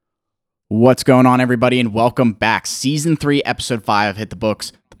What's going on, everybody, and welcome back. Season 3, Episode 5 of Hit the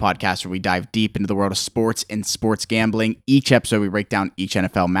Books, the podcast where we dive deep into the world of sports and sports gambling. Each episode, we break down each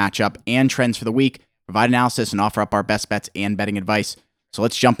NFL matchup and trends for the week, provide analysis, and offer up our best bets and betting advice. So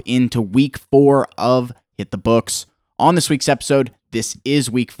let's jump into Week 4 of Hit the Books. On this week's episode, this is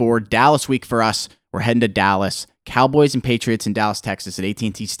Week 4, Dallas week for us. We're heading to Dallas. Cowboys and Patriots in Dallas, Texas at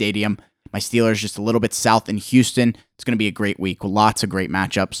AT&T Stadium. My Steelers just a little bit south in Houston. It's going to be a great week with lots of great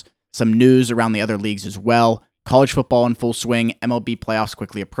matchups. Some news around the other leagues as well. College football in full swing, MLB playoffs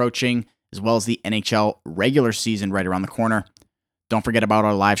quickly approaching, as well as the NHL regular season right around the corner. Don't forget about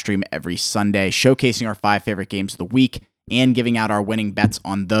our live stream every Sunday, showcasing our 5 favorite games of the week and giving out our winning bets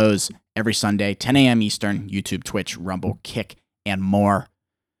on those every Sunday, 10 a.m. Eastern, YouTube, Twitch, Rumble, Kick, and more.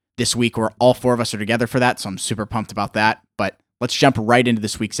 This week, all 4 of us are together for that, so I'm super pumped about that. But let's jump right into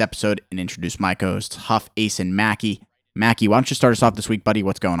this week's episode and introduce my co-hosts, Huff, Ace, and Mackie. Mackie, why don't you start us off this week, buddy?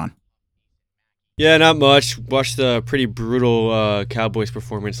 What's going on? Yeah, not much. Watched the pretty brutal Cowboys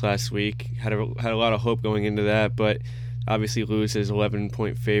performance last week. Had a lot of hope going into that, but obviously lose as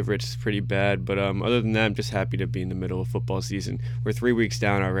 11-point favorites is pretty bad. But other than that, I'm just happy to be in the middle of football season. We're 3 weeks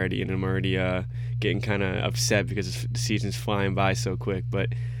down already, and I'm already getting kind of upset because the season's flying by so quick. But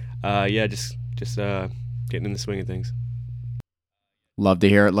yeah, just getting in the swing of things. Love to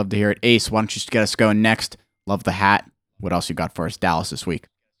hear it. Ace, why don't you get us going next? Love the hat. What else you got for us, Dallas, this week?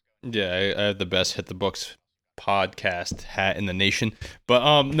 Yeah, I have the best Hit the Books podcast hat in the nation.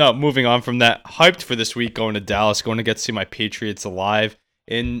 But no, moving on from that, hyped for this week, going to Dallas, going to get to see my Patriots live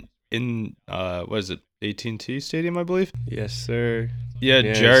in what is it, AT&T Stadium, I believe? Yes, sir. Yeah,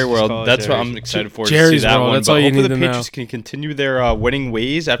 Jerry World. That's what I'm excited for, Jerry's to see that World, one. that's But all you hopefully need the to know. Patriots can continue their winning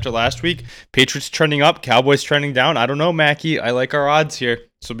ways after last week. Patriots trending up, Cowboys trending down. I don't know, Mackie. I like our odds here.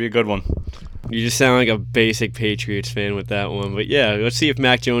 This will be a good one. You just sound like a basic Patriots fan with that one. But yeah, let's see if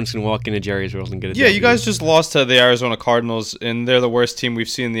Mac Jones can walk into Jerry's World and get it. Yeah, you guys just lost to the Arizona Cardinals, and they're the worst team we've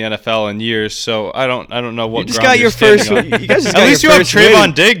seen in the NFL in years. So I don't know what. You just ground got you're your first. standing on. You guys just At got least you your have first win.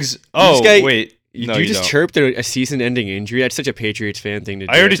 Trayvon Diggs. Oh, wait. You No, you just don't. chirped a season-ending injury. That's such a Patriots fan thing to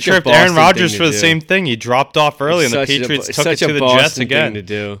do. I already It's such a chirped Aaron Boston Rodgers thing for to the do. same thing. He dropped off early, and the Such a- Patriots it's took it such to a the Boston Jets thing again. to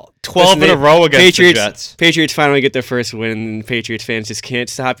do. 12 in a Listen, row against Patriots, the Jets. Patriots finally get their first win, and Patriots fans just can't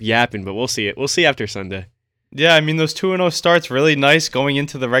stop yapping. But we'll see it. We'll see after Sunday. Yeah, I mean, those 2-0 starts really nice going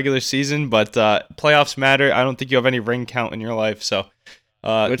into the regular season, but playoffs matter. I don't think you have any ring count in your life, so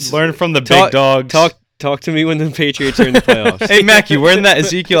learn from the big dogs. Talk to me when the Patriots are in the playoffs. Hey, Mac, you wearing that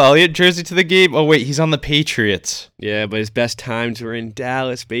Ezekiel Elliott jersey to the game? Oh, wait, he's on the Patriots. Yeah, but his best times were in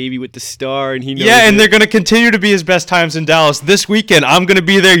Dallas, baby, with the star, and he knows Yeah, and it. they're going to continue to be his best times in Dallas. This weekend, I'm going to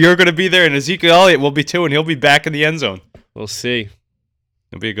be there, you're going to be there, and Ezekiel Elliott will be too, and he'll be back in the end zone. We'll see.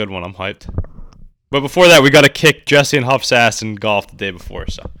 It'll be a good one. I'm hyped. But before that, we got to kick Jesse and Huff's ass in golf the day before,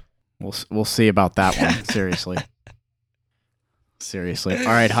 so. We'll see about that one. Seriously. All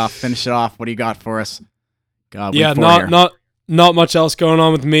right, Huff, finish it off. What do you got for us? God, Yeah, week 4 here. not much else going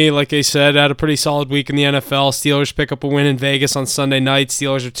on with me. Like I said, I had a pretty solid week in the NFL. Steelers pick up a win in Vegas on Sunday night.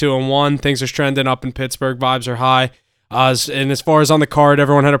 Steelers are 2-1. Things are trending up in Pittsburgh. Vibes are high. And as far as on the card,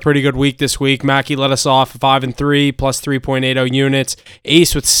 everyone had a pretty good week this week. Mackie let us off 5-3 plus 3.80 units.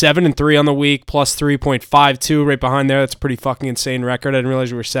 Ace with 7-3 on the week plus 3.52 right behind there. That's a pretty fucking insane record. I didn't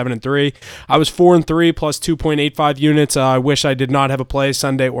realize we were 7-3. I was 4-3 plus 2.85 units. I wish I did not have a play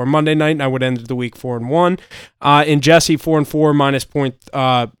Sunday or Monday night, and I would end the week 4-1. And Jesse 4-4 minus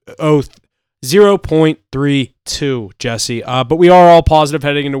 0.32, Jesse. But we are all positive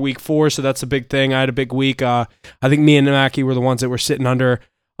heading into week 4, so that's a big thing. I had a big week. I think me and Mackie were the ones that were sitting under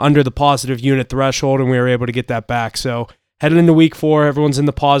the positive unit threshold, and we were able to get that back. So heading into week 4, everyone's in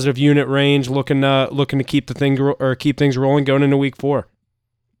the positive unit range, looking to keep keep things rolling going into week 4.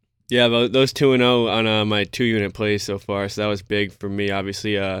 Yeah, those 2-0 on my 2-unit plays so far, so that was big for me.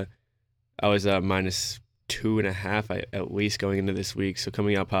 Obviously, I was minus 2.5 at least going into this week, so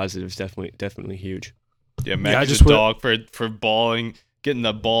coming out positive is definitely huge. Yeah, I Mac is just a went- dog for balling, getting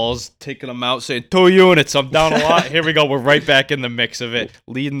the balls, taking them out, saying 2 units, I'm down a lot. Here we go, we're right back in the mix of it.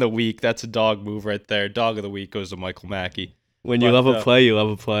 Leading the week, that's a dog move right there. Dog of the week goes to Michael Mackey. When you But, love a play, you love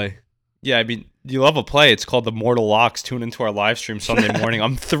a play. Yeah, I mean, you love a play. It's called the Mortal Locks. Tune into our live stream Sunday morning.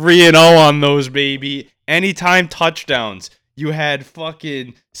 I'm 3-0 on those, baby. Anytime touchdowns. You had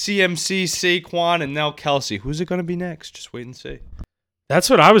fucking CMC, Saquon, and now Kelsey. Who's it going to be next? Just wait and see. That's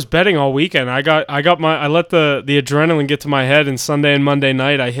what I was betting all weekend. I let the adrenaline get to my head, and Sunday and Monday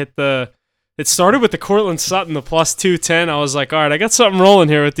night I hit it started with the Cortland Sutton, the plus 210. I was like, all right, I got something rolling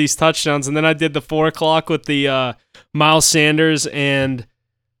here with these touchdowns. And then I did the 4 o'clock with the Miles Sanders and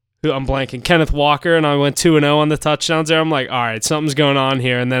I'm blanking, Kenneth Walker, and I went 2-0 on the touchdowns there. I'm like, all right, something's going on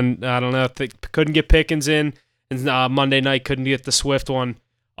here. And then, I don't know, if they couldn't get Pickens in, and Monday night couldn't get the Swift one.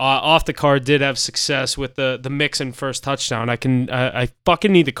 Off the card did have success with the Mixon first touchdown. I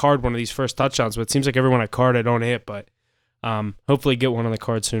fucking need to card one of these first touchdowns, but it seems like everyone I card I don't hit, but hopefully get one on the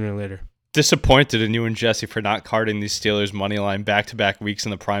card sooner or later. Disappointed in you and Jesse for not carding these Steelers money line back-to-back weeks in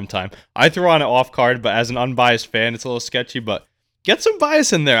the prime time. I threw on an off card, but as an unbiased fan, it's a little sketchy, but get some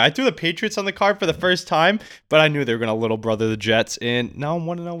bias in there. I threw the Patriots on the card for the first time, but I knew they were going to little brother the Jets, and now I'm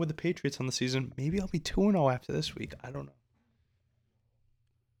 1-0 with the Patriots on the season. Maybe I'll be 2-0 after this week. I don't know.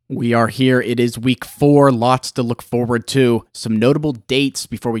 We are here. It is week 4. Lots to look forward to. Some notable dates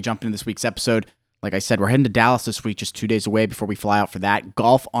before we jump into this week's episode. Like I said, we're heading to Dallas this week, just 2 days away before we fly out for that.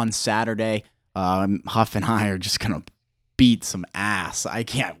 Golf on Saturday. Huff and I are just going to beat some ass. I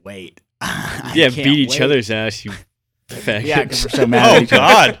can't wait. Beat each other's ass, you faggots. Yeah, because we're so mad at Oh each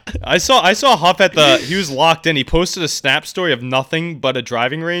other. God! I saw Huff he was locked in. He posted a snap story of nothing but a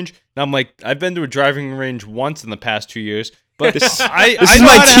driving range, and I'm like, I've been to a driving range once in the past 2 years, but This I is know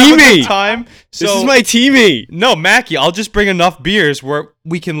my how to have a good teammate. time. So This is my teammate. no, Mackie. I'll just bring enough beers where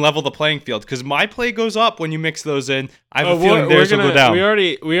we can level the playing field because my play goes up when you mix those in. I have a feeling theirs will go down. We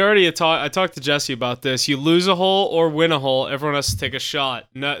already talked. I talked to Jesse about this. You lose a hole or win a hole, everyone has to take a shot.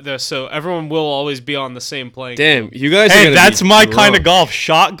 So everyone will always be on the same playing Damn, field. you guys. are Hey, gonna that's be my kind of drunk. golf.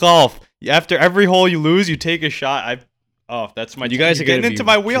 Shot golf. After every hole you lose, you take a shot. That's my. You guys You're are gonna getting be into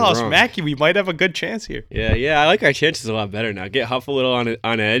my wheelhouse, drunk. Mackie. We might have a good chance here. Yeah, I like our chances a lot better now. Get Huff a little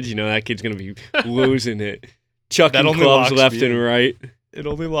on edge. You know that kid's gonna be losing it, chucking That only clubs locks left me and in. right. It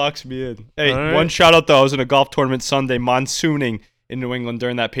only locks me in. Hey, All right. one shout out though. I was in a golf tournament Sunday, monsooning in New England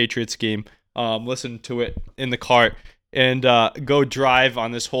during that Patriots game. Listen to it in the cart and go drive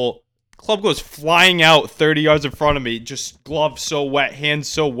on this hole. Club goes flying out 30 yards in front of me. Just gloves so wet, hands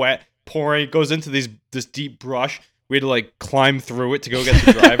so wet, pouring. It goes into this deep brush. We had to like climb through it to go get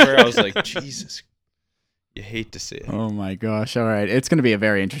the driver. I was like, Jesus. You hate to see it. Oh my gosh. All right. It's going to be a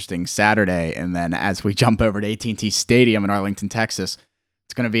very interesting Saturday. And then as we jump over to AT&T Stadium in Arlington, Texas,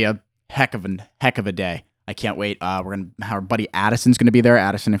 it's going to be a heck of a day. I can't wait. Our buddy Addison's going to be there.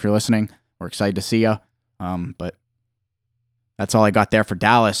 Addison, if you're listening, we're excited to see you. But that's all I got there for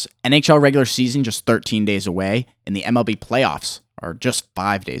Dallas. NHL regular season just 13 days away, and the MLB playoffs are just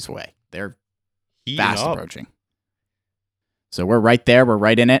 5 days away. They're Heating fast up. approaching. So we're right there. We're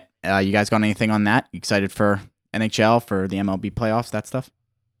right in it. You guys got anything on that? You excited for NHL, for the MLB playoffs, that stuff?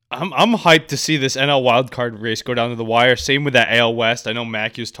 I'm hyped to see this NL wildcard race go down to the wire. Same with that AL West. I know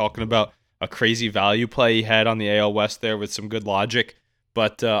Mackie was talking about a crazy value play he had on the AL West there with some good logic.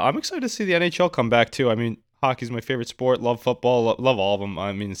 But I'm excited to see the NHL come back too. I mean, hockey's my favorite sport. Love football. Love all of them.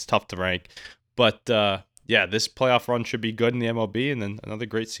 I mean, it's tough to rank. But yeah, this playoff run should be good in the MLB, and then another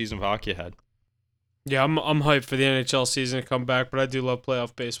great season of hockey ahead. Yeah, I'm hyped for the NHL season to come back, but I do love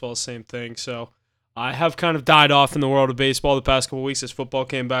playoff baseball, same thing. So I have kind of died off in the world of baseball the past couple of weeks as football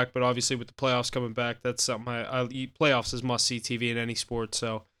came back, but obviously with the playoffs coming back, that's something I eat. Playoffs is must-see TV in any sport,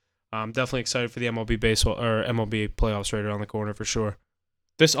 so I'm definitely excited for the MLB baseball or MLB playoffs right around the corner for sure.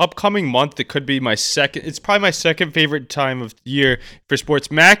 This upcoming month, it could be it's probably my second favorite time of year for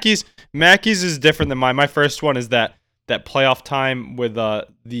sports. Mackey's is different than mine. My first one is that playoff time with the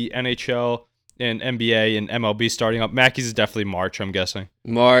NHL and NBA and MLB starting up. Mackey's is definitely March, I'm guessing.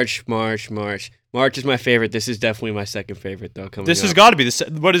 March is my favorite. This is definitely my second favorite though. This has got to be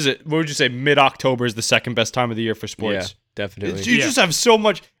what is it? What would you say? Mid-October is the second best time of the year for sports. Yeah, definitely. You just have so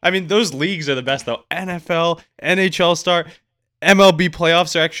much. I mean, those leagues are the best though. NFL, NHL start. MLB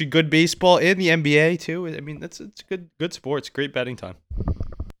playoffs are actually good baseball, and the NBA too. I mean, it's good sports. Great betting time.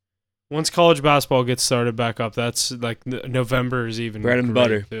 Once college basketball gets started back up, that's like November is even Bread and great,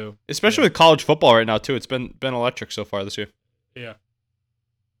 butter. too. Especially with college football right now too. It's been electric so far this year. Yeah.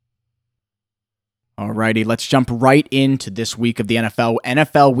 Alrighty, let's jump right into this week of the NFL.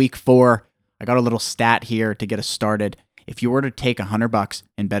 NFL Week 4. I got a little stat here to get us started. If you were to take $100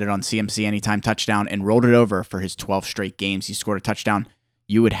 and bet it on CMC anytime touchdown and rolled it over for his 12 straight games he scored a touchdown,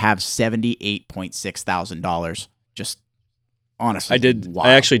 you would have $78.6 thousand. Just honestly, I did. Wow.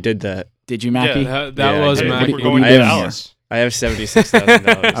 I actually did that. Did you, Mackie? that Yeah, was I did. I think Mackie. we're going What to are you doing Dallas. I have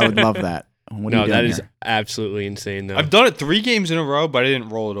 $76,000. I would love that. What are No, you doing that is here? absolutely insane though. I've done it 3 games in a row, but I didn't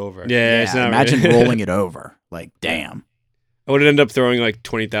roll it over. Yeah, it's not imagine really- rolling it over. Like, damn. I would end up throwing like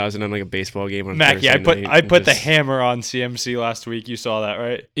 20,000 on like a baseball game on Mackie, Thursday night I and put the just- hammer on CMC last week. You saw that,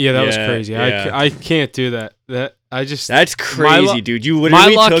 right? Yeah, that was Yeah, crazy. yeah. I can't do that. That's crazy, lu- dude. You My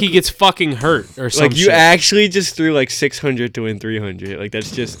literally luck, took he gets fucking hurt or something. like you actually just threw like 600 to win 300. Like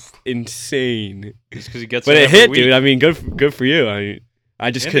that's just insane. Just because he gets. But it every hit, week. dude. I mean, good for you. I mean,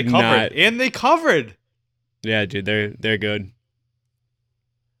 I just And could they covered. not. And they covered. Yeah, dude, they're good.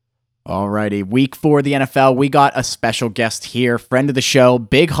 Alrighty, week 4 of the NFL. We got a special guest here, friend of the show,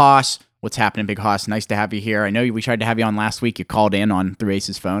 Big Hoss. What's happening, Big Hoss? Nice to have you here. I know we tried to have you on last week. You called in on Through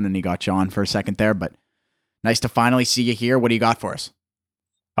Ace's phone, and he got you on for a second there, but nice to finally see you here. What do you got for us?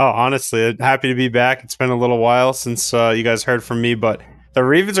 Oh, honestly, happy to be back. It's been a little while since you guys heard from me, but the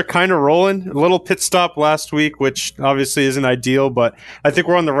Ravens are kind of rolling. A little pit stop last week, which obviously isn't ideal, but I think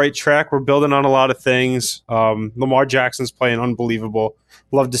we're on the right track. We're building on a lot of things. Lamar Jackson's playing unbelievable.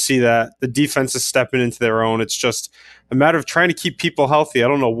 Love to see that. The defense is stepping into their own. It's just a matter of trying to keep people healthy. I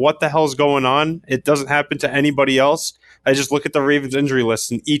don't know what the hell's going on. It doesn't happen to anybody else. I just look at the Ravens injury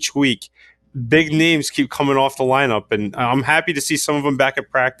list, and each week, big names keep coming off the lineup, and I'm happy to see some of them back at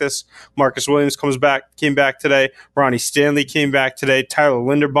practice. Marcus Williams came back today. Ronnie Stanley came back today. Tyler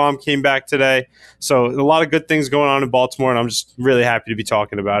Linderbaum came back today. So a lot of good things going on in Baltimore, and I'm just really happy to be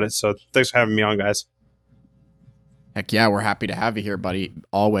talking about it. So thanks for having me on, guys. Heck yeah, we're happy to have you here, buddy.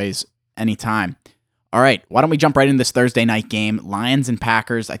 Always, anytime. All right, why don't we jump right into this Thursday night game, Lions and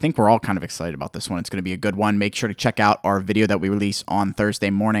Packers. I think we're all kind of excited about this one. It's going to be a good one. Make sure to check out our video that we release on Thursday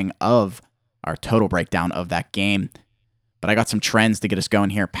morning of our total breakdown of that game. But I got some trends to get us going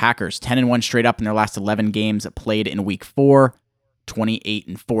here. Packers 10-1 straight up in their last 11 games played in week 4,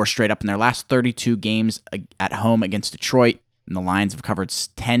 28-4 straight up in their last 32 games at home against Detroit. And the Lions have covered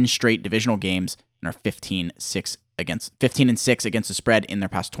 10 straight divisional games and are 15-6 against the spread in their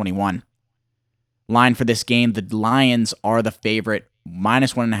past 21. Line for this game, the Lions are the favorite,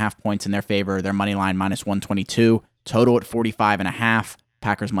 minus 1.5 points in their favor. Their money line minus 122, total at 45.5.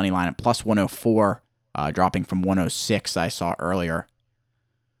 Packers money line at plus 104, dropping from 106 I saw earlier.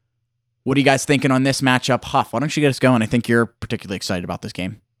 What are you guys thinking on this matchup? Huff, why don't you get us going? I think you're particularly excited about this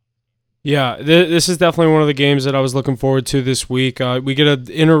game. Yeah, this is definitely one of the games that I was looking forward to this week. We get an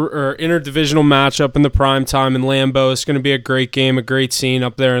interdivisional matchup in the prime time in Lambeau. It's going to be a great game, a great scene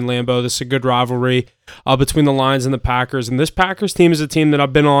up there in Lambeau. This is a good rivalry between the Lions and the Packers. And this Packers team is a team that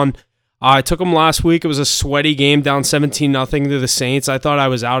I've been on. I took them last week. It was a sweaty game, down 17-0 to the Saints. I thought I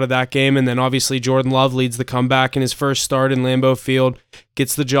was out of that game, and then obviously Jordan Love leads the comeback in his first start in Lambeau Field,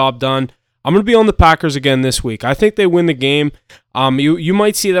 gets the job done. I'm going to be on the Packers again this week. I think they win the game. You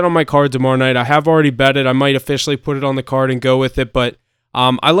might see that on my card tomorrow night. I have already bet it. I might officially put it on the card and go with it, but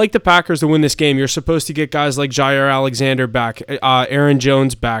I like the Packers to win this game. You're supposed to get guys like Jair Alexander back, Aaron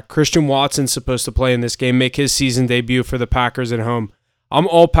Jones back. Christian Watson's supposed to play in this game, make his season debut for the Packers at home. I'm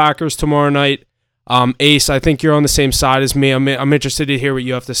all Packers tomorrow night. Ace, I think you're on the same side as me. I'm interested to hear what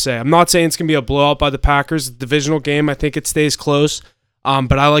you have to say. I'm not saying it's going to be a blowout by the Packers. Divisional game, I think it stays close.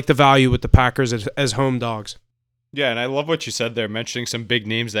 But I like the value with the Packers as home dogs. Yeah, and I love what you said there, mentioning some big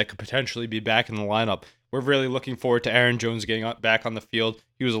names that could potentially be back in the lineup. We're really looking forward to Aaron Jones getting back on the field.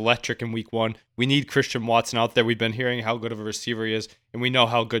 He was electric in week 1. We need Christian Watson out there. We've been hearing how good of a receiver he is, and we know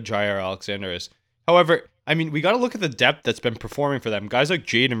how good Jair Alexander is. However, I mean, we got to look at the depth that's been performing for them. Guys like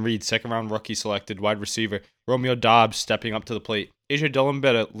Jaden Reed, second-round rookie selected wide receiver. Romeo Dobbs stepping up to the plate. AJ Dillon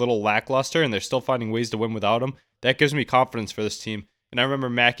been a little lackluster, and they're still finding ways to win without him. That gives me confidence for this team. And I remember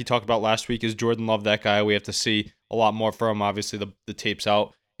Mackie talked about last week, is Jordan Love that guy? We have to see a lot more from him. Obviously, the tape's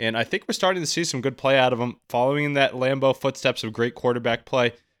out. And I think we're starting to see some good play out of him, following in that Lambeau footsteps of great quarterback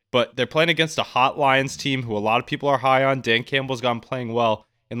play. But they're playing against a hot Lions team who a lot of people are high on. Dan Campbell's gone playing well.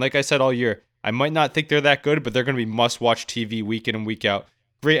 And like I said all year, I might not think they're that good, but they're going to be must-watch TV week in and week out.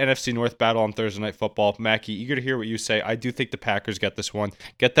 Great NFC North battle on Thursday Night Football. Mackie, eager to hear what you say. I do think the Packers get this one.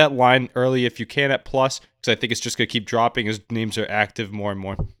 Get that line early if you can at plus, because I think it's just going to keep dropping as names are active more and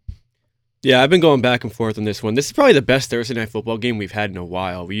more. Yeah, I've been going back and forth on this one. This is probably the best Thursday Night Football game we've had in a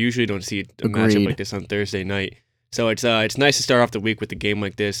while. We usually don't see a matchup like this on Thursday night. So it's nice to start off the week with a game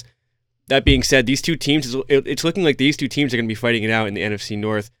like this. That being said, these two teams, it's looking like these two teams are going to be fighting it out in the NFC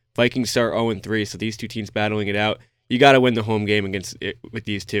North. Vikings start 0-3, so these two teams battling it out. You got to win the home game with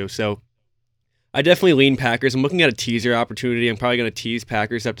these two. So I definitely lean Packers. I'm looking at a teaser opportunity. I'm probably going to tease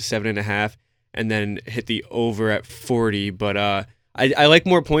Packers up to 7.5 and then hit the over at 40. But I like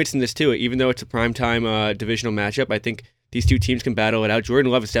more points in this too. Even though it's a primetime divisional matchup, I think these two teams can battle it out.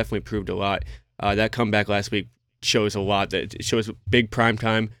 Jordan Love has definitely proved a lot. That comeback last week shows a lot. That it shows big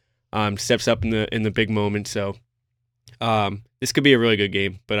primetime, steps up in the big moments. So this could be a really good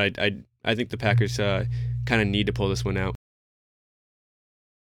game. But I think the Packers kind of need to pull this one out.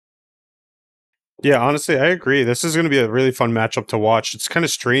 Yeah, honestly, I agree. This is going to be a really fun matchup to watch. It's kind of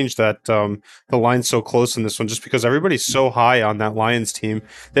strange that the line's so close in this one, just because everybody's so high on that Lions team.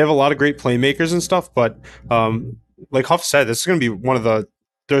 They have a lot of great playmakers and stuff, but like Huff said, this is going to be one of the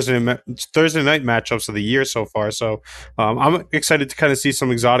Thursday night matchups of the year so far. So I'm excited to kind of see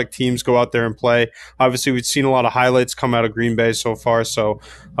some exotic teams go out there and play. Obviously, we've seen a lot of highlights come out of Green Bay so far. So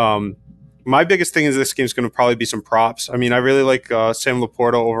my biggest thing is this game is going to probably be some props. I mean, I really like Sam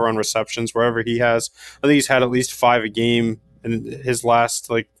Laporta over on receptions wherever he has. I think he's had at least 5 a game in his last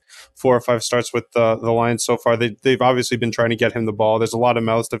 4 or 5 starts with the Lions so far. They've obviously been trying to get him the ball. There's a lot of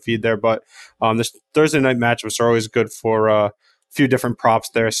mouths to feed there, but this Thursday night matchups are always good for a few different props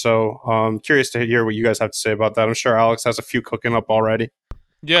there. So curious to hear what you guys have to say about that. I'm sure Alex has a few cooking up already.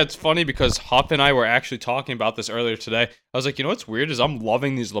 Yeah, it's funny because Huff and I were actually talking about this earlier today. I was like, you know what's weird is I'm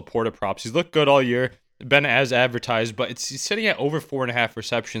loving these Laporta props. He's looked good all year, been as advertised, but he's sitting at over 4.5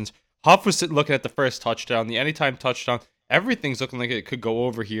 receptions. Huff was looking at the first touchdown, the anytime touchdown. Everything's looking like it could go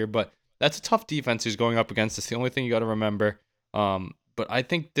over here, but that's a tough defense he's going up against. It's the only thing you got to remember. But I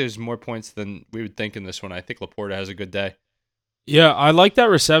think there's more points than we would think in this one. I think Laporta has a good day. Yeah, I like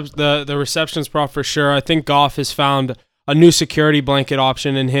that the receptions prop for sure. I think Goff has found a new security blanket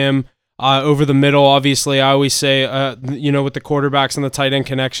option in him over the middle. Obviously, I always say, with the quarterbacks and the tight end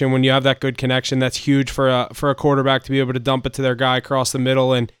connection, when you have that good connection, that's huge for a quarterback to be able to dump it to their guy across the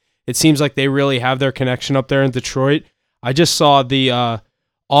middle. And it seems like they really have their connection up there in Detroit. I just saw the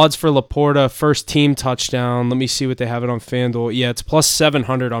odds for Laporta first team touchdown. Let me see what they have it on FanDuel. Yeah, it's plus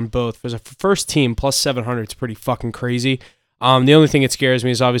 700 on both. For a first team, plus 700, it's pretty fucking crazy. The only thing that scares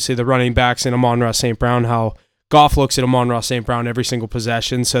me is obviously the running backs and Amon-Ra St. Brown, how Goff looks at Amon-Ra St. Brown every single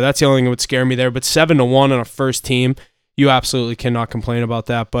possession. So that's the only thing that would scare me there. But 7-1 on a first team, you absolutely cannot complain about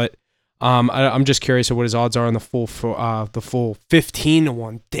that. But I'm just curious of what his odds are on the full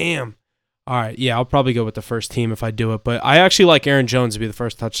 15-1. Damn. All right, yeah, I'll probably go with the first team if I do it. But I actually like Aaron Jones to be the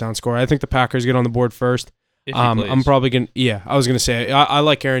first touchdown scorer. I think the Packers get on the board first. I'm probably going to, yeah, I was going to say, I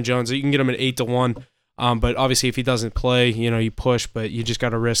like Aaron Jones. You can get him at 8-1. But obviously if he doesn't play, you push, but you just got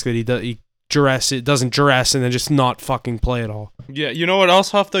to risk that he doesn't dress and then just not fucking play at all. Yeah, you know what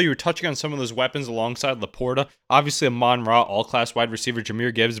else, Huff, though? You were touching on some of those weapons alongside Laporta. Obviously, Amon-Ra, all-class wide receiver,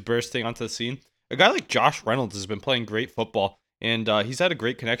 Jahmyr Gibbs bursting onto the scene. A guy like Josh Reynolds has been playing great football, and he's had a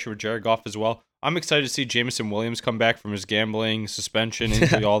great connection with Jared Goff as well. I'm excited to see Jameson Williams come back from his gambling, suspension,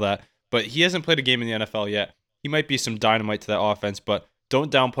 injury, all that. But he hasn't played a game in the NFL yet. He might be some dynamite to that offense, but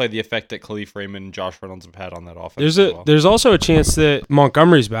don't downplay the effect that Khalif Raymond and Josh Reynolds have had on that offense. There's also a chance that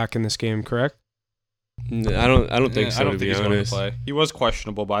Montgomery's back in this game, correct? I don't think so. I don't think he's going to play. He was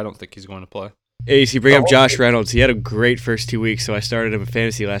questionable, but I don't think he's going to play. Ace, you bring up Josh Reynolds. He had a great first 2 weeks, so I started him in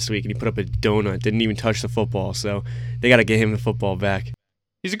fantasy last week, and he put up a donut. Didn't even touch the football, so they got to get him the football back.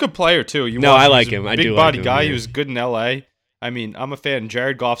 He's a good player too. I like him. I do like him. Big body guy. Yeah. He was good in LA. I mean, I'm a fan.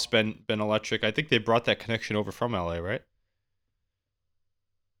 Jared Goff's been electric. I think they brought that connection over from LA, right?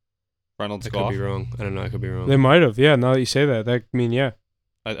 Reynolds Goff. I could be wrong. I don't know. I could be wrong. They might have. Yeah. Now that you say that, yeah.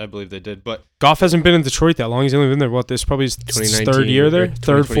 I believe they did. But Goff hasn't been in Detroit that long. He's only been there. This is probably his third year there,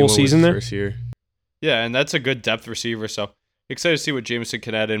 third full season there. First year. Yeah, and that's a good depth receiver. So excited to see what Jameson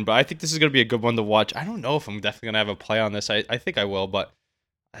can add in. But I think this is going to be a good one to watch. I don't know if I'm definitely going to have a play on this. I think I will, but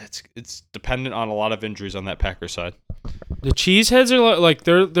it's dependent on a lot of injuries on that Packers side. The Cheeseheads are like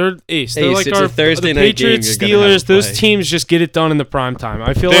they're ace. They're like it's a Thursday night Patriots, game. Steelers. Those teams just get it done in the prime time.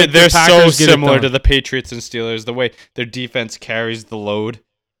 I feel like they're the Packers so similar to the Patriots and Steelers. The way their defense carries the load.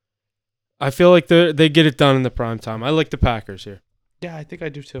 I feel like they get it done in the prime time. I like the Packers here. Yeah, I think I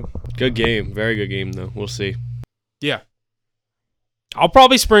do too. Good game, very good game though. We'll see. Yeah. I'll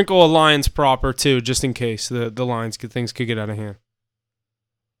probably sprinkle a Lions proper too, just in case the Lions things could get out of hand.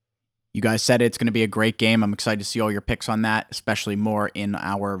 You guys said it's going to be a great game. I'm excited to see all your picks on that, especially more in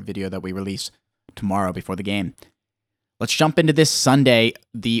our video that we release tomorrow before the game. Let's jump into this Sunday,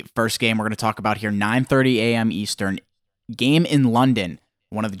 the first game we're going to talk about here, 9:30 a.m. Eastern. Game in London.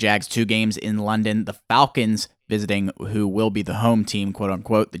 One of the Jags' 2 games in London. The Falcons visiting who will be the home team, quote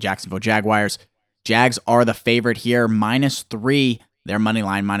unquote, the Jacksonville Jaguars. Jags are the favorite here, -3. Their money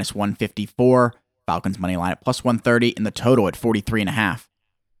line -154. Falcons money line at +130, and the total at 43.5.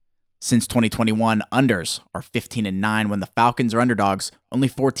 Since 2021, unders are 15-9. When the Falcons are underdogs, only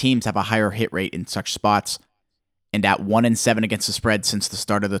 4 teams have a higher hit rate in such spots. And at 1-7 against the spread since the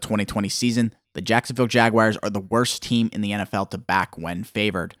start of the 2020 season, the Jacksonville Jaguars are the worst team in the NFL to back when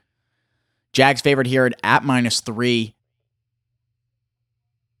favored. Jags favored here at -3.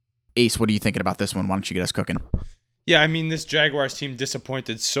 Ace, what are you thinking about this one? Why don't you get us cooking? Yeah, I mean, this Jaguars team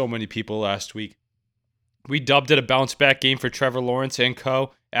disappointed so many people last week. We dubbed it a bounce-back game for Trevor Lawrence and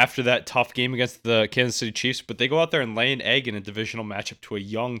co. after that tough game against the Kansas City Chiefs, but they go out there and lay an egg in a divisional matchup to a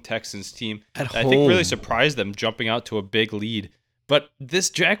young Texans team that I think really surprised them, jumping out to a big lead. But this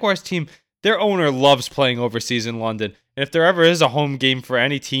Jaguars team, their owner loves playing overseas in London. And if there ever is a home game for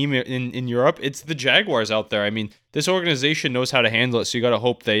any team in Europe, it's the Jaguars out there. I mean, this organization knows how to handle it, so you got to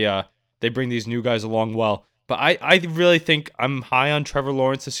hope they bring these new guys along well. But I really think I'm high on Trevor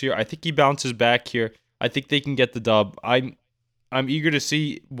Lawrence this year. I think he bounces back here. I think they can get the dub. I'm eager to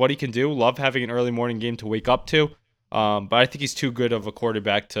see what he can do. Love having an early morning game to wake up to. But I think he's too good of a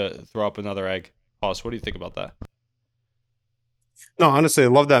quarterback to throw up another egg. Hoss, what do you think about that? No, honestly, I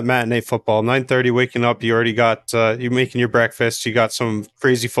love that matinee football. 9:30, waking up, you already got you making your breakfast. You got some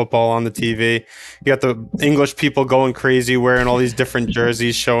crazy football on the TV. You got the English people going crazy, wearing all these different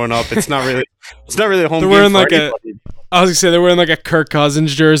jerseys, showing up. It's not really a home They're game wearing for like anybody. I was gonna say they're wearing like a Kirk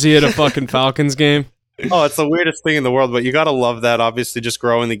Cousins jersey at a fucking Falcons game. Oh, it's the weirdest thing in the world, but you got to love that. Obviously, just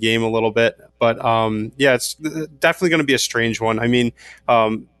growing the game a little bit. But yeah, it's definitely going to be a strange one. I mean,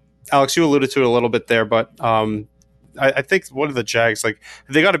 Alex, you alluded to it a little bit there, but I think what are the Jags like?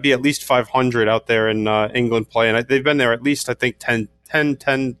 They got to be at least 500 out there in England playing. They've been there at least, I think, 10.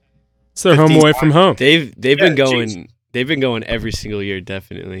 It's their home away from home. They've been going. They've been going every single year,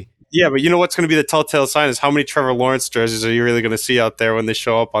 definitely. Yeah, but you know what's going to be the telltale sign is how many Trevor Lawrence jerseys are you really going to see out there when they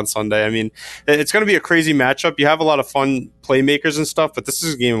show up on Sunday? I mean, it's going to be a crazy matchup. You have a lot of fun playmakers and stuff, but this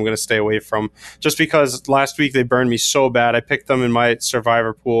is a game I'm going to stay away from just because last week they burned me so bad. I picked them in my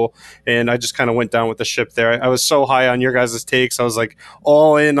survivor pool, and I just kind of went down with the ship there. I was so high on your guys' takes. I was like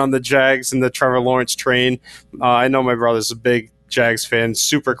all in on the Jags and the Trevor Lawrence train. I know my brother's a big Jags fan,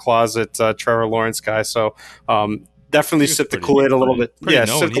 super closet Trevor Lawrence guy, so definitely sip the Kool-Aid a little bit. Yeah,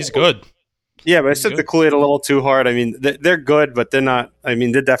 he's good. Yeah, but I sipped the Kool-Aid a little too hard. I mean, they're good, but they're not. I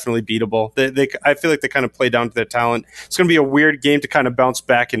mean, they're definitely beatable. I feel like they kind of play down to their talent. It's going to be a weird game to kind of bounce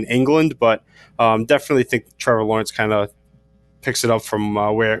back in England, but definitely think Trevor Lawrence kind of picks it up from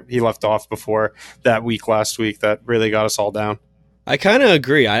where he left off before that week last week that really got us all down. I kind of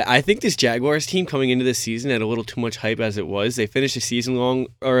agree. I think this Jaguars team coming into this season had a little too much hype as it was. They finished the season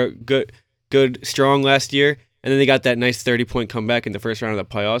strong last year. And then they got that nice 30-point comeback in the first round of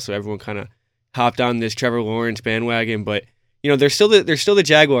the playoffs, so everyone kind of hopped on this Trevor Lawrence bandwagon. But they're still the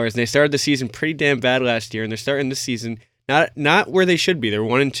Jaguars, and they started the season pretty damn bad last year, and they're starting this season not where they should be. They're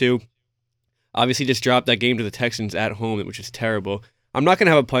 1-2. Obviously, just dropped that game to the Texans at home, which is terrible. I'm not gonna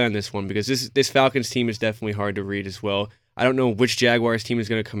have a play on this one because this Falcons team is definitely hard to read as well. I don't know which Jaguars team is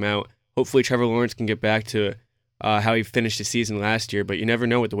gonna come out. Hopefully, Trevor Lawrence can get back to how he finished the season last year, but you never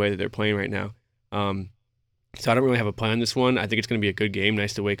know with the way that they're playing right now. So I don't really have a plan on this one. I think it's going to be a good game.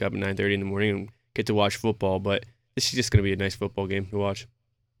 Nice to wake up at 9:30 in the morning and get to watch football. But this is just going to be a nice football game to watch.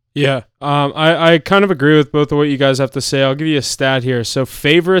 Yeah, I kind of agree with both of what you guys have to say. I'll give you a stat here. So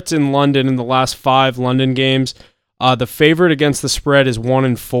favorites in London in the last 5 London games, the favorite against the spread is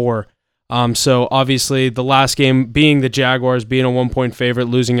 1-4. So obviously the last game being the Jaguars being a 1-point favorite,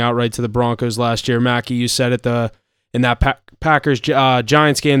 losing outright to the Broncos last year. Mackie, you said it in that Packers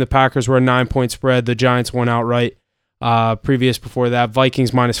Giants game, the Packers were a 9-point spread. The Giants won outright. Previous before that,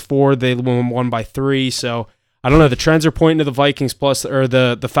 Vikings -4. They won by 3. So I don't know. The trends are pointing to the Vikings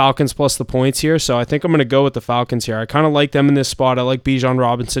the Falcons plus the points here. So I think I'm going to go with the Falcons here. I kind of like them in this spot. I like Bijan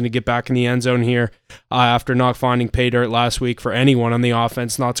Robinson to get back in the end zone here after not finding pay dirt last week for anyone on the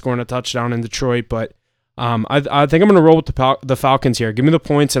offense, not scoring a touchdown in Detroit. But I think I'm going to roll with the Falcons here. Give me the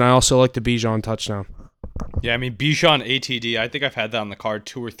points, and I also like the Bijan touchdown. Yeah, I mean, Bijan ATD, I think I've had that on the card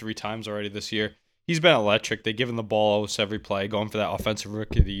 2 or 3 times already this year. He's been electric. They give him the ball almost every play, going for that offensive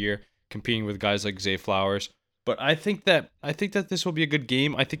rookie of the year, competing with guys like Zay Flowers. But I think that this will be a good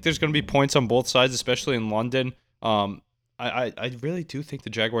game. I think there's going to be points on both sides, especially in London. I really do think the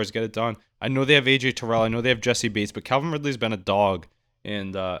Jaguars get it done. I know they have AJ Terrell. I know they have Jesse Bates, but Calvin Ridley's been a dog,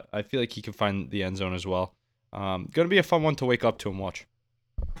 and I feel like he can find the end zone as well. Going to be a fun one to wake up to and watch.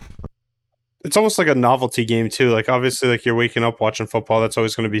 It's almost like a novelty game too. Like obviously, like you're waking up watching football. That's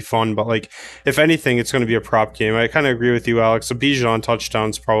always going to be fun. But like, if anything, it's going to be a prop game. I kind of agree with you, Alex. A Bijan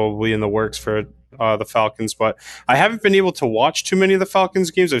touchdown's probably in the works for the Falcons, but I haven't been able to watch too many of the Falcons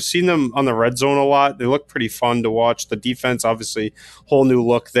games. I've seen them on the red zone a lot. They look pretty fun to watch. The defense, obviously, whole new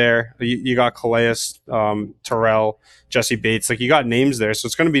look there. You got Calais, Terrell, Jesse Bates. Like you got names there, so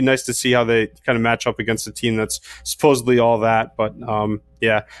it's going to be nice to see how they kind of match up against a team that's supposedly all that. But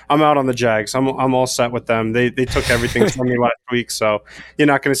yeah, I'm out on the Jags. I'm all set with them. They took everything from me last week, so you're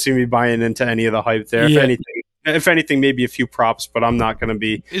not going to see me buying into any of the hype there. Yeah. If anything, maybe a few props, but I'm not going to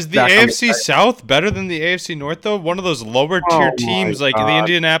be. Is the AFC South better than the AFC North, though? One of those lower tier teams, like the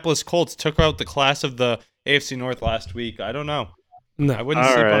Indianapolis Colts, took out the class of the AFC North last week. I don't know. No. I wouldn't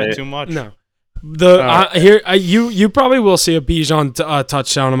sleep on it too much. No. You probably will see a Bijan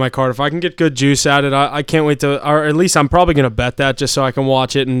touchdown on my card if I can get good juice at it. I can't wait to, or at least I'm probably gonna bet that just so I can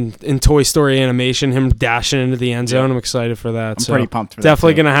watch it in Toy Story animation, him dashing into the end zone. I'm excited for that. I'm pretty pumped for that.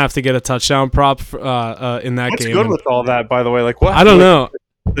 Definitely gonna have to get a touchdown prop in that What's game. good with all that, by the way? Like what? I don't know.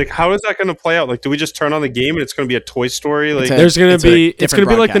 Like, how is that going to play out? Like, do we just turn on the game and it's going to be a Toy Story? Like, It's gonna be like the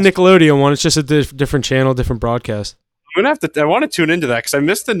broadcast. Nickelodeon one. It's just a different channel, different broadcast. I'm gonna have to. I want to tune into that because I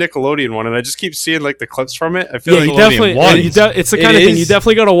missed the Nickelodeon one, and I just keep seeing like the clips from it. I feel Yeah, like you definitely. It's the kind of thing you is-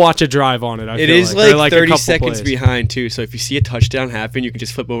 definitely got to watch a drive on it. I It feel is Or like a 30 couple seconds plays. behind too. So if you see a touchdown happen, you can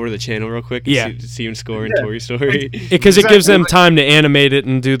just flip over to the channel real quick and see him score in Toy Story. Because it gives them time to animate it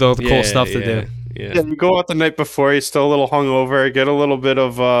and do the cool stuff to do. Yeah. yeah, you go out the night before, you're still a little hungover, get a little bit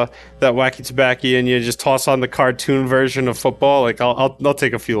of that wacky tobacco, and you just toss on the cartoon version of football. Like, I'll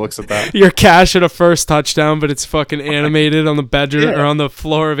take a few looks at that. Your cash at a first touchdown, but it's fucking animated on the bedroom or on the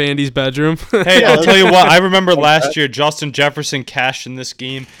floor of Andy's bedroom. Hey, I'll tell you what. I remember last year, Justin Jefferson cashed in this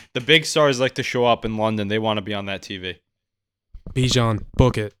game. The big stars like to show up in London. They want to be on that TV. Bijan,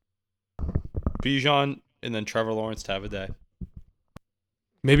 book it. Bijan and then Trevor Lawrence to have a day.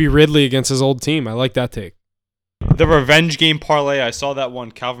 Maybe Ridley against his old team. I like that take. The revenge game parlay. I saw that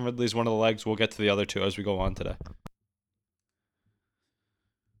one. Calvin Ridley is one of the legs. We'll get to the other two as we go on today.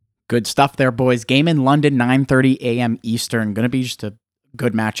 Good stuff there, boys. Game in London, 9:30 a.m. Eastern. Going to be just a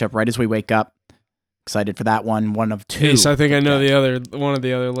good matchup right as we wake up. Excited for that one. One of two. Ace, I think I know one of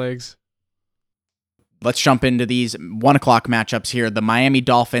the other legs. Let's jump into these 1 o'clock matchups here. The Miami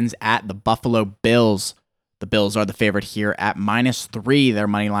Dolphins at the Buffalo Bills. The Bills are the favorite here at -3. Their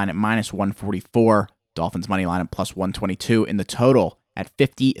money line at -144. Dolphins money line at +122 in the total at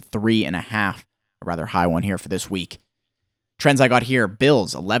 53.5. A rather high one here for this week. Trends I got here.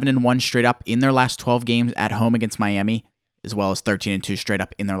 Bills 11-1 straight up in their last 12 games at home against Miami, as well as 13-2 straight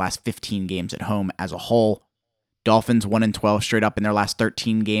up in their last 15 games at home as a whole. Dolphins 1-12 straight up in their last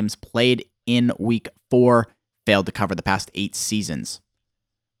 13 games played in week 4, failed to cover the past 8 seasons.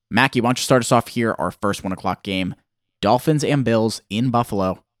 Mackie, why don't you start us off here, our first 1 o'clock game. Dolphins and Bills in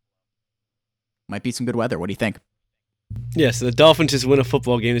Buffalo. Might be some good weather. What do you think? Yeah, so the Dolphins just win a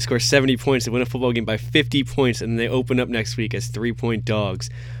football game. They score 70 points. They win a football game by 50 points, and then they open up next week as 3-point dogs.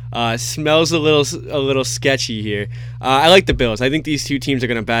 Smells a little sketchy here. I like the Bills. I think these two teams are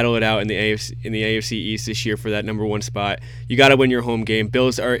going to battle it out in the AFC East this year for that number 1 spot. You got to win your home game.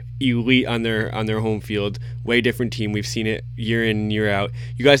 Bills are elite on their home field. Way different team. We've seen it year in and year out.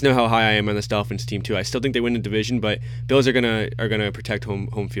 You guys know how high I am on this Dolphins team too. I still think they win the division, but Bills are gonna protect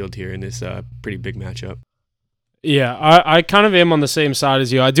home field here in this pretty big matchup. Yeah, I kind of am on the same side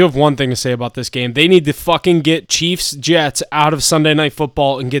as you. I do have one thing to say about this game. They need to fucking get Chiefs-Jets out of Sunday Night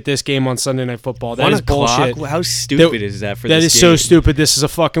Football and get this game on Sunday Night Football. That 1 is o'clock? bullshit. How stupid is that for That this is game? so stupid. This is a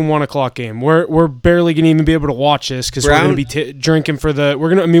fucking 1 o'clock game. We're barely gonna even be able to watch this because we're gonna be drinking for the.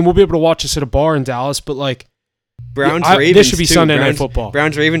 We'll be able to watch this at a bar in Dallas, but like Browns-Ravens. this should be too. Sunday Night Football.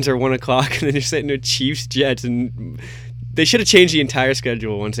 Browns-Ravens are 1 o'clock, and then you're sitting with Chiefs-Jets, and they should have changed the entire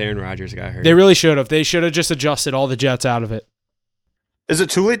schedule once Aaron Rodgers got hurt. They really should have. They should have just adjusted all the Jets out of it. Is it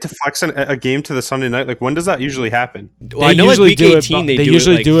too late to flex a game to the Sunday night? Like, when does that usually happen? Well, I know like week 18 they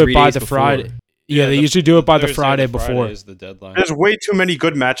usually do it by days the before. Friday. Yeah, they usually do it by the Thursday Friday or before. is the deadline. There's way too many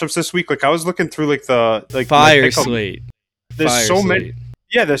good matchups this week. Like, I was looking through like the Fire pick 'em. slate. There's Fire so slate. many.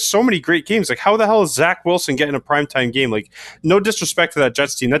 Yeah, there's so many great games. Like, how the hell is Zach Wilson getting a primetime game? Like, no disrespect to that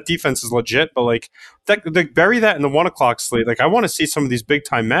Jets team. That defense is legit, but like, bury that in the 1 o'clock slate. Like, I want to see some of these big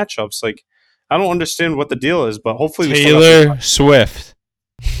time matchups. Like, I don't understand what the deal is, but hopefully we still have Taylor Swift.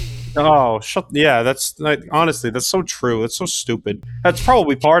 Oh, yeah, that's like, honestly, that's so true. That's so stupid. That's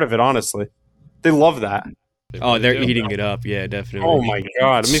probably part of it, honestly. They love that. Oh, they're eating it up. Yeah, definitely. Oh my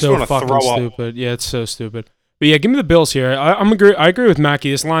god, it makes me So want to fucking throw up. stupid. Yeah, it's so stupid. But yeah, give me the Bills here. I agree with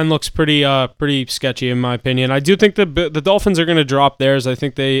Mackie. This line looks pretty sketchy in my opinion. I do think the Dolphins are going to drop theirs. I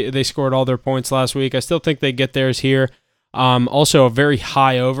think they scored all their points last week. I still think they get theirs here. Also a very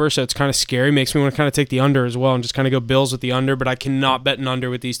high over, so it's kind of scary. Makes me want to kind of take the under as well and just kind of go Bills with the under, but I cannot bet an under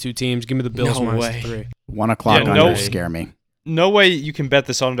with these two teams. Give me the Bills No minus way. 3. 1 o'clock Yeah, under no- scare me. No way you can bet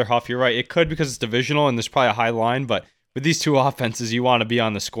this under, Huff. You're right. It could because it's divisional and there's probably a high line, but with these two offenses, you want to be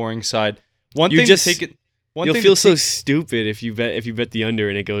on the scoring side. One You thing just- to take it. You'll feel so stupid if you bet the under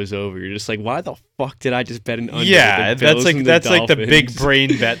and it goes over. You're just like, why the fuck did I just bet an under? Yeah, with the Bills and that's like the big Dolphins?"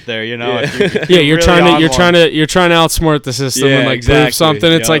 brain bet there, you know. Yeah. If Yeah, you're really trying on to one. you're trying to outsmart the system Yeah, and like exactly. prove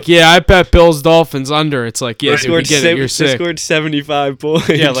something. It's Yep. like, yeah, I bet Bills Dolphins under. It's like, yeah, They dude, we get it. You're they sick. scored 75 points.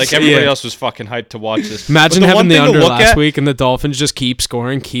 Yeah, like everybody Yeah. else was fucking hyped to watch this. Imagine But having one the thing to under look last at- week and the Dolphins just keep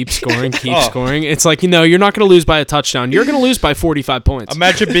scoring, keep Oh. scoring. It's like, you're not going to lose by a touchdown. You're going to lose by 45 points.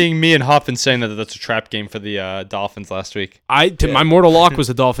 Imagine being me and Huff and saying that that's a trap game for the Dolphins last week. My mortal lock was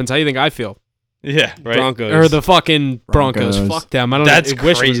the Dolphins. How do you think I feel? Yeah, right. Broncos. Or the fucking Broncos. Broncos. Fuck them. I don't That's know. I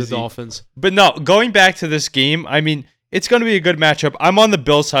wish it was crazy. the Dolphins. But no, going back to this game, I mean, it's going to be a good matchup. I'm on the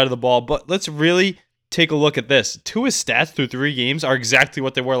Bills side of the ball, but let's really take a look at this. Tua's stats through 3 games are exactly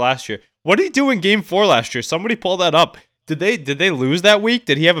what they were last year. What did he do in game 4 last year? Somebody pull that up. Did they lose that week?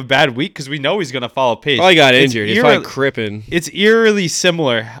 Did he have a bad week? Because we know he's going to follow pace. Probably got It's injured. He's eerily- probably cripping. It's eerily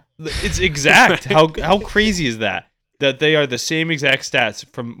similar. It's exact. How crazy is that? That they are the same exact stats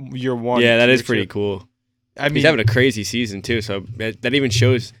from year 1. Yeah, that to is year pretty 2. cool. I mean, He's having a crazy season too, so that even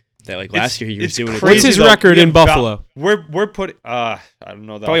shows that like last year he was it's doing it. crazy What's his though. record We in have val- Buffalo? We're putting. I don't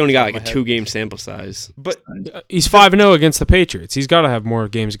know that. Probably off only the got top like a of my head. 2-game sample size. But He's 5-0 against the Patriots. He's got to have more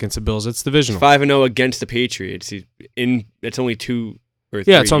games against the Bills. It's divisional. 5-0 against the Patriots. It's only 2 or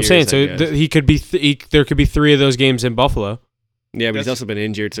 3 Yeah, that's what I'm saying. years, I So guess. he could be there could be 3 of those games in Buffalo. Yeah, but he's That's- also been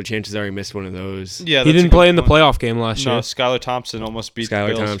injured, so chances are he missed one of those. yeah, He that's a didn't good play in the point. playoff game last No, year. Skylar Thompson almost beat the Skylar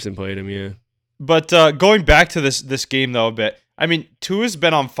Bills. Thompson played him, yeah. But going back to this game though a bit, I mean, Tua's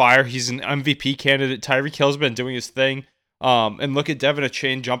been on fire. He's an MVP candidate. Tyreek Hill's been doing his thing. And look at Devin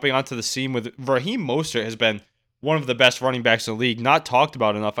Achane jumping onto the scene with Raheem Mostert has been one of the best running backs in the league. Not talked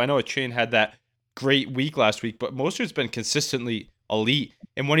about enough. I know Achane had that great week last week, but Mostert's been consistently elite.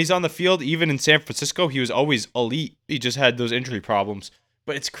 And when he's on the field, even in San Francisco, he was always elite. He just had those injury problems.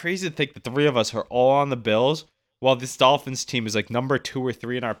 But it's crazy to think that 3 of us are all on the Bills, while this Dolphins team is like number 2 or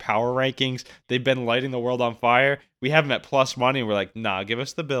 3 in our power rankings. They've been lighting the world on fire. We have them at plus money, and we're like, nah, give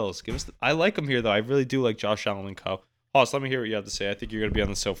us the Bills. I like them here, though. I really do like Josh Allen and co. Hoss, let me hear what you have to say. I think you're going to be on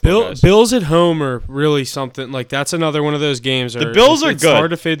the sofa, guys. Bills at home are really something. Like, that's another one of those games. The Bills are it's good.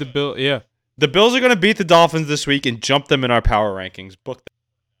 hard to fade the Bill. Yeah. The Bills are going to beat the Dolphins this week and jump them in our power rankings. Book them.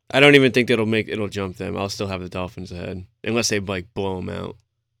 I don't even think it'll jump them. I'll still have the Dolphins ahead, unless they like blow them out.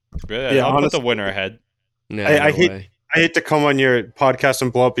 Yeah, Yeah, I'll put honestly- the winner ahead. No, I no hate- way. I hate to come on your podcast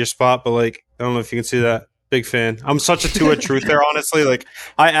and blow up your spot, but like, I don't know if you can see that. Big fan. I'm such a Tua truther, honestly. Like,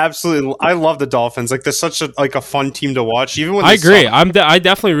 I love the Dolphins. Like, they're such a fun team to watch. Even when I they agree. suck. I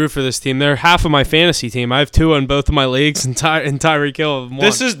definitely root for this team. They're half of my fantasy team. I have 2 on both of my leagues, and Tyreek Hill have 1.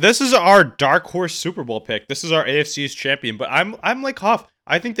 This is our dark horse Super Bowl pick. This is our AFC's champion. But I'm like Huff.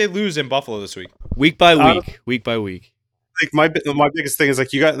 I think they lose in Buffalo this week. Week by Uh, week by week. Like my biggest thing is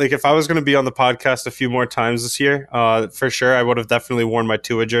like, you got, like, if I was going to be on the podcast a few more times this year, for sure I would have definitely worn my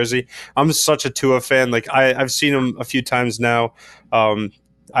Tua jersey. I'm such a Tua fan. Like, I've seen him a few times now.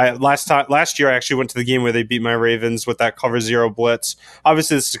 Last year I actually went to the game where they beat my Ravens with that cover 0 blitz.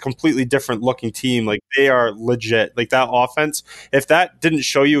 Obviously, this is a completely different looking team. Like, they are legit. Like, that offense, if that didn't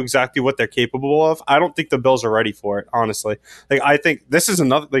show you exactly what they're capable of, I don't think the Bills are ready for it, honestly. Like, I think this is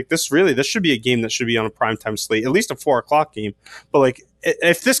another, like, this should be a game that should be on a primetime slate, at least a 4:00 game. But like,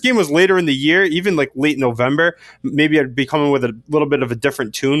 if this game was later in the year, even like late November, maybe I'd be coming with a little bit of a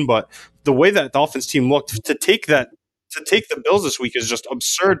different tune. But the way that Dolphins team looked, to take the Bills this week is just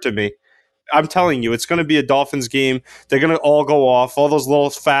absurd to me. I'm telling you, it's going to be a Dolphins game. They're going to all go off. All those little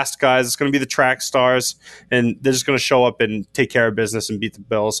fast guys. It's going to be the track stars, and they're just going to show up and take care of business and beat the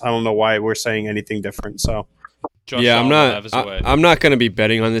Bills. I don't know why we're saying anything different. So Josh Yeah, Allen will have his way. I'm not going to be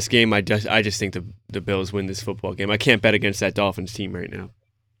betting on this game. I just think the Bills win this football game. I can't bet against that Dolphins team right now.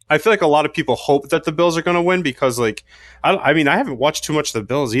 I feel like a lot of people hope that the Bills are going to win because, like, I mean, I haven't watched too much of the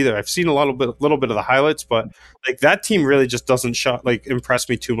Bills either. I've seen a little bit of the highlights, but like, that team really just doesn't impress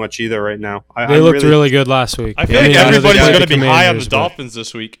me too much either right now. They looked really good last week. I feel Yeah, like yeah, everybody's yeah, going to be high on the Commanders, but- Dolphins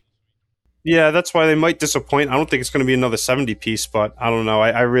this week. Yeah, that's why they might disappoint. I don't think it's going to be another 70 piece, but I don't know.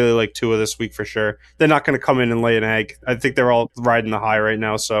 I really like Tua this week for sure. They're not going to come in and lay an egg. I think they're all riding the high right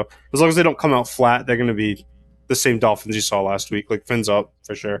now. So as long as they don't come out flat, they're going to be the same Dolphins you saw last week. Like, fins up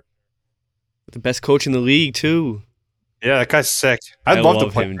for sure. The best coach in the league too. Yeah, that guy's sick. I I'd love to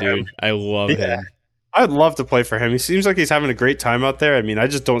love play him, for him. dude. I love Yeah. him. I'd love to play for him. He seems like he's having a great time out there. I mean, I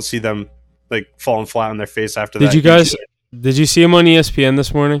just don't see them like falling flat on their face after that. Did you see him on ESPN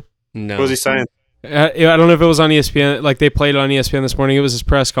this morning? No. What was he saying? I don't know if it was on ESPN. Like, they played it on ESPN this morning. It was his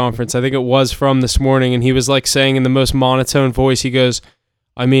press conference. I think it was from this morning, and he was like saying in the most monotone voice, he goes,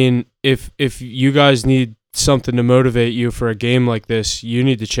 I mean, if you guys need something to motivate you for a game like this, you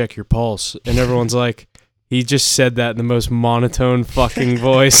need to check your pulse. And everyone's like, He just said that in the most monotone fucking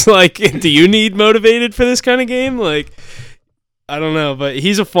voice. Like, do you need motivated for this kind of game? Like, I don't know, but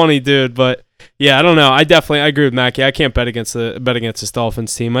he's a funny dude. But yeah, I don't know. I agree with Mackie. I can't bet against this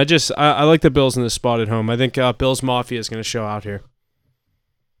Dolphins team. I like the Bills in this spot at home. I think Bills Mafia is going to show out here.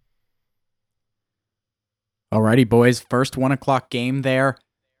 Alrighty, boys. First 1 o'clock game there.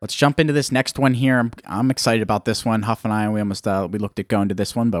 Let's jump into this next one here. I'm excited about this one. Huff and I, we looked at going to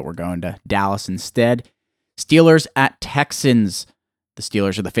this one, but we're going to Dallas instead. Steelers at Texans. The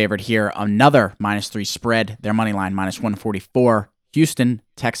Steelers are the favorite here. Another -3 spread. Their money line -144. Houston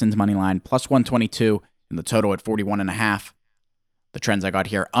Texans money line +122, and the total at 41.5. The trends I got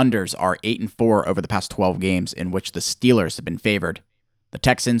here: unders are 8-4 over the past 12 games in which the Steelers have been favored. The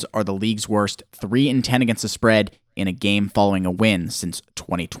Texans are the league's worst, 3-10 against the spread in a game following a win since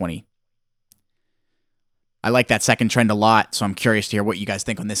 2020. I like that second trend a lot, so I'm curious to hear what you guys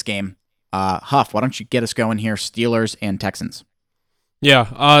think on this game. Huff, why don't you get us going here? Steelers and Texans. Yeah,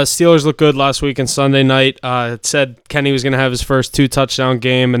 Steelers looked good last week on Sunday night. It said Kenny was going to have his first 2-touchdown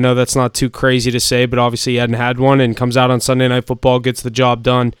game. I know that's not too crazy to say, but obviously he hadn't had one, and comes out on Sunday Night Football, gets the job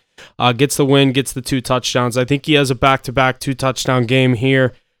done, gets the win, gets the 2 touchdowns. I think he has a back-to-back 2-touchdown game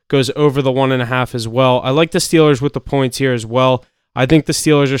here, goes over the 1.5 as well. I like the Steelers with the points here as well. I think the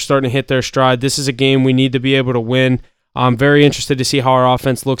Steelers are starting to hit their stride. This is a game we need to be able to win. I'm very interested to see how our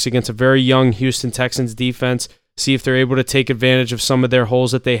offense looks against a very young Houston Texans defense, see if they're able to take advantage of some of their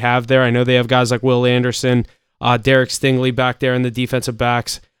holes that they have there. I know they have guys like Will Anderson, Derek Stingley back there in the defensive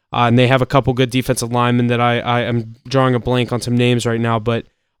backs, and they have a couple good defensive linemen that I am drawing a blank on some names right now, but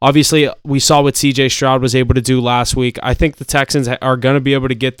obviously we saw what C.J. Stroud was able to do last week. I think the Texans are going to be able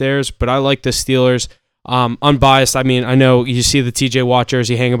to get theirs, but I like the Steelers. Unbiased, I mean, I know you see the TJ Watt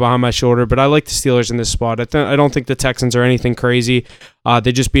jersey hanging behind my shoulder, but I like the Steelers in this spot. I don't think the Texans are anything crazy.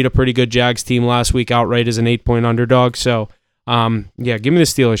 They just beat a pretty good Jags team last week outright as an 8-point underdog. So, yeah, give me the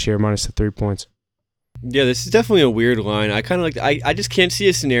Steelers here minus the 3 points. Yeah, this is definitely a weird line. I kind of like. I just can't see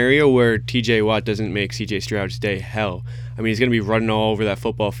a scenario where TJ Watt doesn't make CJ Stroud's day hell. I mean, he's going to be running all over that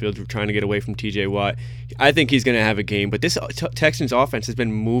football field trying to get away from TJ Watt. I think he's going to have a game. But this Texans offense has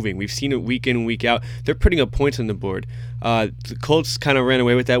been moving. We've seen it week in and week out. They're putting up points on the board. The Colts kind of ran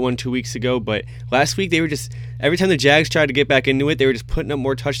away with that one 2 weeks ago. But last week, they were just, every time the Jags tried to get back into it, they were just putting up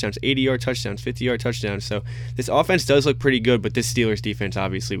more touchdowns, 80-yard touchdowns, 50-yard touchdowns. So this offense does look pretty good. But this Steelers defense,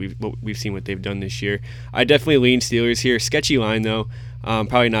 obviously, we've seen what they've done this year. I definitely lean Steelers here. Sketchy line, though.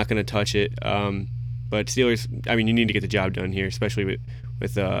 Probably not going to touch it. But Steelers, I mean, you need to get the job done here, especially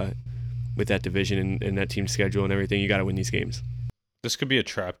with that division and that team's schedule and everything. You got to win these games. This could be a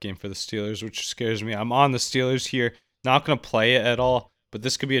trap game for the Steelers, which scares me. I'm on the Steelers here. Not going to play it at all, but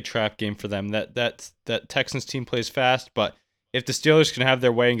this could be a trap game for them. That Texans team plays fast, but if the Steelers can have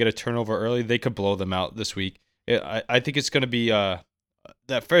their way and get a turnover early, they could blow them out this week. I think it's going to be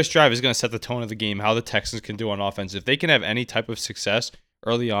that first drive is going to set the tone of the game, how the Texans can do on offense. If they can have any type of success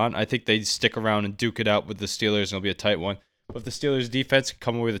early on, I think they stick around and duke it out with the Steelers, and it'll be a tight one. But if the Steelers defense can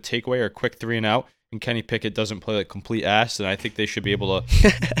come away with a takeaway or a quick 3 and out, and Kenny Pickett doesn't play like complete ass, then I think they should be able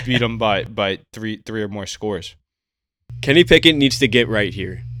to beat them by three or more scores. Kenny Pickett needs to get right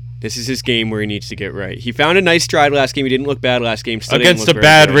here. This is his game where he needs to get right. He found a nice stride last game. He didn't look bad last game. Still against a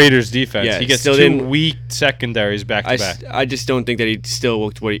bad Raiders defense. Yeah, he gets 2 weak secondaries back to back. I just don't think that he still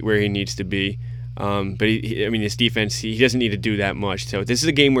looked where he needs to be. But I mean, his defense, he doesn't need to do that much. So this is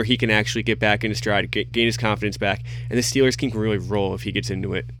a game where he can actually get back into stride, gain his confidence back, and the Steelers can really roll if he gets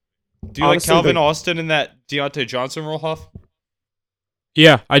into it. Do you honestly, like Calvin Austin in that Deontay Johnson role, Huff?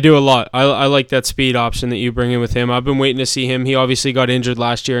 Yeah, I do a lot. I like that speed option that you bring in with him. I've been waiting to see him. He obviously got injured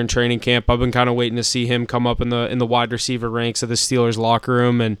last year in training camp. I've been kind of waiting to see him come up in the wide receiver ranks of the Steelers locker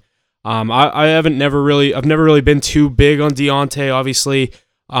room. And I've never really been too big on Deontay. Obviously,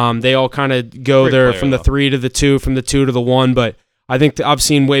 they all kind of go great there player, from the 3 to the 2, from the 2 to the 1. But I think I've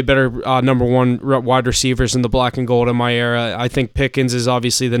seen way better number 1 wide receivers in the black and gold in my era. I think Pickens is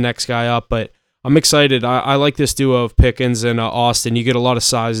obviously the next guy up, but I'm excited. I like this duo of Pickens and Austin. You get a lot of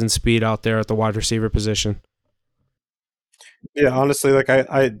size and speed out there at the wide receiver position. Yeah, honestly, like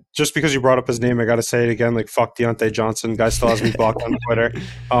I just because you brought up his name, I got to say it again. Like, fuck Deontay Johnson. Guy still has me blocked on Twitter.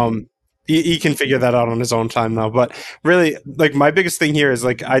 He can figure that out on his own time now. But really, like, my biggest thing here is,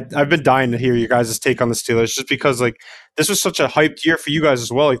 like, I've been dying to hear you guys' take on the Steelers, just because, like, this was such a hyped year for you guys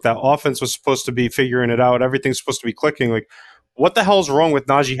as well. Like, that offense was supposed to be figuring it out. Everything's supposed to be clicking. Like, what the hell's wrong with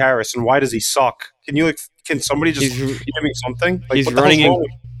Najee Harris, and why does he suck? Can somebody just give me something? Like,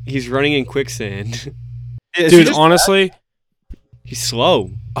 he's running in quicksand. Dude, honestly, he's slow.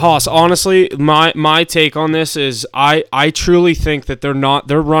 Hoss, honestly, my take on this is I truly think that they're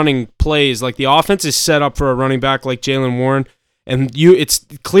running plays like the offense is set up for a running back like Jaylen Warren, and it's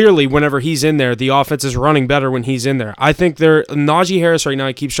clearly whenever he's in there, the offense is running better when he's in there. I think Najee Harris right now,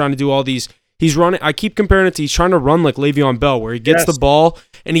 he keeps trying to do all these. He's running. I keep comparing it to he's trying to run like Le'Veon Bell, where he gets the ball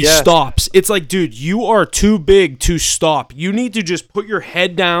and he stops. It's like, dude, you are too big to stop. You need to just put your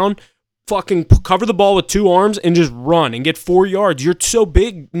head down, fucking cover the ball with 2 arms and just run and get 4 yards. You're so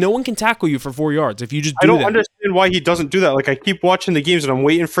big, no one can tackle you for 4 yards if you just do that. I don't understand why he doesn't do that. Like, I keep watching the games and I'm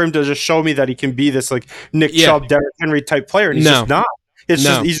waiting for him to just show me that he can be this like Nick Chubb, Derrick Henry type player, and he's just not. It's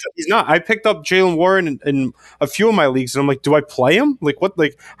just he's not. I picked up Jaylen Warren in a few of my leagues, and I'm like, do I play him? Like, what?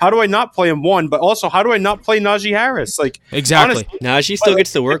 Like, how do I not play him? One, but also, how do I not play Najee Harris? Like, exactly. Honestly, Najee still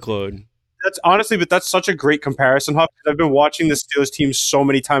gets the workload. That's such a great comparison, Huff. I've been watching the Steelers team so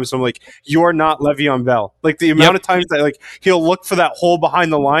many times. So I'm like, you are not Le'Veon Bell. Like the amount of times that like he'll look for that hole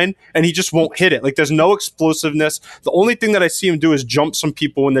behind the line and he just won't hit it. Like there's no explosiveness. The only thing that I see him do is jump some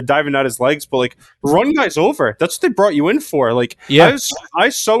people when they're diving at his legs. But like run guys over. That's what they brought you in for. Like I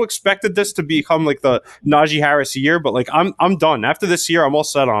so expected this to become like the Najee Harris year, but like I'm done. After this year, I'm all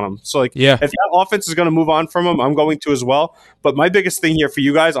set on him. So like if that offense is going to move on from him, I'm going to as well. But my biggest thing here for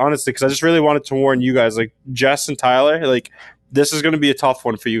you guys, honestly, because I just really wanted to warn you guys, like Jess and Tyler, like this is going to be a tough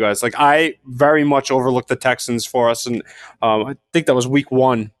one for you guys. Like I very much overlooked the Texans for us, and I think that was week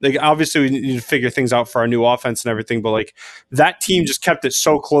 1. Like obviously we need to figure things out for our new offense and everything, but like that team just kept it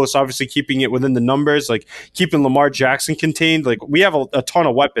so close. Obviously keeping it within the numbers, like keeping Lamar Jackson contained. Like we have a ton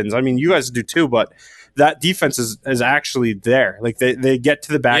of weapons. I mean, you guys do too, but that defense is actually there. Like they get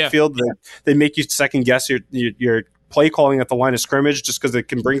to the backfield, they make you second guess your play calling at the line of scrimmage just because it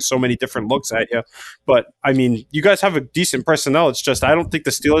can bring so many different looks at you. But I mean, you guys have a decent personnel. It's just I don't think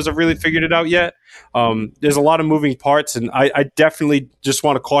the Steelers have really figured it out yet. There's a lot of moving parts, and I definitely just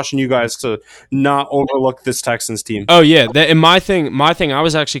want to caution you guys to not overlook this Texans team. Oh yeah, and my thing, I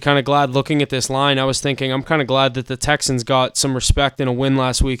was actually kind of glad looking at this line. I was thinking I'm kind of glad that the Texans got some respect in a win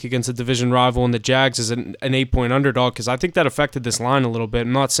last week against a division rival, and the Jags is an 8-point underdog, because I think that affected this line a little bit.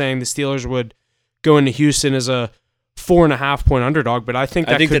 I'm not saying the Steelers would go into Houston as a 4.5-point underdog, but I think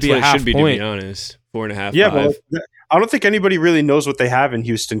could that's be what a half it should be, point. to be honest. 4.5. Yeah, 5. but I don't think anybody really knows what they have in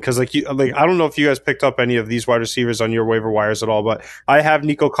Houston because, I don't know if you guys picked up any of these wide receivers on your waiver wires at all, but I have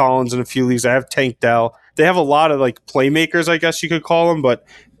Nico Collins in a few leagues. I have Tank Dell. They have a lot of like playmakers, I guess you could call them, but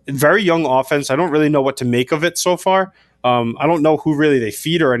very young offense. I don't really know what to make of it so far. I don't know who really they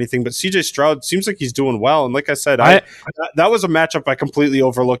feed or anything, but CJ Stroud seems like he's doing well. And like I said, that was a matchup I completely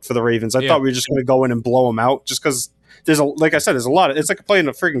overlooked for the Ravens. I thought we were just going to go in and blow them out just because there's a lot of, it's like playing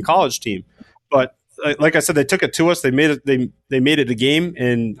a freaking college team. But like I said, they took it to us. They made it. They made it a game,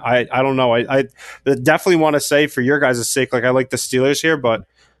 and I don't know. I definitely want to say for your guys' sake, like I like the Steelers here, but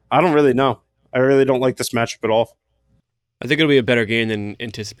I don't really know. I really don't like this matchup at all. I think it'll be a better game than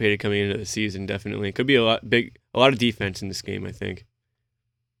anticipated coming into the season. Definitely, it could be a lot of defense in this game, I think.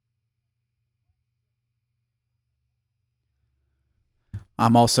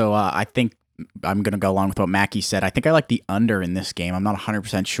 I'm also, I think I'm going to go along with what Mackie said. I think I like the under in this game. I'm not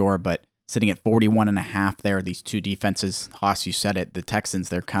 100% sure, but sitting at 41.5 there, these two defenses, Haas, you said it, the Texans,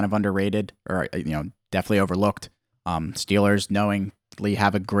 they're kind of underrated or, definitely overlooked. Steelers knowingly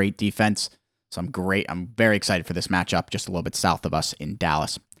have a great defense. So I'm very excited for this matchup just a little bit south of us in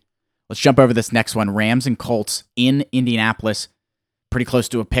Dallas. Let's jump over this next one. Rams and Colts in Indianapolis. Pretty close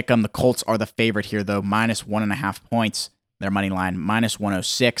to a pick 'em. The Colts are the favorite here, though, minus 1.5 points. Their money line, minus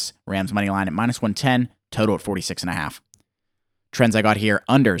 106. Rams money line at minus 110. Total at 46.5. Trends I got here.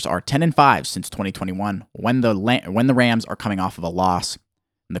 Unders are 10-5 since 2021 when the Rams are coming off of a loss.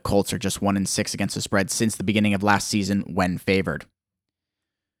 And the Colts are just 1-6 against the spread since the beginning of last season when favored.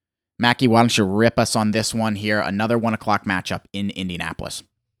 Mackie, why don't you rip us on this one here? Another 1 o'clock matchup in Indianapolis.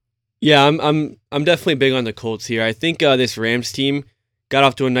 Yeah, I'm definitely big on the Colts here. I think this Rams team got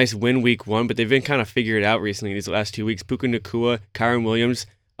off to a nice win week 1, but they've been kind of figured it out recently these last 2 weeks. Puka Nacua, Kyren Williams,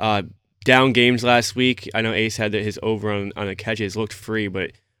 down games last week. I know Ace had his over on the catches, looked free,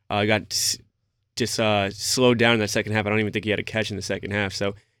 but got just slowed down in that second half. I don't even think he had a catch in the second half.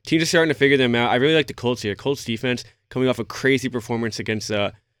 So teams are starting to figure them out. I really like the Colts here. Colts defense coming off a crazy performance against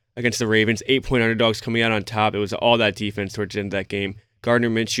the Ravens. 8-point underdogs coming out on top. It was all that defense towards the end of that game. Gardner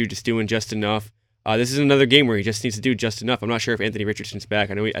Minshew just doing just enough. This is another game where he just needs to do just enough. I'm not sure if Anthony Richardson's back.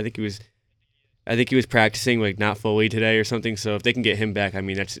 I think he was practicing like not fully today or something. So if they can get him back, I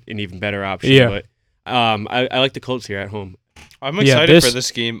mean that's an even better option. Yeah. But I like the Colts here at home. I'm excited for this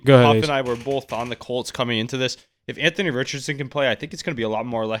Go game. ahead, Huff Ace. and I were both on the Colts coming into this. If Anthony Richardson can play, I think it's going to be a lot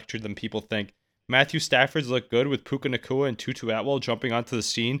more electric than people think. Matthew Stafford's looked good with Puka Nacua and Tutu Atwell jumping onto the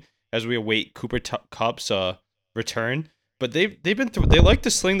scene as we await Cooper Kupp's return. But they like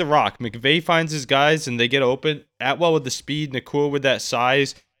to sling the rock. McVay finds his guys and they get open. Atwell with the speed, Nacua with that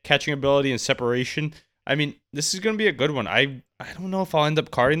size, catching ability, and separation. I mean, this is going to be a good one. I don't know if I'll end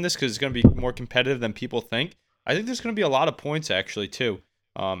up carding this because it's going to be more competitive than people think. I think there's going to be a lot of points actually too.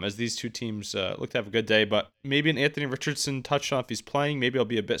 As these two teams look to have a good day. But maybe an Anthony Richardson touchdown if he's playing. Maybe I'll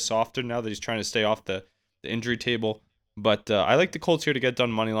be a bit softer now that he's trying to stay off the injury table. But I like the Colts here to get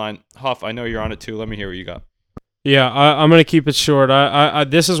done money line. Huff, I know you're on it too. Let me hear what you got. Yeah, I'm going to keep it short.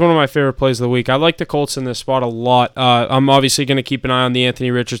 This is one of my favorite plays of the week. I like the Colts in this spot a lot. I'm obviously going to keep an eye on the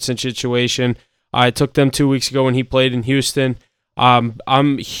Anthony Richardson situation. I took them 2 weeks ago when he played in Houston.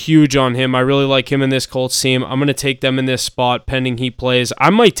 I'm huge on him. I really like him in this Colts team. I'm going to take them in this spot pending he plays.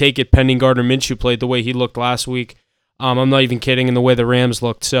 I might take it pending Gardner Minshew played the way he looked last week. I'm not even kidding, in the way the Rams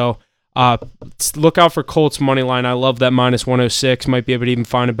looked. So look out for Colts money line. I love that minus 106. Might be able to even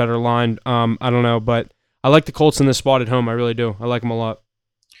find a better line. I don't know, but I like the Colts in this spot at home. I really do. I like them a lot.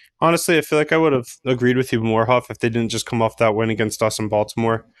 Honestly, I feel like I would have agreed with you more, Huff, if they didn't just come off that win against us in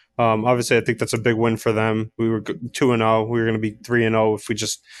Baltimore. Obviously, I think that's a big win for them. We were 2-0. We were going to be 3-0 if we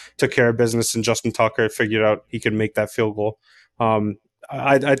just took care of business and Justin Tucker figured out he could make that field goal.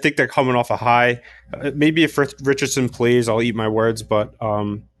 I think they're coming off a high. Maybe if Richardson plays, I'll eat my words, but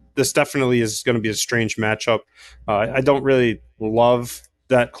this definitely is going to be a strange matchup. I don't really love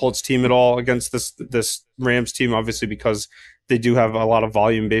that Colts team at all against this Rams team, obviously, because they do have a lot of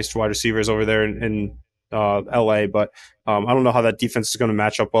volume-based wide receivers over there in LA, but I don't know how that defense is going to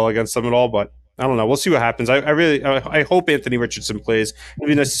match up well against them at all, but I don't know. We'll see what happens. I hope Anthony Richardson plays. It'd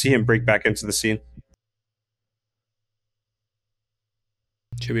be nice to see him break back into the scene.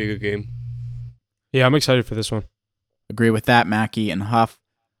 Should be a good game. Yeah, I'm excited for this one. Agree with that, Mackie and Huff.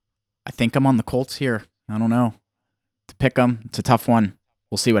 I think I'm on the Colts here. I don't know. To pick them, it's a tough one.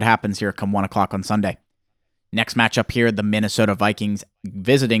 We'll see what happens here come 1 o'clock on Sunday. Next matchup here, the Minnesota Vikings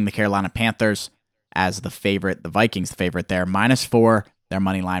visiting the Carolina Panthers as the favorite. The Vikings, the favorite there, -4. Their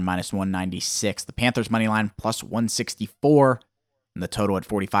money line, -196. The Panthers money line, +164. And the total at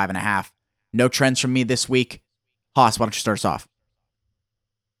 45.5. No trends from me this week. Haas, why don't you start us off?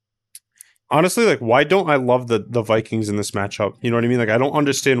 Honestly, like, why don't I love the Vikings in this matchup? You know what I mean? Like, I don't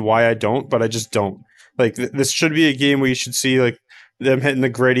understand why I don't, but I just don't. Like, this should be a game where you should see, like, them hitting the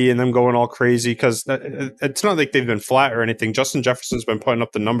gritty and them going all crazy, because it's not like they've been flat or anything. Justin Jefferson's been putting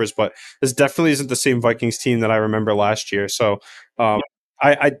up the numbers, but this definitely isn't the same Vikings team that I remember last year. So,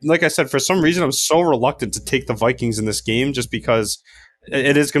 I like I said, for some reason, I'm so reluctant to take the Vikings in this game just because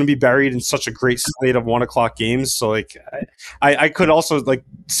it is going to be buried in such a great slate of 1 o'clock games. So, like, I could also, like,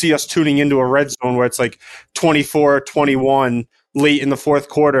 see us tuning into a red zone where it's like 24-21 late in the fourth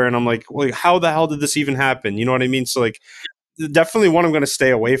quarter, and I'm like, how the hell did this even happen? You know what I mean? So, like, definitely one I'm going to stay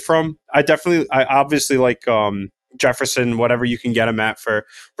away from. I obviously like Jefferson, whatever you can get him at for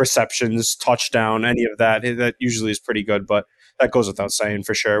receptions, touchdown, any of that. That usually is pretty good, but that goes without saying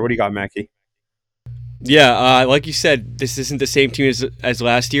for sure. What do you got, Mackie? Yeah, like you said, this isn't the same team as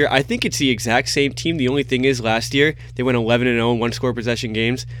last year. I think it's the exact same team. The only thing is last year they went 11-0 in one-score possession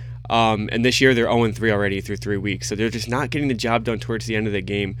games. And this year they're 0-3 already through 3 weeks. So they're just not getting the job done towards the end of the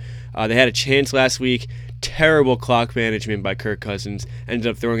game. They had a chance last week. Terrible clock management by Kirk Cousins. Ended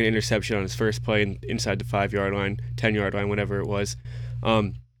up throwing an interception on his first play inside the 5-yard line, 10-yard line, whatever it was.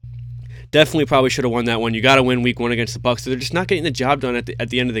 Definitely probably should have won that one. You got to win week 1 against the Bucs. So they're just not getting the job done at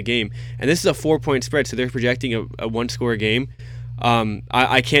the end of the game. And this is a 4-point spread, so they're projecting a one-score game.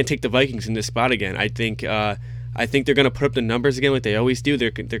 I can't take the Vikings in this spot again. I think they're going to put up the numbers again like they always do.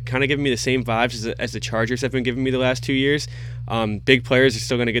 They're kind of giving me the same vibes as the Chargers have been giving me the last 2 years. Big players are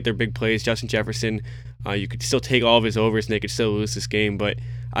still going to get their big plays. Justin Jefferson, you could still take all of his overs and they could still lose this game, but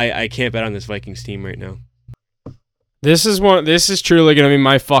I can't bet on this Vikings team right now. This is truly going to be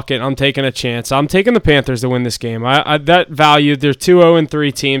my fuck it. I'm taking a chance. I'm taking the Panthers to win this game. That value, they're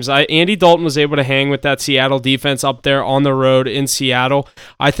 2-0-3 teams. Andy Dalton was able to hang with that Seattle defense up there on the road in Seattle.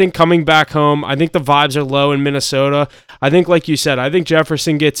 I think coming back home, I think the vibes are low in Minnesota. I think, like you said, I think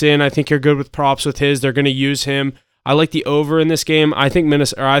Jefferson gets in. I think you're good with props with his. They're going to use him. I like the over in this game. I think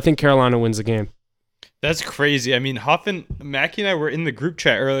Carolina wins the game. That's crazy. I mean, Huff and Mackie and I were in the group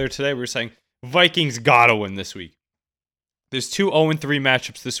chat earlier today. We were saying Vikings gotta win this week. There's 2 0-3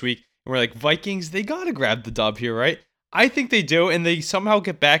 matchups this week, and we're like, Vikings, they got to grab the dub here, right? I think they do, and they somehow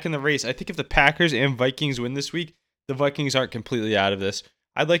get back in the race. I think if the Packers and Vikings win this week, the Vikings aren't completely out of this.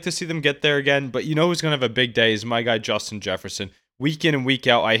 I'd like to see them get there again, but you know who's going to have a big day is my guy Justin Jefferson. Week in and week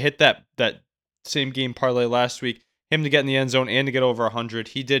out, I hit that same game parlay last week, him to get in the end zone and to get over 100.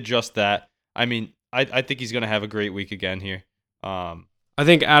 He did just that. I mean, I think he's going to have a great week again here. I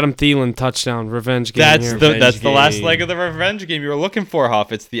think Adam Thielen touchdown, revenge game That's here. the last leg of the revenge game you were looking for,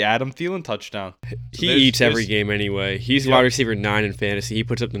 Huff. It's the Adam Thielen touchdown. He eats every game anyway. He's wide receiver 9 in fantasy. He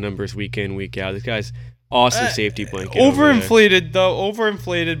puts up the numbers week in, week out. This guy's awesome safety blanket. Overinflated though.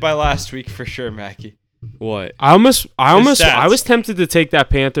 Overinflated by last week for sure, Mackie. What? I stats. was tempted to take the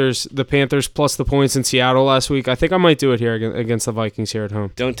Panthers plus the points in Seattle last week. I think I might do it here against the Vikings here at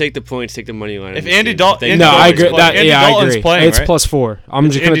home. Don't take the points. Take the money line. If Andy Dalton, No, I agree. I Dalton's agree. playing, It's right? +4. I'm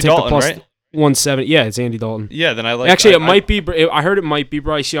It's just gonna Andy take Dalton, the plus right? 170. Yeah, it's Andy Dalton. Yeah, then I like. Actually, it might be. I heard it might be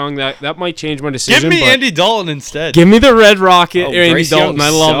Bryce Young. That might change my decision. Give me but Andy Dalton instead. Give me the Red Rocket or Andy Bryce Dalton. Young I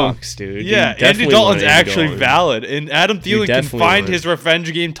love him. sucks, dude. Yeah, You Andy definitely Dalton's want Andy actually Dalton. valid, and Adam Thielen can definitely find want his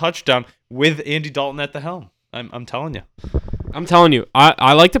revenge game touchdown with Andy Dalton at the helm. I'm telling you. I'm telling you,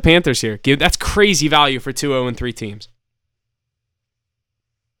 I like the Panthers here. That's crazy value for 2-0-3 teams.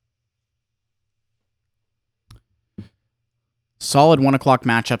 Solid 1 o'clock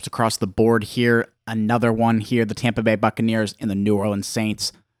matchups across the board here. Another one here, the Tampa Bay Buccaneers and the New Orleans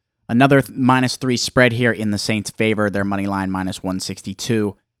Saints. Another -3 spread here in the Saints' favor. Their money line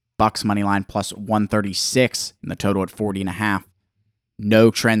 -162. Bucks money line +136, and the total at 40.5.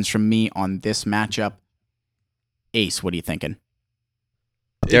 No trends from me on this matchup. Ace, what are you thinking?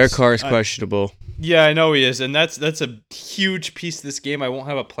 Derek Carr is questionable. Yeah, I know he is, and that's a huge piece of this game. I won't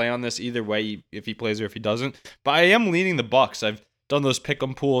have a play on this either way if he plays or if he doesn't. But I am leaning the Bucks. I've done those pick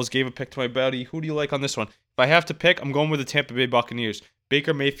 'em pools, gave a pick to my buddy. Who do you like on this one? If I have to pick, I'm going with the Tampa Bay Buccaneers.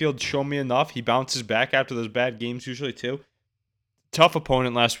 Baker Mayfield showed me enough. He bounces back after those bad games usually too. Tough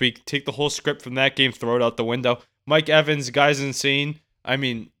opponent last week. Take the whole script from that game, throw it out the window. Mike Evans, guy's insane. I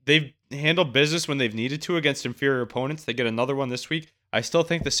mean, they've handled business when they've needed to against inferior opponents. They get another one this week. I still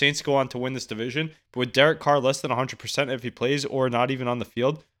think the Saints go on to win this division, but with Derek Carr less than 100% if he plays or not even on the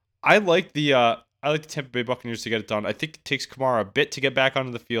field, I like the Tampa Bay Buccaneers to get it done. I think it takes Kamara a bit to get back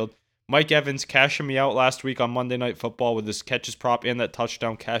onto the field. Mike Evans cashing me out last week on Monday Night Football with his catches prop and that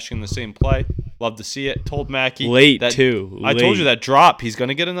touchdown cashing in the same play. Love to see it. Told Mackie Late too. I told you that drop. He's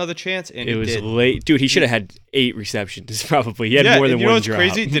gonna get another chance, and It he was did. late, dude. He should have had 8 receptions. Probably he had more and than you know one what's drop.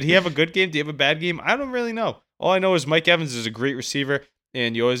 crazy? Did he have a good game? Did he have a bad game? I don't really know. All I know is Mike Evans is a great receiver,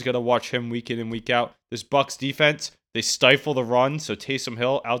 and you always got to watch him week in and week out. This Bucks defense, they stifle the run, so Taysom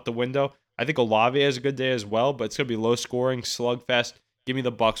Hill out the window. I think Olave has a good day as well, but it's gonna be low scoring, slugfest. Give me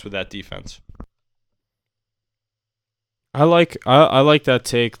the Bucks with that defense. I like that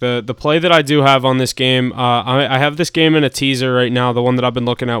take. The play that I do have on this game, I have this game in a teaser right now. The one that I've been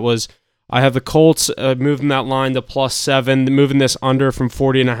looking at was I have the Colts moving that line to +7, moving this under from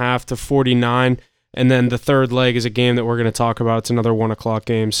 40.5 to 49, and then the third leg is a game that we're going to talk about. It's another 1 o'clock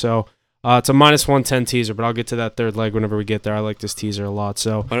game, so it's a -110 teaser, but I'll get to that third leg whenever we get there. I like this teaser a lot,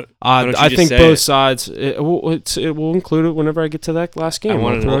 so Why don't you I just think say both it? sides. It will include it whenever I get to that last game. I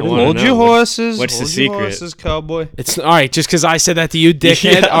wanna I'll throw it in know. there. Hold know. your horses. What's the Hold your secret? horses, cowboy. It's all right, just because I said that to you,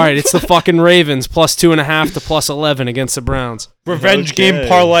 dickhead. Yeah. All right, it's the fucking Ravens +2.5 to +11 against the Browns. Revenge Okay. game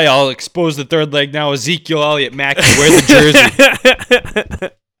parlay. I'll expose the third leg now. Ezekiel Elliott, Mackie, wear the jersey.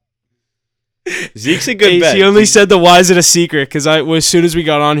 Zeke's a good Ace, bet. he only said the why is it a secret because as soon as we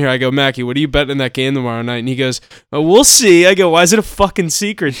got on here, I go, Mackie, what are you betting in that game tomorrow night? And he goes, we'll see. I go, why is it a fucking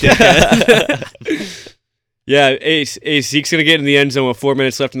secret, dickhead? Yeah, Ace, Zeke's gonna get in the end zone with 4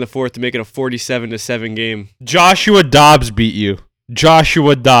 minutes left in the fourth to make it a 47-7 game. Joshua Dobbs beat you.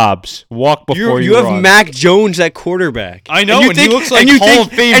 Joshua Dobbs. Walk before You have run. Mac Jones at quarterback. I know, and you and he think, looks like and you Hall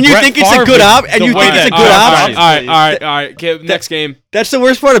think, of Fame and you Brett think it's a Favre good op, and the you way think it's a that good Dobbs option. All right. Okay, next game. That's the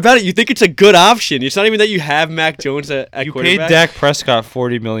worst part about it. You think it's a good option. It's not even that you have Mac Jones at You paid quarterback. Dak Prescott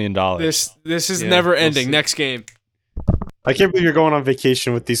 $40 million. This is Yeah, never we'll ending. see. Next game. I can't believe you're going on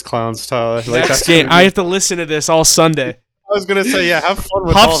vacation with these clowns, Tyler. Like, Next that's game. gonna I be- have to listen to this all Sunday. I was gonna say, yeah, have fun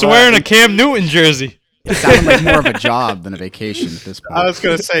with all Huff's that. wearing a Cam Newton jersey. It sounded like more of a job than a vacation at this point. I was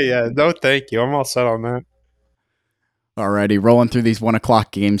gonna say, yeah, no, thank you. I'm all set on that. Alrighty, rolling through these 1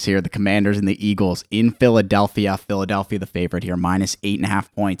 o'clock games here. The Commanders and the Eagles in Philadelphia. Philadelphia, the favorite here,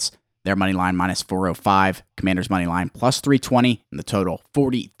 -8.5 points. Their money line -405. Commanders money line +320, and the total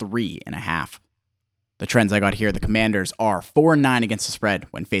 43.5. The trends I got here: the Commanders are 4-9 against the spread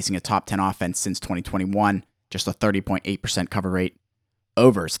when facing a top 10 offense since 2021, just a 30.8% cover rate.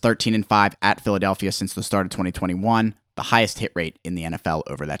 Overs 13-5 at Philadelphia since the start of 2021, the highest hit rate in the NFL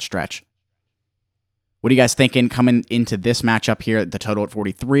over that stretch. What are you guys thinking coming into this matchup here? The total at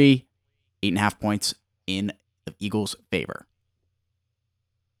 43, 8.5 points in the Eagles' favor.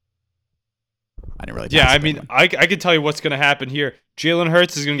 I didn't really. Yeah, I participate mean, I can tell you what's going to happen here. Jalen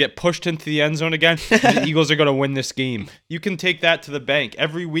Hurts is going to get pushed into the end zone again. And the Eagles are going to win this game. You can take that to the bank.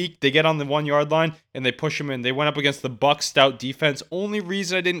 Every week they get on the 1 yard line and they push them in. They went up against the Bucs stout defense. Only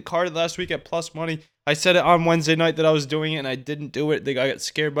reason I didn't card it last week at plus money, I said it on Wednesday night that I was doing it and I didn't do it. I got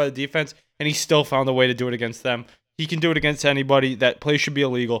scared by the defense and he still found a way to do it against them. He can do it against anybody. That play should be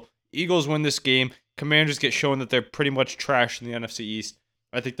illegal. Eagles win this game. Commanders get shown that they're pretty much trash in the NFC East.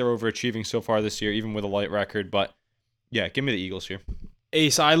 I think they're overachieving so far this year, even with a light record. But yeah, give me the Eagles here.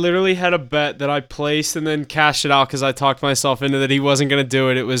 Ace, I literally had a bet that I placed and then cashed it out because I talked myself into that he wasn't going to do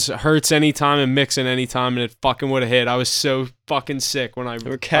it. It was Hurts anytime and Mixon anytime, and it fucking would have hit. I was so fucking sick when I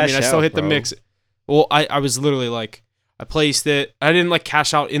still hit the mix. Well, I was literally like, I placed it. I didn't like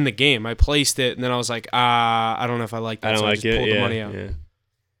cash out in the game. I placed it, and then I was like, I don't know if I like that. I don't so like I just it. pulled Yeah, the money out.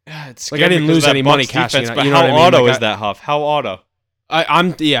 yeah. It's Like, I didn't lose any money cashing defense, out. but You know how what I mean? auto Like, is that, Huff? How auto?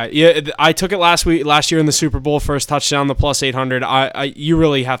 I took it last year in the Super Bowl, first touchdown, the plus 800. You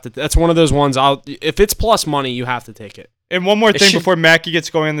really have to. That's one of those ones. If it's plus money, you have to take it. And one more thing before Mackey gets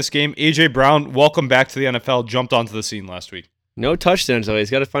going in this game. AJ Brown, welcome back to the NFL, jumped onto the scene last week. No touchdowns though. He's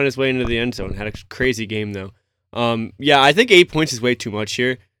got to find his way into the end zone. Had a crazy game though. Yeah, I think 8 points is way too much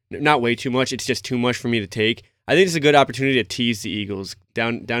here. Not way too much. It's just too much for me to take. I think it's a good opportunity to tease the Eagles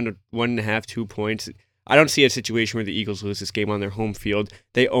down to 1.5, 2 points. I don't see a situation where the Eagles lose this game on their home field.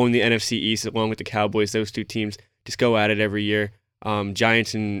 They own the NFC East along with the Cowboys. Those two teams just go at it every year.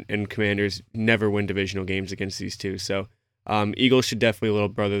 Giants and Commanders never win divisional games against these two. So Eagles should definitely little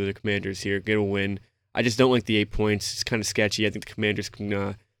brother the Commanders here, get a win. I just don't like the 8 points. It's kind of sketchy. I think the Commanders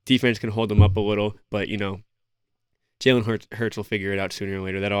can defense can hold them up a little, but Jalen Hurts will figure it out sooner or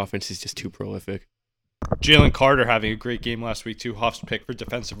later. That offense is just too prolific. Jalen Carter having a great game last week too. Huff's pick for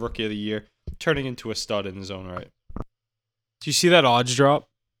Defensive Rookie of the Year, turning into a stud in his own right. Do you see that odds drop?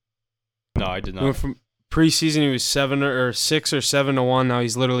 No, I did not. Went from preseason, he was 6 or 7 to 1. Now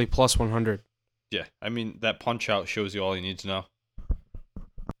he's literally plus 100. Yeah, I mean, that punch out shows you all you need to know.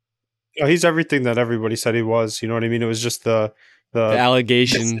 Oh, he's everything that everybody said he was. You know what I mean? It was just the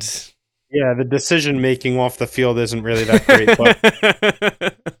allegations. Yeah, the decision making off the field isn't really that great. But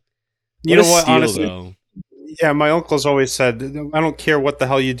you know what? Honestly, though. Yeah, my uncle's always said, I don't care what the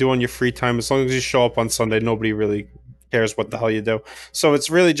hell you do on your free time. As long as you show up on Sunday, nobody really cares what the hell you do. So it's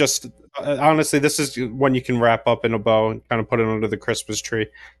really just, honestly, this is when you can wrap up in a bow and kind of put it under the Christmas tree.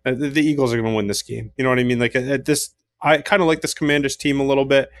 The Eagles are going to win this game. You know what I mean? Like I kind of like this Commanders team a little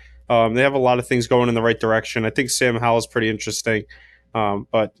bit. They have a lot of things going in the right direction. I think Sam Howell is pretty interesting,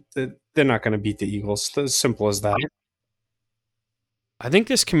 but they're not going to beat the Eagles. As simple as that. I think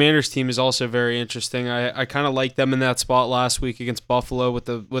this Commanders team is also very interesting. I kind of liked them in that spot last week against Buffalo with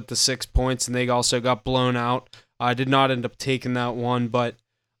the 6 points, and they also got blown out. I did not end up taking that one, but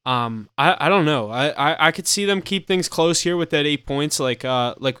I don't know. I could see them keep things close here with that 8 points, like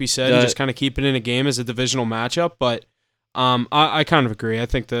we said, and just kind of keep it in a game as a divisional matchup. But I kind of agree. I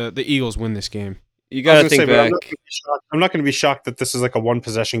think the Eagles win this game. You got to think back. I'm not going to be shocked that this is like a one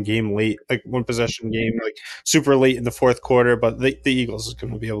possession game, like super late in the fourth quarter. But the Eagles is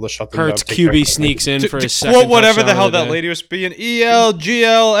going to be able to shut them down. Hurts QB sneaks in for his second. Quote whatever the hell that lady was being. ELGLSEA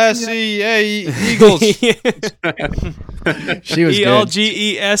Eagles. She was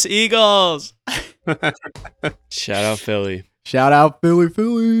ELGES Eagles. Shout out Philly. Shout out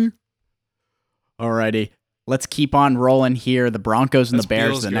Philly. Alrighty. Let's keep on rolling here. The Broncos and the Bears,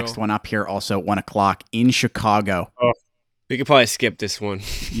 Bills the next one up here, also at 1 o'clock in Chicago. We could probably skip this one.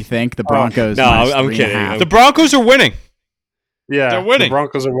 You think the Broncos? No, I'm kidding. -3.5. The Broncos are winning. Yeah, they're winning. The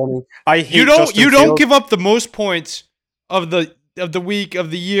Broncos are winning. I hate you Justin don't Fields. give up the most points of the week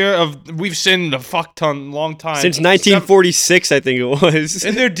of the year we've seen a fuck ton long time Since 1946, I think it was.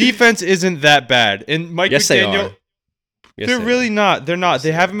 and their defense isn't that bad. And Mike Yes, they McDaniel. are. Yes, They're they really are. not. They're not.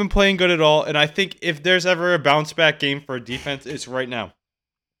 They haven't been playing good at all. And I think if there's ever a bounce back game for a defense, it's right now.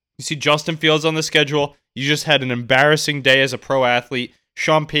 You see Justin Fields on the schedule. You just had an embarrassing day as a pro athlete.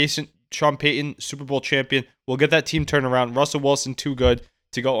 Sean Payton, Super Bowl champion, will get that team turned around. Russell Wilson, too good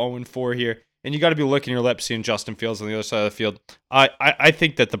to go 0-4 here. And you got to be licking your lips seeing Justin Fields on the other side of the field. I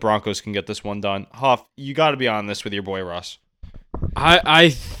think that the Broncos can get this one done. Huff, you got to be on this with your boy Russ.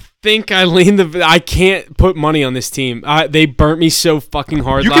 I think I lean I can't put money on this team. They burnt me so fucking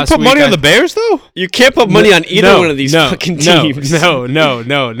hard You last can put week. money on the Bears, though? You can't put money on either one of these fucking teams.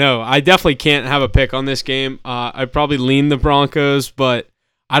 No. I definitely can't have a pick on this game. I'd probably lean the Broncos, but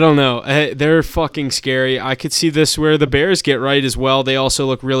I don't know. They're fucking scary. I could see this where the Bears get right as well. They also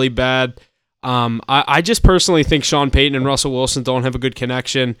look really bad. I just personally think Sean Payton and Russell Wilson don't have a good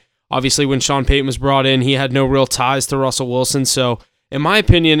connection. Obviously, when Sean Payton was brought in, he had no real ties to Russell Wilson, so in my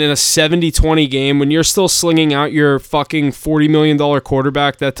opinion, in a 70-20 game, when you're still slinging out your fucking $40 million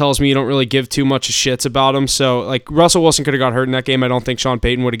quarterback, that tells me you don't really give too much shits about him. So, like, Russell Wilson could have got hurt in that game. I don't think Sean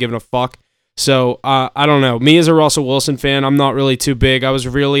Payton would have given a fuck. So, I don't know. Me as a Russell Wilson fan, I'm not really too big. I was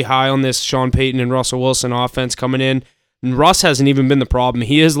really high on this Sean Payton and Russell Wilson offense coming in. And Russ hasn't even been the problem.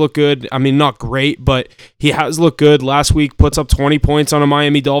 He has looked good. I mean, not great, but he has looked good. Last week, puts up 20 points on a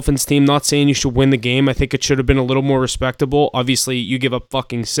Miami Dolphins team. Not saying you should win the game. I think it should have been a little more respectable. Obviously, you give up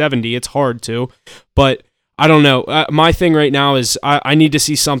fucking 70. It's hard to. But I don't know. My thing right now is I need to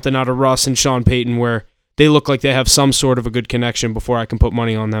see something out of Russ and Sean Payton where they look like they have some sort of a good connection before I can put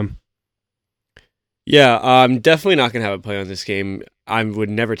money on them. Yeah, I'm definitely not going to have a play on this game. I would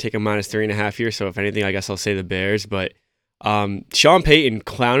never take a -3.5 here, so if anything, I guess I'll say the Bears, but Sean Payton,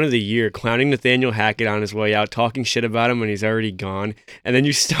 clown of the year, clowning Nathaniel Hackett on his way out, talking shit about him when he's already gone, and then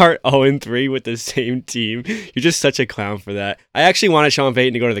you start 0-3 with the same team. You're just such a clown for that. I actually wanted Sean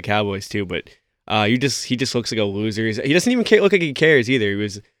Payton to go to the Cowboys too, but he just looks like a loser. He doesn't even look like he cares either. He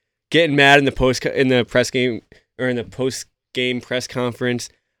was getting mad in the post game press conference,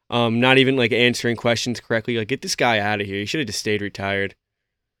 not even like answering questions correctly. Like, get this guy out of here. He should have just stayed retired.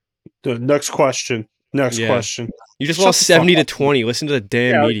 The next question. Question. You just lost 70-20. Listen to the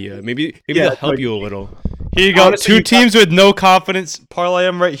damn media. Maybe they'll help you a little. Here you go. Honestly, two teams with no confidence. Parlay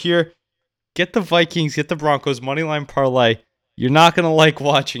them right here. Get the Vikings. Get the Broncos. Moneyline parlay. You're not gonna like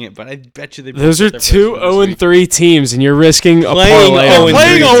watching it, but I bet you they. Those are two 0-3 teams, and you're risking a parlay.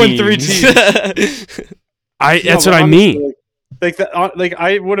 Playing 0-3 teams. That's what I mean. Like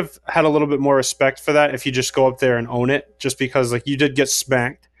I would have had a little bit more respect for that if you just go up there and own it, just because like you did get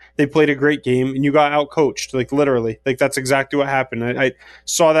smacked. They played a great game, and you got outcoached, like literally. Like that's exactly what happened. I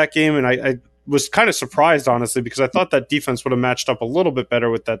saw that game, and I was kind of surprised, honestly, because I thought that defense would have matched up a little bit better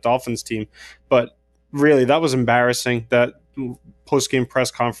with that Dolphins team. But really, that was embarrassing. That post-game press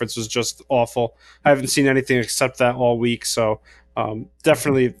conference was just awful. I haven't seen anything except that all week, so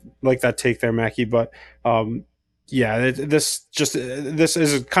definitely like that take there, Mackie. But yeah, this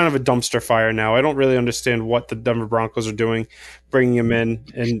is kind of a dumpster fire now. I don't really understand what the Denver Broncos are doing, bringing him in,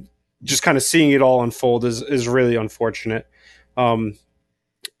 and just kind of seeing it all unfold is really unfortunate. I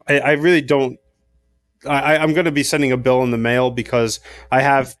really don't. I'm going to be sending a bill in the mail because I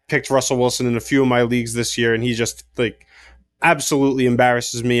have picked Russell Wilson in a few of my leagues this year, and he just like absolutely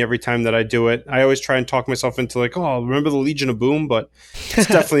embarrasses me every time that I do it. I always try and talk myself into like, oh, remember the Legion of Boom, but it's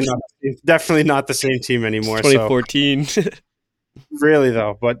definitely not the same team anymore. It's 2014. So, really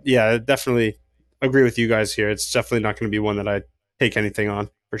though, but yeah, I definitely agree with you guys here. It's definitely not going to be one that I take anything on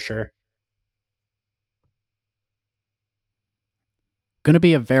for sure. Going to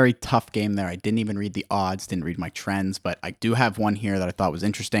be a very tough game there. I didn't even read the odds, didn't read my trends, but I do have one here that I thought was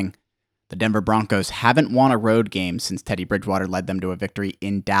interesting. The Denver Broncos haven't won a road game since Teddy Bridgewater led them to a victory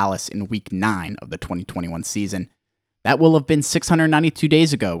in Dallas in Week 9 of the 2021 season. That will have been 692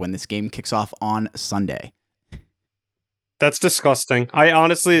 days ago when this game kicks off on Sunday. That's disgusting. I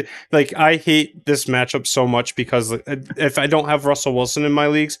honestly, I hate this matchup so much because if I don't have Russell Wilson in my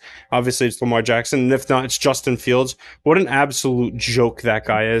leagues, obviously it's Lamar Jackson, and if not, it's Justin Fields. What an absolute joke that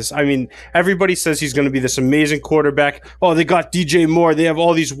guy is. I mean, everybody says he's going to be this amazing quarterback. Oh, they got DJ Moore. They have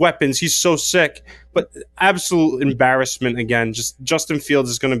all these weapons. He's so sick. But absolute embarrassment again. Just Justin Fields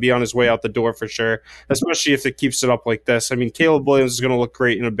is going to be on his way out the door for sure, especially if it keeps it up like this. I mean, Caleb Williams is going to look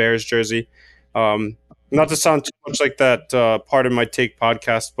great in a Bears jersey. Not to sound too much like that Part of My Take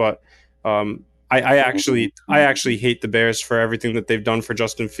podcast, but I actually hate the Bears for everything that they've done for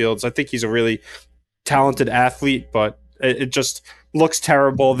Justin Fields. I think he's a really talented athlete, but it just looks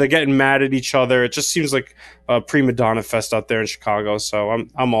terrible. They're getting mad at each other. It just seems like a prima donna fest out there in Chicago. So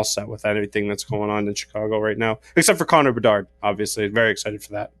I'm all set with everything that's going on in Chicago right now, except for Connor Bedard. Obviously, very excited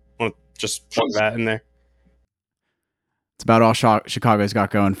for that. I want to just plug that in there. It's about all Chicago's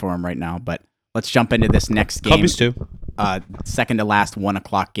got going for him right now, but let's jump into this next game. Cubbies too. Second to last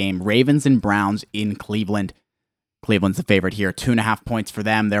 1:00 game. Ravens and Browns in Cleveland. Cleveland's the favorite here. 2.5 points for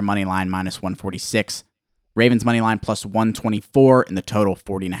them. Their money line -146. Ravens money line +124, and the total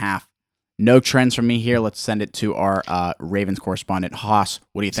 40.5. No trends from me here. Let's send it to our Ravens correspondent, Haas.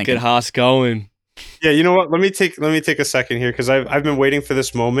 What do you think? Get Haas going. Yeah, you know what? Let me take a second here because I've been waiting for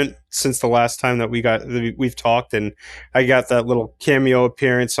this moment since the last time that we've talked, and I got that little cameo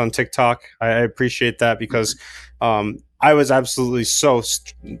appearance on TikTok. I appreciate that because I was absolutely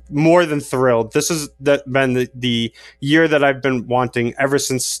more than thrilled. This has been the year that I've been wanting ever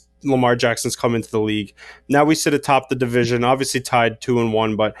since Lamar Jackson's come into the league. Now we sit atop the division, obviously tied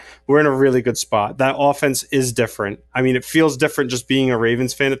 2-1, but we're in a really good spot. That offense is different. I mean, it feels different just being a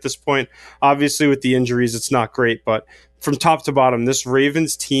Ravens fan at this point. Obviously, with the injuries, it's not great, but from top to bottom, this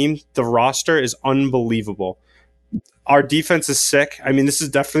Ravens team, the roster is unbelievable. Our defense is sick. I mean, this is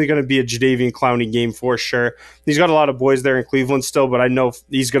definitely going to be a Jadeveon Clowney game for sure. He's got a lot of boys there in Cleveland still, but I know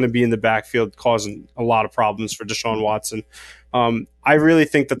he's going to be in the backfield causing a lot of problems for Deshaun Watson. I really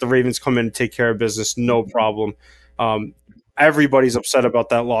think that the Ravens come in and take care of business, no problem. Everybody's upset about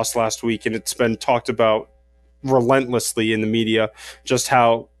that loss last week, and it's been talked about relentlessly in the media just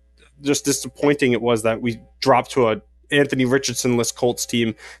how just disappointing it was that we dropped to a Anthony Richardson-less Colts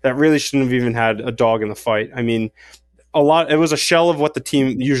team that really shouldn't have even had a dog in the fight. I mean, it was a shell of what the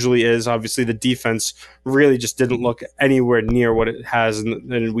team usually is. Obviously, the defense really just didn't look anywhere near what it has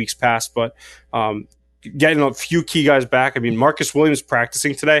in weeks past, but getting a few key guys back. I mean, Marcus Williams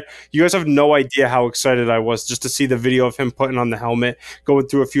practicing today. You guys have no idea how excited I was just to see the video of him putting on the helmet, going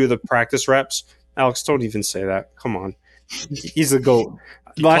through a few of the practice reps. Alex, don't even say that. Come on. He's the GOAT.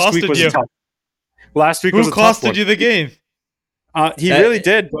 Last week was tough. Last week was a tough one. Who costed you the game? He really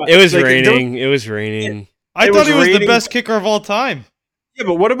did. It was raining. It was raining. I thought he was the best kicker of all time. Yeah,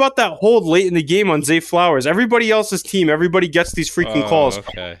 but what about that hold late in the game on Zay Flowers? Everybody else's team, everybody gets these freaking calls.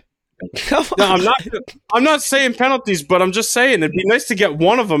 Okay. No, I'm not saying penalties, but I'm just saying it'd be nice to get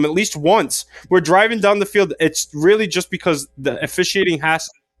one of them at least once. We're driving down the field. It's really just because the officiating has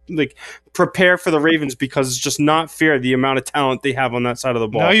to prepare for the Ravens because it's just not fair the amount of talent they have on that side of the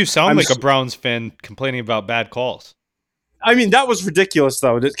ball. Now you sound like a Browns fan complaining about bad calls. I mean, that was ridiculous,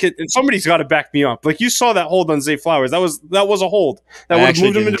 though. Somebody's got to back me up. You saw that hold on Zay Flowers. That was a hold. That would have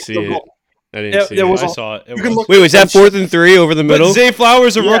moved him into the goal. I didn't see it. I saw it. Wait, was that 4th and 3 over the middle? But Zay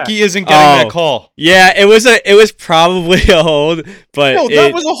Flowers, a rookie, isn't getting that call. Yeah, it was probably a hold, but no,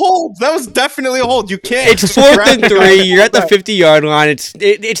 that was a hold. That was definitely a hold. You can't. It's 4th and 3. You're at the 50-yard line.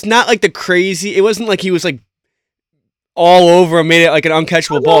 It's not like the crazy. It wasn't like he was all over and made it like an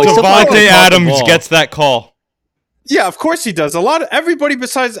uncatchable ball. Davante Adams gets that call. Yeah, of course he does. Everybody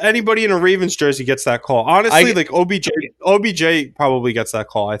besides anybody in a Ravens jersey gets that call. Honestly, OBJ probably gets that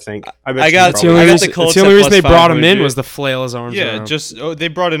call. I think. The only reason they brought him in was to flail his arms. Yeah, they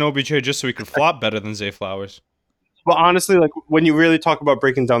brought in OBJ just so he could flop better than Zay Flowers. But honestly, when you really talk about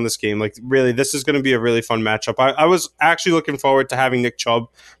breaking down this game, really, this is going to be a really fun matchup. I was actually looking forward to having Nick Chubb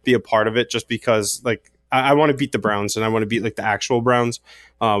be a part of it, just because I want to beat the Browns and I want to beat the actual Browns.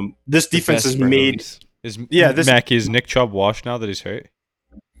 This defense is made. Is Nick Chubb washed now that he's hurt?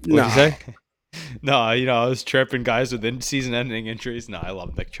 What'd you say? No, I was tripping guys with season-ending injuries. No, I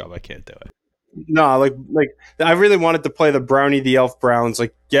love Nick Chubb. I can't do it. No, I really wanted to play the Brownie the Elf Browns,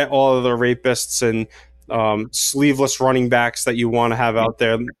 get all of the rapists and sleeveless running backs that you want to have out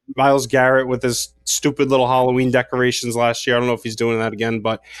there. Myles Garrett with his stupid little Halloween decorations last year. I don't know if he's doing that again,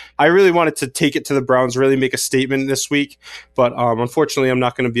 but I really wanted to take it to the Browns, really make a statement this week. But unfortunately, I'm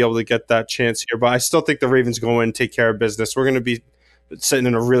not going to be able to get that chance here. But I still think the Ravens go in and take care of business. We're going to be sitting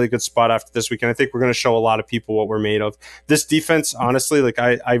in a really good spot after this week, and I think we're going to show a lot of people what we're made of. This defense, honestly,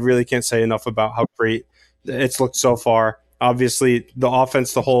 I really can't say enough about how great it's looked so far. Obviously, the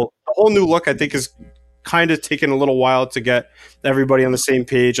offense, the whole new look, I think, is kind of taken a little while to get everybody on the same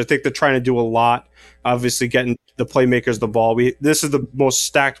page. I think they're trying to do a lot. Obviously, getting the playmakers the ball. This is the most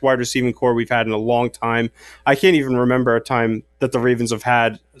stacked wide receiving core we've had in a long time. I can't even remember a time that the Ravens have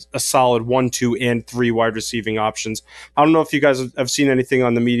had a solid 1, 2, and 3 wide receiving options. I don't know if you guys have seen anything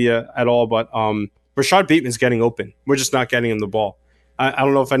on the media at all, but Rashad Bateman's getting open. We're just not getting him the ball. I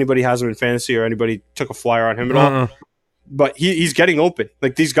don't know if anybody has him in fantasy or anybody took a flyer on him at all. But he's getting open.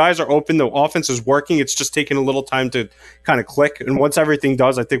 These guys are open. The offense is working. It's just taking a little time to kind of click. And once everything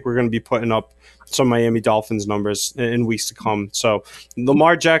does, I think we're going to be putting up some Miami Dolphins numbers in weeks to come. So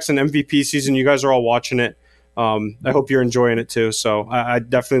Lamar Jackson MVP season, you guys are all watching it. I hope you're enjoying it too. So I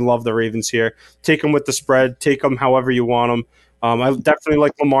definitely love the Ravens here. Take them with the spread. Take them however you want them. I definitely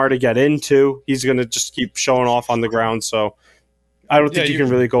like Lamar to get into. He's going to just keep showing off on the ground. So I don't think you can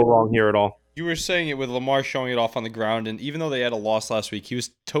really go wrong here at all. You were saying it with Lamar showing it off on the ground, and even though they had a loss last week, he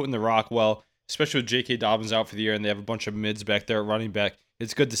was toting the rock well, especially with J.K. Dobbins out for the year, and they have a bunch of mids back there at running back.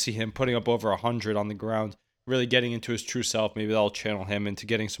 It's good to see him putting up over 100 on the ground, really getting into his true self. Maybe that'll channel him into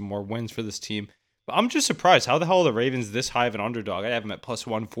getting some more wins for this team. But I'm just surprised. How the hell are the Ravens this high of an underdog? I have them at plus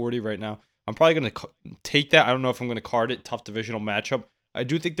 140 right now. I'm probably going to take that. I don't know if I'm going to card it. Tough divisional matchup. I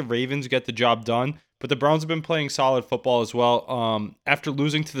do think the Ravens get the job done, but the Browns have been playing solid football as well. After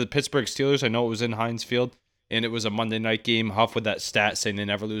losing to the Pittsburgh Steelers, I know it was in Heinz Field, and it was a Monday night game. Huff with that stat saying they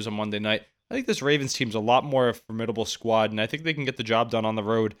never lose on Monday night. I think this Ravens team's a lot more a formidable squad, and I think they can get the job done on the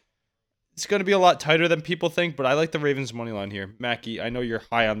road. It's going to be a lot tighter than people think, but I like the Ravens' money line here. Mackie, I know you're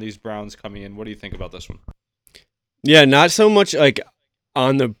high on these Browns coming in. What do you think about this one? Yeah, not so much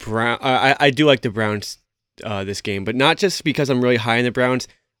on the Brown. I do like the Browns this game, but not just because I'm really high in the Browns.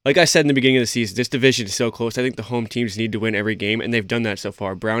 Like I said in the beginning of the season, this division is so close. I think the home teams need to win every game, and they've done that so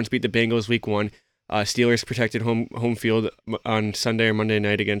far. Browns beat the Bengals week 1. Steelers protected home field on Sunday or Monday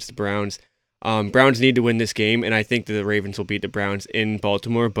night against the Browns. Browns need to win this game, and I think that the Ravens will beat the Browns in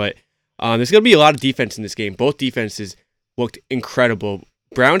Baltimore. But there's going to be a lot of defense in this game. Both defenses looked incredible.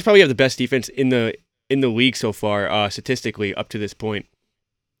 Browns probably have the best defense in the league so far, statistically up to this point,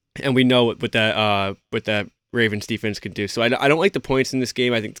 and we know what that Ravens defense could do. So I don't like the points in this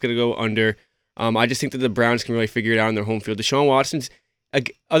game. I think it's going to go under. I just think that the Browns can really figure it out on their home field. Deshaun Watson's,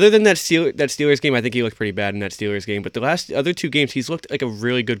 other than that Steelers game, I think he looked pretty bad in that Steelers game. But the other 2 games, he's looked like a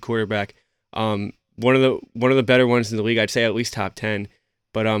really good quarterback. One of the better ones in the league. I'd say at least top 10.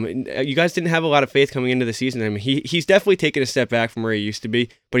 But you guys didn't have a lot of faith coming into the season. I mean, he's definitely taken a step back from where he used to be,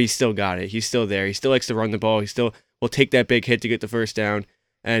 but he's still got it. He's still there. He still likes to run the ball. He still will take that big hit to get the first down.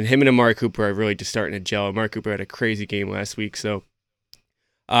 And him and Amari Cooper are really just starting to gel. Amari Cooper had a crazy game last week, so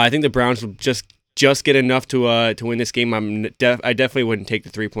I think the Browns will just get enough to win this game. I definitely wouldn't take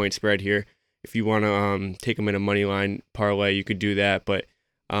the 3-point spread here. If you want to take them in a money line parlay, you could do that. But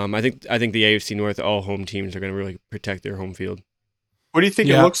I think the AFC North, all home teams are going to really protect their home field. What do you think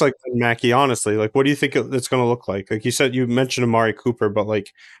it looks like, Mackie, honestly? Like, what do you think it's going to look like? Like you said, you mentioned Amari Cooper, but,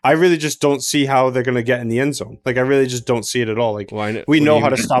 like, I really just don't see how they're going to get in the end zone. Like, I really just don't see it at all. Like, we know how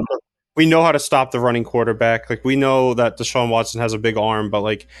to stop the running quarterback. Like, we know that Deshaun Watson has a big arm, but,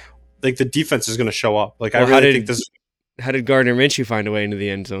 like the defense is going to to like, I really think this. How did Gardner Minshew find a way into the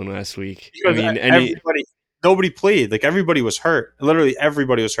end zone last week? I mean, nobody played. Like, everybody was hurt. Literally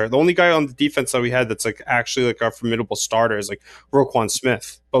everybody was hurt. The only guy on the defense that we had that's, like, actually, like, our formidable starter is, like, Roquan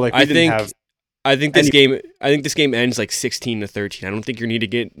Smith. But, like, I think this game ends like 16-13. I don't think you're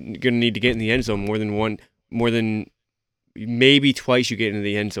gonna need to get in the end zone more than maybe twice you get into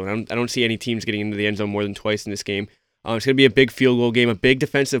the end zone. I don't see any teams getting into the end zone more than twice in this game. It's gonna be a big field goal game. A big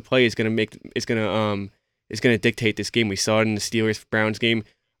defensive play is gonna dictate this game. We saw it in the Steelers-Browns game.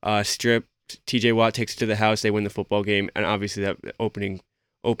 Strip. TJ Watt takes it to the house. They win the football game, and obviously that opening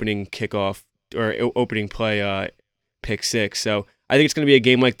kickoff or opening play, pick 6. So I think it's going to be a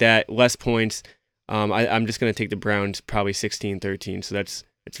game like that, less points. I'm just going to take the Browns probably 16-13. So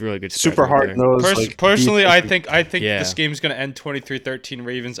it's really good. Super hard nose. Personally, I think this game is going to end 23-13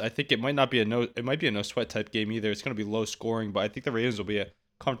 Ravens. I think it might be a no sweat type game either. It's going to be low scoring, but I think the Ravens will be a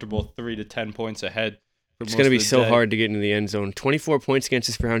comfortable 3 to 10 points ahead. It's going to be so hard to get into the end zone. 24 points against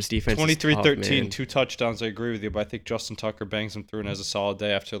this Browns defense. 23-13, 2 touchdowns. I agree with you, but I think Justin Tucker bangs them through and has a solid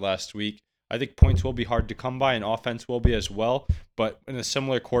day after last week. I think points will be hard to come by and offense will be as well. But in a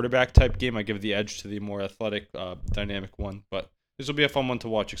similar quarterback type game, I give the edge to the more athletic, dynamic one. But this will be a fun one to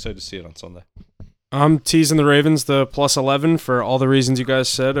watch. Excited to see it on Sunday. I'm teasing the Ravens, the +11, for all the reasons you guys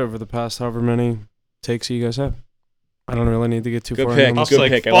said over the past however many takes you guys have. I don't really need to get too far. Pick. Good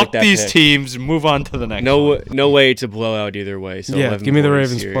pick. I like that these pick. Teams. Move on to the next one. No way it's a blowout either way. So yeah, give me the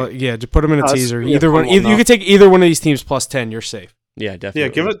Ravens. Just put them in a teaser. Either one. You could take either one of these teams +10. You're safe. Yeah, definitely.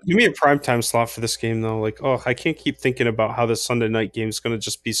 Yeah, give me a primetime slot for this game though. Like, I can't keep thinking about how this Sunday night game is going to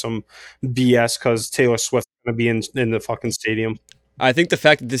just be some BS because Taylor Swift's going to be in the fucking stadium. I think the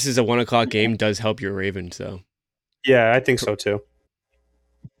fact that this is a 1:00 game does help your Ravens though. Yeah, I think so too.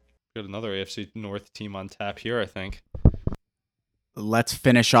 Got another AFC North team on tap here, I think. Let's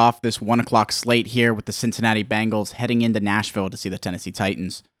finish off this 1:00 slate here with the Cincinnati Bengals heading into Nashville to see the Tennessee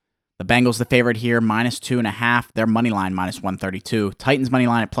Titans. The Bengals the favorite here, -2.5. Their money line -132. Titans money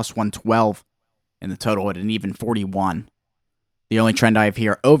line at +112. And the total at an even 41. The only trend I have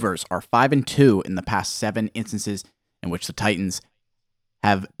here, overs are 5-2 in the past 7 instances in which the Titans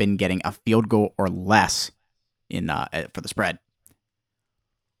have been getting a field goal or less for the spread.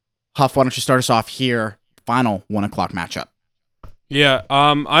 Huff, why don't you start us off here? Final 1:00 matchup. Yeah,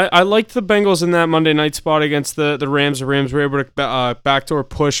 I liked the Bengals in that Monday night spot against the Rams. The Rams were able to backdoor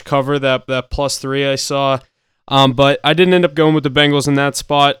push cover that +3 I saw, but I didn't end up going with the Bengals in that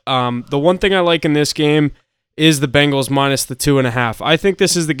spot. The one thing I like in this game is the Bengals minus the 2.5. I think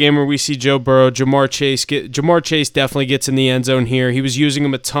this is the game where we see Joe Burrow, Jamar Chase definitely gets in the end zone here. He was using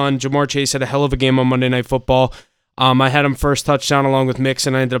him a ton. Jamar Chase had a hell of a game on Monday Night Football. I had him first touchdown along with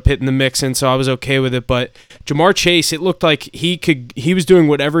Mixon. I ended up hitting the Mixon, so I was okay with it. But Jamar Chase, it looked like he was doing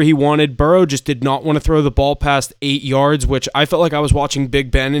whatever he wanted. Burrow just did not want to throw the ball past 8 yards, which I felt like I was watching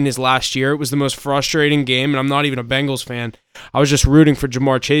Big Ben in his last year. It was the most frustrating game, and I'm not even a Bengals fan. I was just rooting for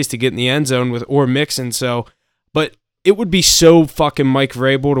Jamar Chase to get in the end zone or Mixon. But it would be so fucking Mike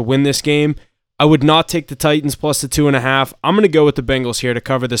Vrabel to win this game. I would not take the Titans plus the 2.5. I'm going to go with the Bengals here to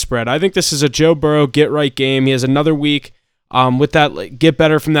cover the spread. I think this is a Joe Burrow get-right game. He has another week with that, get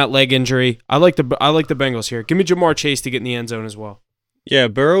better from that leg injury. I like the Bengals here. Give me Jamar Chase to get in the end zone as well. Yeah,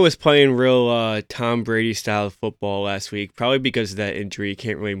 Burrow was playing real Tom Brady style of football last week, probably because of that injury. He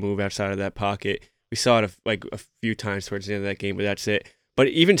can't really move outside of that pocket. We saw it a few times towards the end of that game, but that's it. But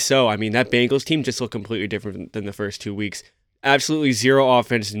even so, I mean, that Bengals team just looked completely different than the first 2 weeks. Absolutely zero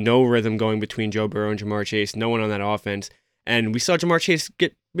offense, no rhythm going between Joe Burrow and Jamar Chase, no one on that offense. And we saw Jamar Chase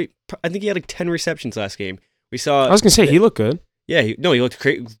I think he had 10 receptions last game. I was going to say, he looked good. Yeah, he looked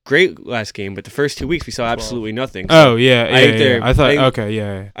great last game, but the first 2 weeks we saw absolutely nothing. So I thought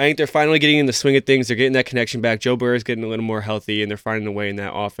I think they're finally getting in the swing of things. They're getting that connection back. Joe Burrow's getting a little more healthy, and they're finding a way in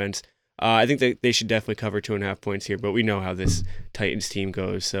that offense. I think that they should definitely cover 2.5 points here, but we know how this Titans team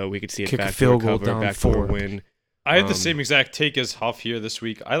goes, so we could see it back to a cover, back to a win. I had the same exact take as Huff here this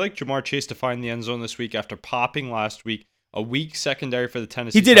week. I like Jamar Chase to find the end zone this week after popping last week. A weak secondary for the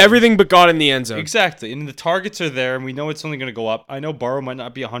Tennessee He did Titans. everything but got in the end zone. Exactly, and the targets are there, and we know it's only going to go up. I know Burrow might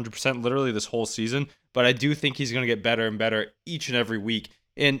not be 100% literally this whole season, but I do think he's going to get better and better each and every week.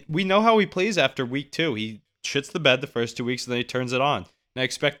 And we know how he plays after week 2. He shits the bed the first 2 weeks, and then he turns it on. And I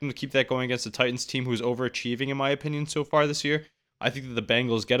expect him to keep that going against the Titans team, who's overachieving, in my opinion, so far this year. I think that the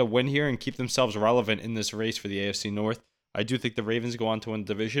Bengals get a win here and keep themselves relevant in this race for the AFC North. I do think the Ravens go on to win the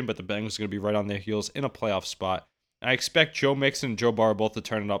division, but the Bengals are going to be right on their heels in a playoff spot. I expect Joe Mixon and Joe Burrow both to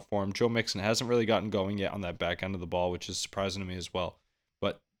turn it up for him. Joe Mixon hasn't really gotten going yet on that back end of the ball, which is surprising to me as well.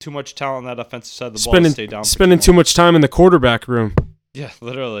 But too much talent on that offensive side of the ball to stay down. Spending too much time in the quarterback room. Yeah,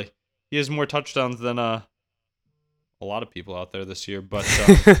 literally. He has more touchdowns than a lot of people out there this year, but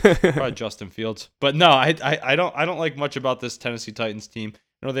probably Justin Fields. But no, I don't like much about this Tennessee Titans team.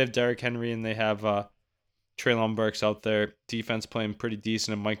 I know they have Derrick Henry and they have Treylon Burks out there. Defense playing pretty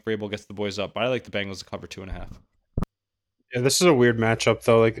decent, and Mike Vrabel gets the boys up. But I like the Bengals to cover 2.5. Yeah, this is a weird matchup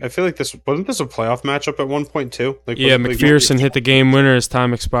though. Like I feel like this wasn't a playoff matchup at one point too. Like McPherson hit the game winner as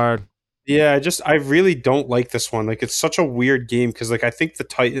time expired. Yeah, I really don't like this one. Like it's such a weird game because like I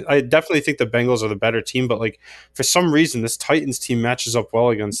definitely think the Bengals are the better team, but like for some reason this Titans team matches up well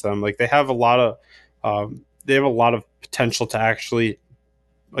against them. Like they have a lot of potential to actually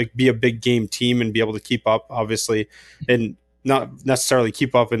like be a big game team and be able to keep up, obviously, and not necessarily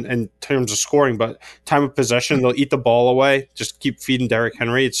keep up in terms of scoring, but time of possession, they'll eat the ball away, just keep feeding Derrick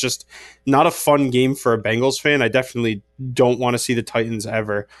Henry. It's just not a fun game for a Bengals fan. I definitely don't want to see the Titans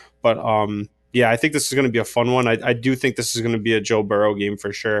ever. But yeah, I think this is going to be a fun one. I do think this is going to be a Joe Burrow game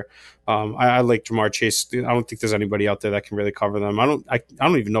for sure. I like Jamar Chase. I don't think there's anybody out there that can really cover them. I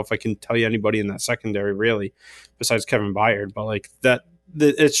don't even know if I can tell you anybody in that secondary really, besides Kevin Byard. But like that,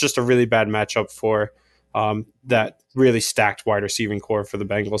 it's just a really bad matchup for that really stacked wide receiving core for the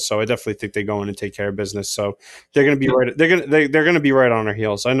Bengals. So I definitely think they go in and take care of business. So they're going to be right. They're going to be right on our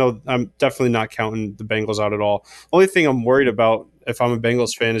heels. I know I'm definitely not counting the Bengals out at all. Only thing I'm worried about if I'm a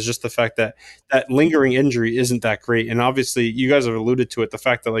Bengals fan is just the fact that that lingering injury isn't that great. And obviously you guys have alluded to it. The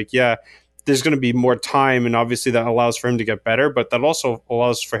fact that like, yeah, there's going to be more time and obviously that allows for him to get better, but that also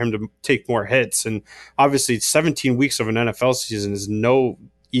allows for him to take more hits. And obviously 17 weeks of an NFL season is no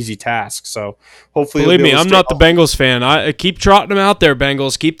easy task. So hopefully, believe me, I'm not the Bengals fan. I keep trotting them out there,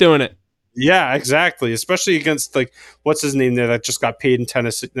 Bengals. Keep doing it. Yeah, exactly. Especially against like what's his name there that just got paid in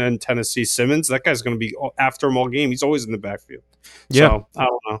Tennessee, Simmons. That guy's going to be after him all game. He's always in the backfield. Yeah, so, I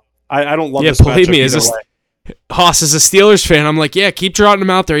don't know. I don't love. Yeah, this believe me, Haas is a Steelers fan. I'm like, yeah, keep trotting him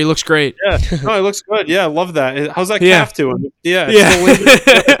out there. He looks great. Yeah, no, he looks good. Yeah, I love that. How's that calf doing? Yeah.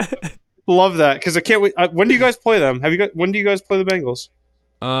 Love that because I can't wait. When do you guys play them? When do you guys play the Bengals?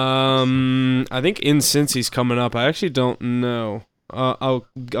 I think in Cincy's coming up. I actually don't know. I'll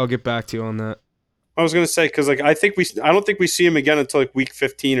get back to you on that. I was gonna say because like I don't think we see him again until like week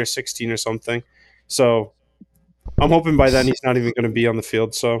 15 or 16 or something. So I'm hoping by then he's not even going to be on the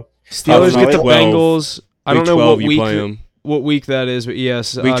field. So Steelers get the Bengals. I don't know what week that is, but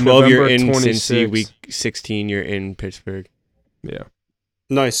yes, week 12 November you're in 26th. Cincy. Week 16 you're in Pittsburgh. Yeah.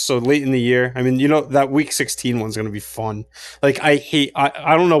 Nice. So late in the year. I mean, that week 16 one's going to be fun. Like, I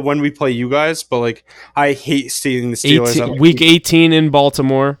don't know when we play you guys, but like, I hate seeing the Steelers. Week 18 in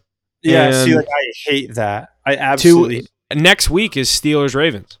Baltimore. Yeah, see, like, I hate that. I absolutely. Next week is Steelers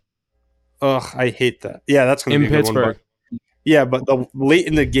Ravens. Ugh, I hate that. Yeah, that's going to be a Pittsburgh. Good one. Yeah, but late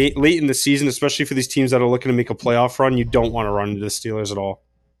in the season, especially for these teams that are looking to make a playoff run, you don't want to run into the Steelers at all.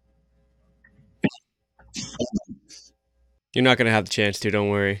 You're not going to have the chance to, don't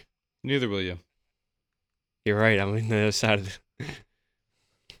worry. Neither will you. You're right, I'm on the other side of it.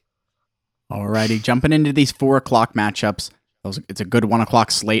 Alrighty, jumping into these 4 o'clock matchups. It's a good 1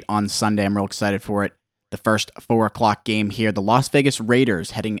 o'clock slate on Sunday. I'm real excited for it. The first 4 o'clock game here, the Las Vegas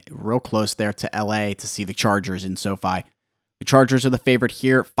Raiders heading real close there to LA to see the Chargers in SoFi. The Chargers are the favorite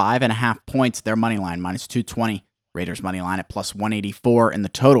here, 5.5 points. Their money line, minus 220. Raiders money line at plus 184, and the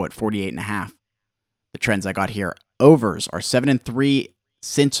total at 48.5. The trends I got here, overs are 7-3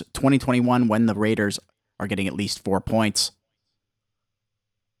 since 2021 when the Raiders are getting at least 4 points.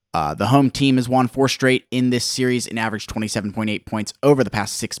 The home team has won 4 straight in this series and averaged 27.8 points over the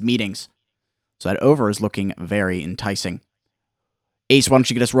past 6 meetings. So that over is looking very enticing. Ace, why don't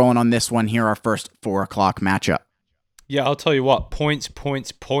you get us rolling on this one? Here, our first 4 o'clock matchup. Yeah, I'll tell you what. Points.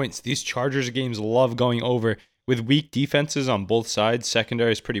 These Chargers games love going over. With weak defenses on both sides,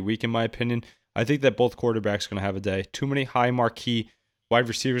 secondary is pretty weak in my opinion. I think that both quarterbacks are going to have a day. Too many high marquee wide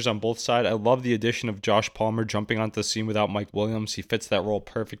receivers on both sides. I love the addition of Josh Palmer jumping onto the scene without Mike Williams. He fits that role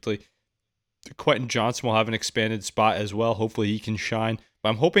perfectly. Quentin Johnson will have an expanded spot as well. Hopefully he can shine. But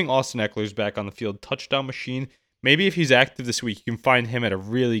I'm hoping Austin Eckler's back on the field. Touchdown machine. Maybe if he's active this week, you can find him at a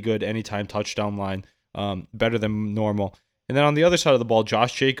really good anytime touchdown line. Better than normal. And then on the other side of the ball,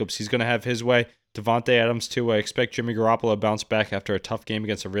 Josh Jacobs, he's going to have his way. Devontae Adams too. I expect Jimmy Garoppolo to bounce back after a tough game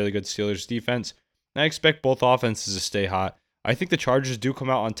against a really good Steelers defense. And I expect both offenses to stay hot. I think the Chargers do come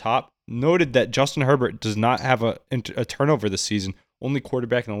out on top. Noted that Justin Herbert does not have a turnover this season. Only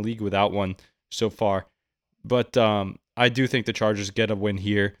quarterback in the league without one so far. But I do think the Chargers get a win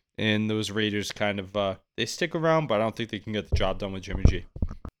here. And those Raiders kind of, they stick around, but I don't think they can get the job done with Jimmy G.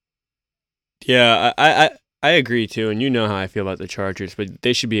 Yeah, I agree too, and you know how I feel about the Chargers, but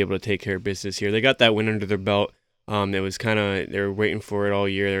they should be able to take care of business here. They got that win under their belt. It was they were waiting for it all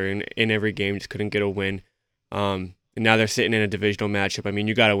year. They were in every game, just couldn't get a win. And now they're sitting in a divisional matchup. I mean,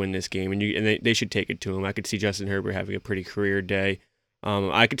 you got to win this game, and they should take it to them. I could see Justin Herbert having a pretty career day.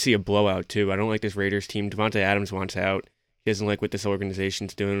 I could see a blowout too. I don't like this Raiders team. Devontae Adams wants out. He doesn't like what this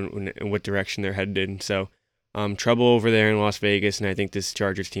organization's doing and what direction they're headed in. So trouble over there in Las Vegas, and I think this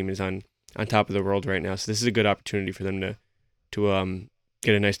Chargers team is on top of the world right now. So this is a good opportunity for them to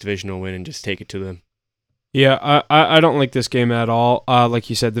get a nice divisional win and just take it to them. Yeah, I don't like this game at all. Like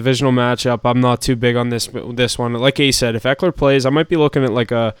you said, divisional matchup, I'm not too big on this one. Like Ace said, if Eckler plays, I might be looking at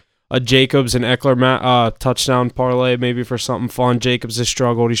like a Jacobs and Eckler touchdown parlay maybe for something fun. Jacobs has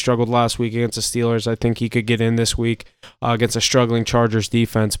struggled. He struggled last week against the Steelers. I think he could get in this week against a struggling Chargers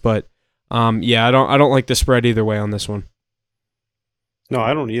defense. But yeah, I don't like the spread either way on this one. No,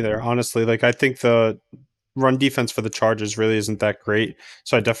 I don't either. Honestly, like I think the run defense for the Chargers really isn't that great.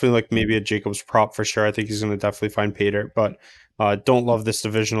 So I definitely like maybe a Jacobs prop for sure. I think he's going to definitely find pay dirt, but don't love this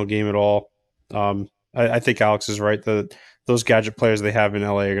divisional game at all. I think Alex is right. Those gadget players they have in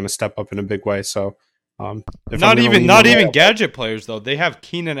LA are going to step up in a big way. So not even gadget players though. They have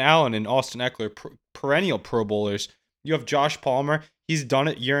Keenan Allen and Austin Eckler, perennial Pro Bowlers. You have Josh Palmer. He's done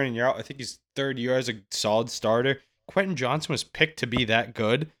it year in and year out. I think he's third year as a solid starter. Quentin Johnson was picked to be that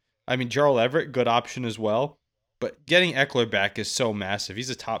good. I mean, Gerald Everett, good option as well. But getting Eckler back is so massive. He's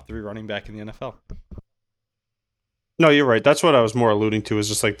a top 3 running back in the NFL. No, you're right. That's what I was more alluding to is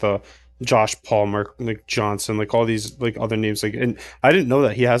just like the Josh Palmer, like Johnson, like all these like other names. Like, and I didn't know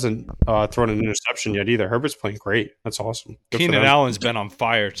that he hasn't thrown an interception yet either. Herbert's playing great. That's awesome. Keenan Allen's been on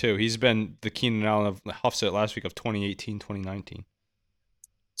fire too. He's been the Keenan Allen of Huffset last week of 2018, 2019.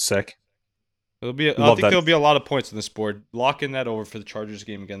 Sick. I think there'll be a lot of points on this board. Lock in that over for the Chargers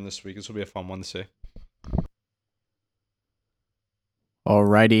game again this week. This will be a fun one to see.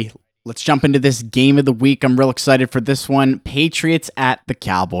 Alrighty, let's jump into this game of the week. I'm real excited for this one. Patriots at the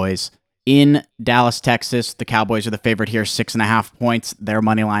Cowboys in Dallas, Texas. The Cowboys are the favorite here, 6.5 points. Their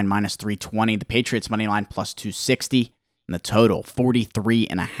money line minus 320. The Patriots money line plus 260, and the total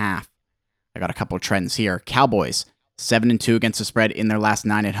 43.5. I got a couple of trends here. Cowboys 7-2 against the spread in their last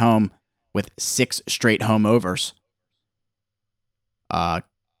 9 at home, with 6 straight home overs.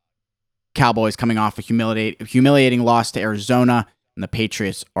 Cowboys coming off a humiliating loss to Arizona, and the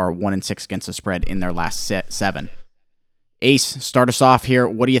Patriots are 1-6 against the spread in their last 7. Ace, start us off here.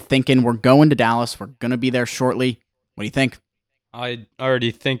 What are you thinking? We're going to Dallas. We're going to be there shortly. What do you think? I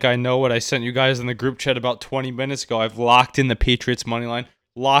already think I know what I sent you guys in the group chat about 20 minutes ago. I've locked in the Patriots money line,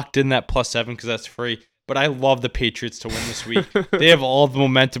 locked in that +7 because that's free. But I love the Patriots to win this week. They have all the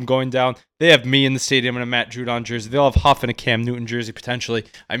momentum going down. They have me in the stadium in a Matt Judon jersey. They'll have Huff in a Cam Newton jersey potentially.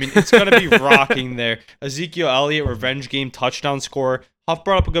 I mean, it's going to be rocking there. Ezekiel Elliott, revenge game touchdown scorer. Huff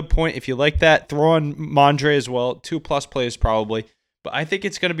brought up a good point. If you like that, throw on Mondre as well. 2+ plays probably. But I think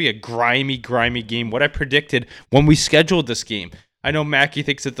it's going to be a grimy game. What I predicted when we scheduled this game. I know Mackie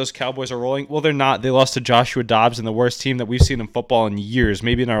thinks that those Cowboys are rolling. Well, they're not. They lost to Joshua Dobbs and the worst team that we've seen in football in years,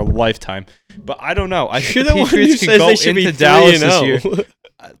 maybe in our lifetime. But I don't know. I think the Patriots can go into Dallas this year.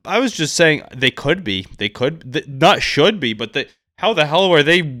 I was just saying they could be. They could. Not should be, but how the hell are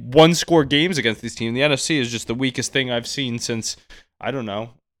they one-score games against these teams? The NFC is just the weakest thing I've seen since, I don't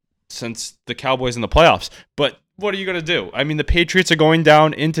know, since the Cowboys in the playoffs. But what are you going to do? I mean, the Patriots are going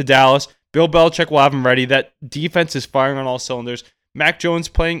down into Dallas. Bill Belichick will have them ready. That defense is firing on all cylinders. Mac Jones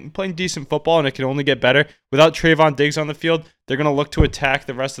playing decent football, and it can only get better. Without Trayvon Diggs on the field, they're going to look to attack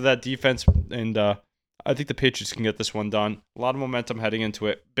the rest of that defense, and I think the Patriots can get this one done. A lot of momentum heading into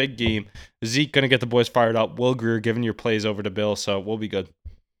it. Big game. Zeke going to get the boys fired up. Will Grier giving your plays over to Bill, so we'll be good.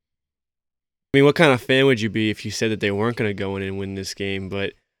 I mean, what kind of fan would you be if you said that they weren't going to go in and win this game?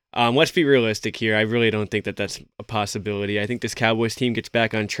 But let's be realistic here. I really don't think that that's a possibility. I think this Cowboys team gets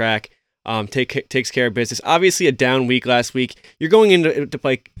back on track. Takes care of business. Obviously, a down week last week. You're going into to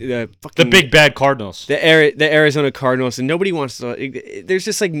play the big bad Cardinals, the Arizona Cardinals, and nobody wants to. There's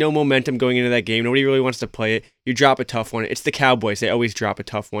just like no momentum going into that game. Nobody really wants to play it. You drop a tough one. It's the Cowboys. They always drop a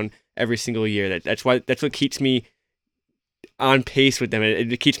tough one every single year. That's what keeps me on pace with them.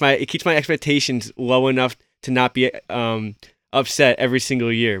 It keeps my expectations low enough to not be upset every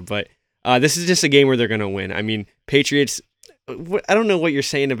single year. But this is just a game where they're gonna win. I mean, Patriots. I don't know what you're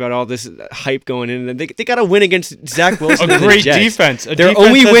saying about all this hype going in. They got to win against Zach Wilson. A and great the Jets. defense. Their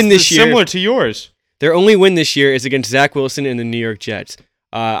only win this year, similar to yours. Their only win this year is against Zach Wilson and the New York Jets.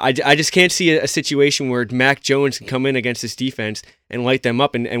 I just can't see a situation where Mac Jones can come in against this defense and light them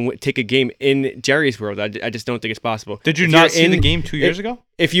up and take a game in Jerry's world. I just don't think it's possible. Did you not see the game 2 years ago?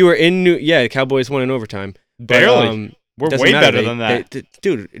 If you were in the Cowboys won in overtime. Barely. We're way better than that.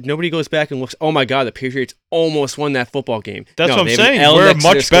 Dude, nobody goes back and looks, oh my God, the Patriots almost won that football game. That's No, what I'm they have an saying. L We're a next to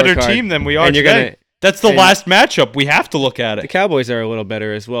their much better scorecard, team than we are and you're today. gonna- That's the and- last matchup. We have to look at The it. Cowboys are a little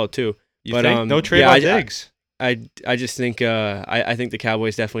better as well, too. You but, think? No Trayvon yeah, Diggs. I just think I think the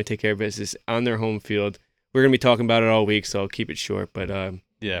Cowboys definitely take care of business on their home field. We're going to be talking about it all week, so I'll keep it short. But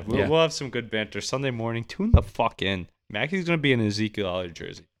We'll have some good banter. Sunday morning, tune the fuck in. Mackey's going to be in an Ezekiel Elliott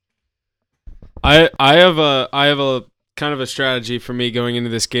jersey. I have a kind of a strategy for me going into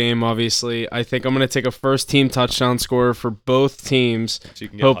this game. Obviously, I think I'm going to take a first team touchdown scorer for both teams. So you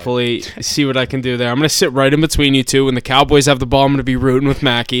can get Hopefully, see what I can do there. I'm going to sit right in between you two. When the Cowboys have the ball, I'm going to be rooting with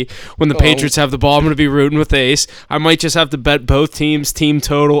Mackey. When the Patriots have the ball, I'm going to be rooting with Ace. I might just have to bet both teams team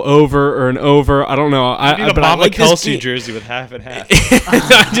total over or an over. I don't know. You need a but Bob I like Kelsey this jersey with half and half.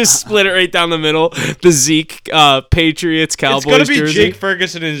 I just split it right down the middle. The Zeke Patriots Cowboys It's going to be jersey. Jake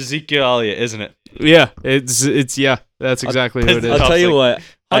Ferguson and Ezekiel Elliott, isn't it? Yeah, it's yeah. That's exactly who it I'll is. tell you what.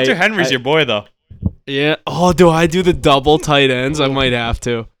 Hunter Henry's your boy, though. Yeah. Oh, do I do the double tight ends? I might have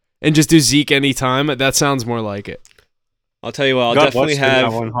to, and just do Zeke anytime. That sounds more like it. I'll tell you what. God bless you in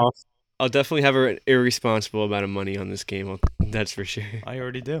that one, Hoff. I'll definitely have an irresponsible amount of money on this game. That's for sure. I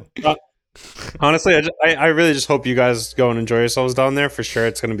already do. Honestly, I really just hope you guys go and enjoy yourselves down there. For sure,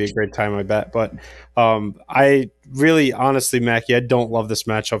 it's going to be a great time, I bet. But I really, honestly, Mackie, I don't love this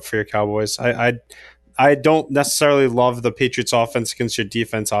matchup for your Cowboys. I don't necessarily love the Patriots' offense against your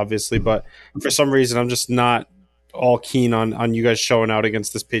defense, obviously, but for some reason, I'm just not all keen on you guys showing out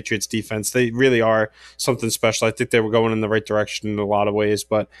against this Patriots defense. They really are something special. I think they were going in the right direction in a lot of ways,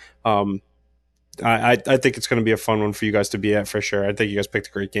 but I think it's going to be a fun one for you guys to be at for sure. I think you guys picked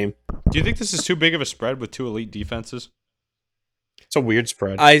a great game. Do you think this is too big of a spread with two elite defenses? It's a weird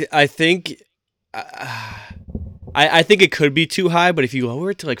spread. I think I think it could be too high, but if you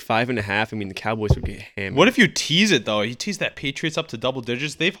lower it to like 5.5, I mean the Cowboys would get hammered. What if you tease it, though? You tease that Patriots up to double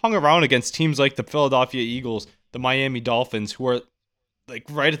digits. They've hung around against teams like the Philadelphia Eagles, the Miami Dolphins, who are like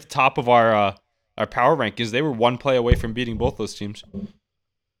right at the top of our power rankings. They were one play away from beating both those teams.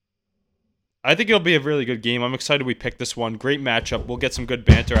 I think it'll be a really good game. I'm excited we picked this one. Great matchup. We'll get some good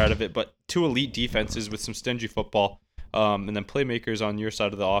banter out of it, but two elite defenses with some stingy football. And then playmakers on your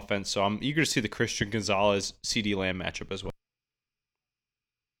side of the offense. So I'm eager to see the Christian Gonzalez, CD Lamb matchup as well.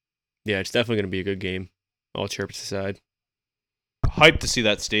 Yeah, it's definitely going to be a good game. All chirps aside. Hyped to see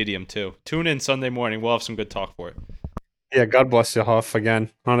that stadium too. Tune in Sunday morning. We'll have some good talk for it. Yeah, God bless you, Huff.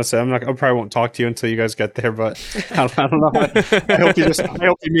 Again, honestly, I probably won't talk to you until you guys get there, but I don't know. I hope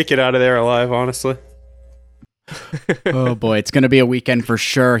you make it out of there alive. Honestly. Oh boy, it's going to be a weekend for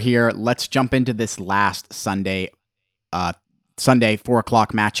sure here. Let's jump into this last Sunday 4:00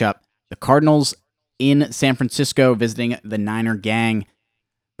 matchup. The Cardinals in San Francisco visiting the Niner gang.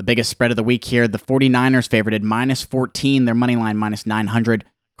 The biggest spread of the week here. The 49ers favorited -14. Their money line -900.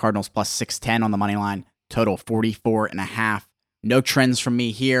 Cardinals +610 on the money line. Total 44.5. No trends from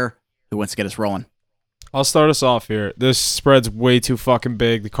me here. Who wants to get us rolling? I'll start us off here. This spread's way too fucking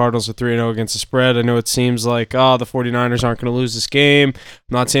big. The Cardinals are 3-0 against the spread. I know it seems like, the 49ers aren't going to lose this game.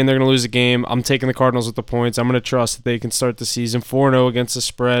 I'm not saying they're going to lose the game. I'm taking the Cardinals with the points. I'm going to trust that they can start the season 4-0 against the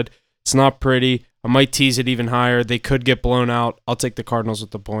spread. It's not pretty. I might tease it even higher. They could get blown out. I'll take the Cardinals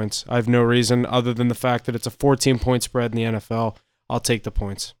with the points. I have no reason other than the fact that it's a 14-point spread in the NFL. I'll take the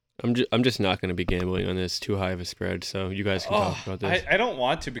points. I'm just not going to be gambling on this too high of a spread, so you guys can talk about this. I don't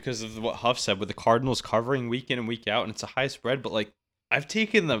want to because of what Huff said with the Cardinals covering week in and week out, and it's a high spread. But like I've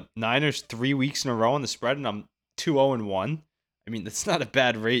taken the Niners 3 weeks in a row on the spread, and I'm 2-0-1. I mean, that's not a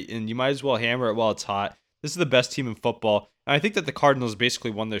bad rate, and you might as well hammer it while it's hot. This is the best team in football, and I think that the Cardinals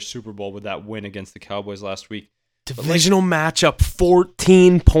basically won their Super Bowl with that win against the Cowboys last week. Divisional matchup,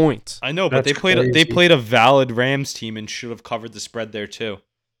 14 points. I know, but That's they played a valid Rams team and should have covered the spread there too.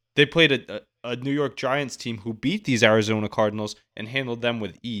 They played a New York Giants team who beat these Arizona Cardinals and handled them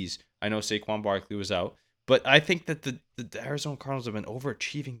with ease. I know Saquon Barkley was out, but I think that the Arizona Cardinals have been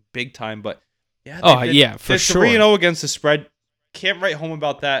overachieving big time. But yeah, for sure. 3-0 against the spread. Can't write home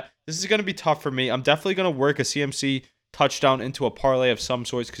about that. This is going to be tough for me. I'm definitely going to work a CMC touchdown into a parlay of some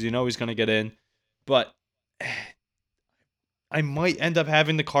sorts because you know he's going to get in. But I might end up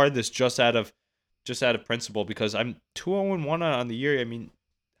having to card this just out of principle because I'm 2-0-1 on the year. I mean,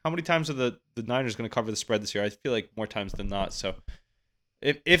 how many times are the Niners going to cover the spread this year? I feel like more times than not. So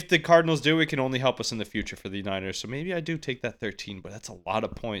if the Cardinals do, it can only help us in the future for the Niners. So maybe I do take that 13, but that's a lot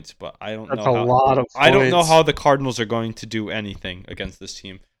of points. But I don't know. I don't know how the Cardinals are going to do anything against this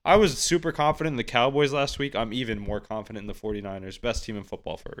team. I was super confident in the Cowboys last week. I'm even more confident in the 49ers. Best team in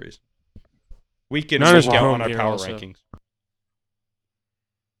football for a reason. Week in, week out on our power rankings.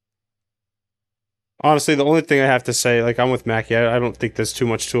 Honestly, the only thing I have to say, like I'm with Mackie, I don't think there's too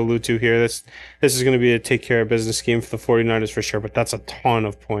much to allude to here. This is going to be a take care of business game for the 49ers for sure, but that's a ton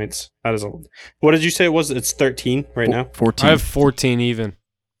of points. That is what did you say it was? It's 13 right now? 14. I have 14 even.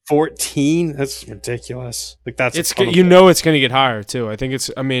 14? That's ridiculous. Like that's it's it's going to get higher too. I think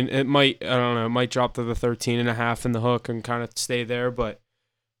it might drop to the 13.5 in the hook and kind of stay there, but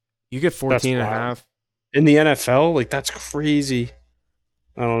you get 14.5 in the NFL, like that's crazy.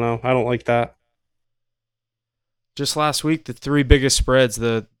 I don't know. I don't like that. Just last week, the 3 biggest spreads,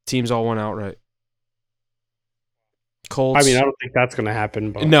 the teams all went outright. Colts. I mean, I don't think that's going to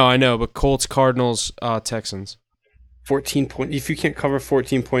happen. But no, I know, but Colts, Cardinals, Texans. 14 points. If you can't cover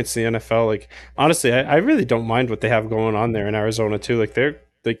 14 points in the NFL, like honestly, I really don't mind what they have going on there in Arizona too. Like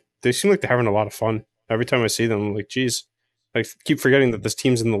they seem like they're having a lot of fun. Every time I see them, I'm like, geez, I keep forgetting that this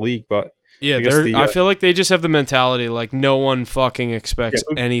team's in the league, but. Yeah, I feel like they just have the mentality like no one fucking expects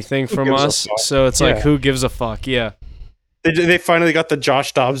anything from us. So it's like, who gives a fuck? Yeah. They finally got the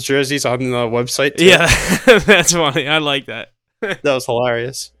Josh Dobbs jerseys on the website too. Yeah, that's funny. I like that. That was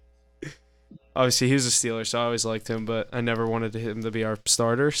hilarious. Obviously, he was a Steeler, so I always liked him, but I never wanted him to be our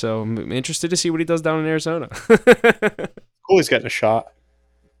starter. So I'm interested to see what he does down in Arizona. Cool, he's getting a shot.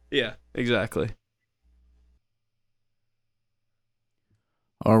 Yeah, exactly.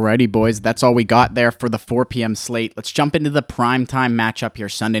 Alrighty, boys. That's all we got there for the 4 p.m. slate. Let's jump into the primetime matchup here.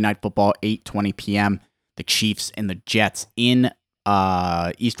 Sunday Night Football, 8:20 p.m. The Chiefs and the Jets in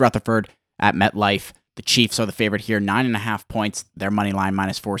East Rutherford at MetLife. The Chiefs are the favorite here, 9.5 points. Their money line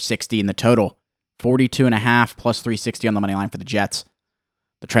minus 460 in the total. 42.5 plus 360 on the money line for the Jets.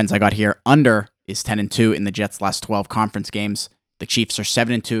 The trends I got here, under is 10-2 in the Jets' last 12 conference games. The Chiefs are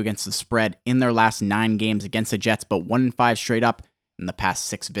 7-2 against the spread in their last 9 games against the Jets, but 1-5 straight up in the past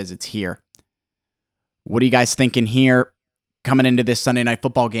 6 visits here. What are you guys thinking here coming into this Sunday Night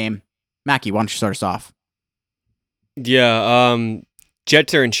Football game? Mackie, why don't you start us off? Yeah,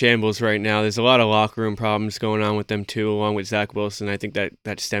 Jets are in shambles right now. There's a lot of locker room problems going on with them too, along with Zach Wilson. I think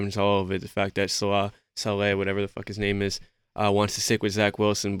that stems all of it. The fact that Saleh, whatever the fuck his name is, wants to stick with Zach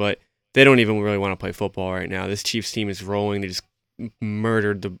Wilson, but they don't even really want to play football right now. This Chiefs team is rolling. They just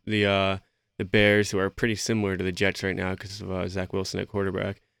murdered the Bears, who are pretty similar to the Jets right now because of Zach Wilson at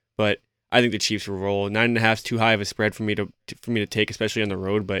quarterback. But I think the Chiefs will roll. 9.5 is too high of a spread for me to take, especially on the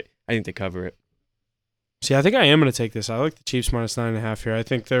road. But I think they cover it. See, I think I am going to take this. I like the Chiefs minus 9.5 here. I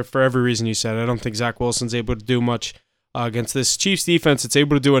think they're, for every reason you said, I don't think Zach Wilson's able to do much against this Chiefs defense. It's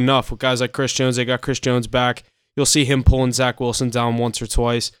able to do enough with guys like Chris Jones. They got Chris Jones back. You'll see him pulling Zach Wilson down once or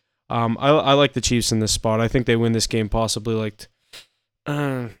twice. I like the Chiefs in this spot. I think they win this game possibly like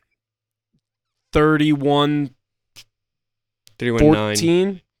 31-14,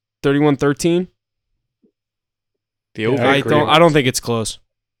 31-13. The over. I don't think it's close.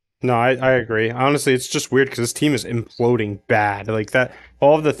 No, I agree. Honestly, it's just weird because this team is imploding bad. Like that,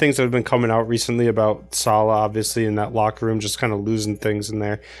 all of the things that have been coming out recently about Saleh, obviously, in that locker room, just kind of losing things in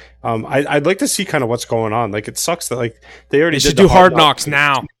there. I'd like to see kind of what's going on. Like, it sucks that like they already should do hard knocks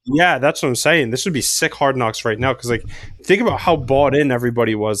now. Yeah, that's what I'm saying. This would be sick hard knocks right now because like think about how bought in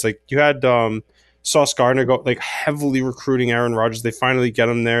everybody was. Like you had Sauce Gardner go like heavily recruiting Aaron Rodgers. They finally get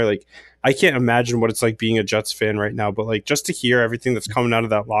him there. Like, I can't imagine what it's like being a Jets fan right now, but like just to hear everything that's coming out of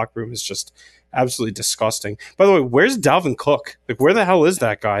that locker room is just absolutely disgusting. By the way, where's Dalvin Cook? Like, where the hell is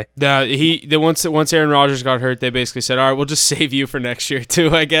that guy? Once Aaron Rodgers got hurt, they basically said, "All right, we'll just save you for next year too."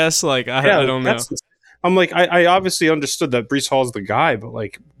 I guess. Like, I don't know. I'm like, I obviously understood that Breece Hall's the guy, but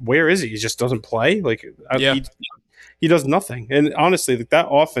like, where is he? He just doesn't play. Like, he does nothing. And honestly, like, that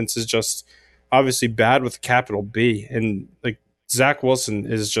offense is just obviously bad with a capital B. And like, Zach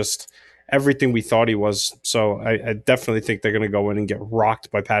Wilson is just everything we thought he was. So I definitely think they're going to go in and get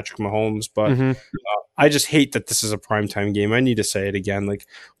rocked by Patrick Mahomes. But I just hate that this is a primetime game. I need to say it again. Like,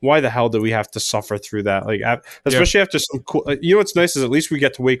 why the hell do we have to suffer through that? Like, especially after some cool. You know what's nice is at least we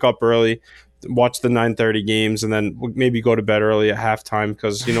get to wake up early, watch the 9:30 games, and then maybe go to bed early at halftime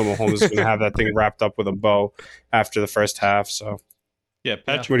because Mahomes is going to have that thing wrapped up with a bow after the first half. So yeah,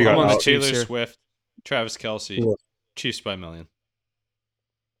 Patrick. What do you got? I'm on the Alex? Taylor Swift, Travis Kelce, Yeah. Chiefs by a million.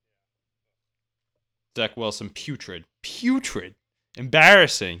 Zach Wilson, putrid,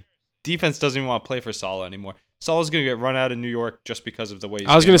 embarrassing. Defense doesn't even want to play for Saleh anymore. Saleh's gonna get run out of New York just because of the way he's.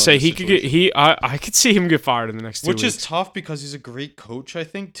 I was gonna say situation. I could see him get fired in the next 2 Which weeks. is tough because he's a great coach, I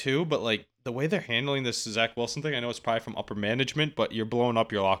think, too. But like the way they're handling this Zach Wilson thing, I know it's probably from upper management, but you're blowing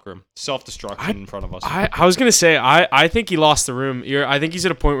up your locker room. Self-destruction in front of us. I was gonna say I think he lost the room. I think he's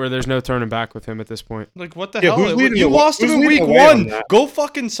at a point where there's no turning back with him at this point. Like, what the Yeah, hell? who's leading You the- lost him who's in week leading the way on one. that? Go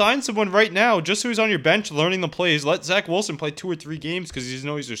fucking sign someone right now, just so he's on your bench learning the plays. Let Zach Wilson play 2 or 3 games because he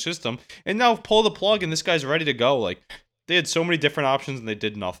knows your system, and now pull the plug and this guy's ready to go. Like, they had so many different options and they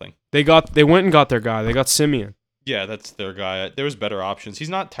did nothing. They went and got their guy. They got Simeon. Yeah, that's their guy. There was better options. He's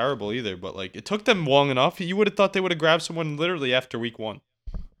not terrible either, but like it took them long enough. You would have thought they would have grabbed someone literally after week 1.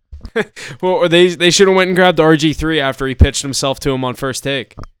 Well, or they should have went and grabbed RG3 after he pitched himself to him on first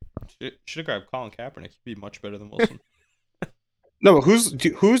take. Should have grabbed Colin Kaepernick. He'd be much better than Wilson. No, but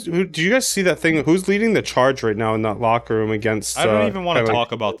do you guys see that thing? Who's leading the charge right now in that locker room against? I don't even want to like-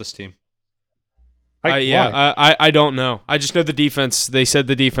 talk about this team. why? I don't know. I just know the defense. They said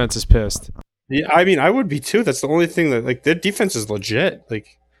the defense is pissed. Yeah, I mean, I would be too. That's the only thing that like their defense is legit.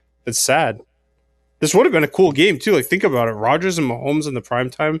 Like, it's sad. This would have been a cool game too. Like, think about it: Rodgers and Mahomes in the prime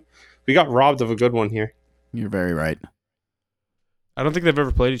time. We got robbed of a good one here. You're very right. I don't think they've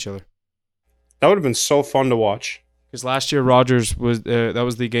ever played each other. That would have been so fun to watch. Because last year Rodgers was that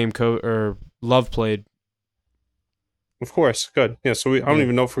was the game Love played. Of course, good. Yeah, so I don't Yeah.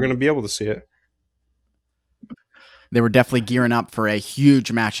 even know if we're gonna be able to see it. They were definitely gearing up for a huge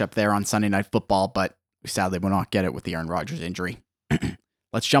matchup there on Sunday Night Football, but we sadly will not get it with the Aaron Rodgers injury.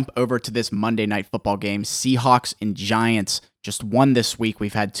 Let's jump over to this Monday Night Football game. Seahawks and Giants just won this week.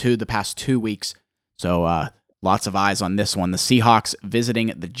 We've had 2 the past 2 weeks, so lots of eyes on this one. The Seahawks visiting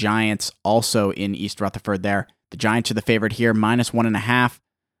the Giants, also in East Rutherford there. The Giants are the favorite here, -1.5.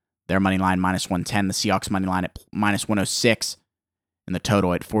 Their money line, -110. The Seahawks money line at -106. And the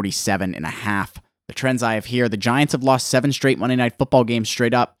total at 47.5. The trends I have here: the Giants have lost 7 straight Monday Night Football games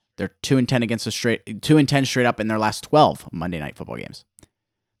straight up. They're 2-10 against 2-10 straight up in their last 12 Monday Night Football games.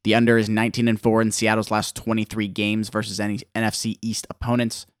 The under is 19-4 in Seattle's last 23 games versus any NFC East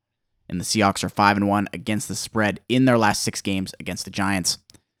opponents, and the Seahawks are 5-1 against the spread in their last 6 games against the Giants.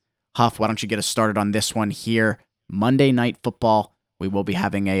 Huff, why don't you get us started on this one here? Monday Night Football. We will be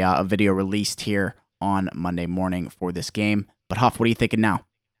having a video released here on Monday morning for this game. But Huff, what are you thinking now?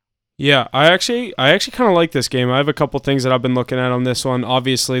 Yeah, I actually kind of like this game. I have a couple things that I've been looking at on this one.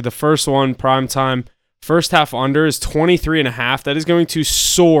 Obviously, the first one, primetime, first half under is 23.5. That is going to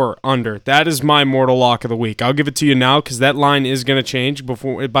soar under. That is my mortal lock of the week. I'll give it to you now because that line is going to change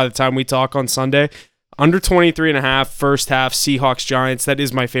by the time we talk on Sunday. Under 23.5, first half, Seahawks Giants. That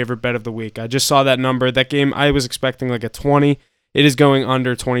is my favorite bet of the week. I just saw that number. That game, I was expecting like a 20. It is going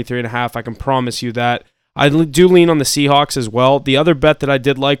under 23.5. I can promise you that. I do lean on the Seahawks as well. The other bet that I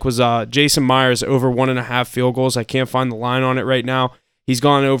did like was Jason Myers over 1.5 field goals. I can't find the line on it right now. He's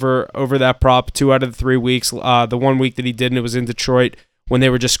gone over that prop 2 out of the 3 weeks. The 1 week that he didn't, it was in Detroit when they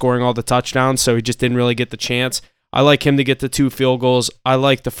were just scoring all the touchdowns, so he just didn't really get the chance. I like him to get the 2 field goals. I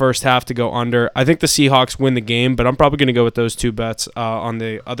like the first half to go under. I think the Seahawks win the game, but I'm probably going to go with those 2 bets on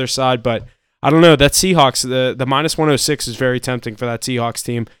the other side. But I don't know. That Seahawks, the -106 is very tempting for that Seahawks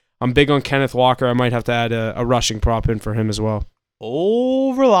team. I'm big on Kenneth Walker. I might have to add a rushing prop in for him as well.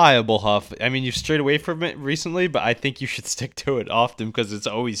 Oh, reliable, Huff. I mean, you've strayed away from it recently, but I think you should stick to it often because it's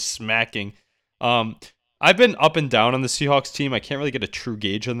always smacking. I've been up and down on the Seahawks team. I can't really get a true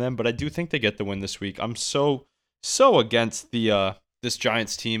gauge on them, but I do think they get the win this week. I'm so against this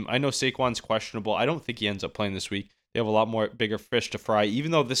Giants team. I know Saquon's questionable. I don't think he ends up playing this week. They have a lot more bigger fish to fry, even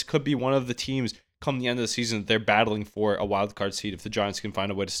though this could be one of the teams come the end of the season, they're battling for a wild card seat if the Giants can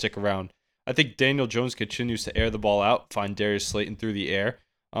find a way to stick around. I think Daniel Jones continues to air the ball out, find Darius Slayton through the air.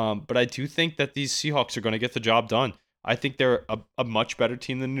 But I do think that these Seahawks are going to get the job done. I think they're a much better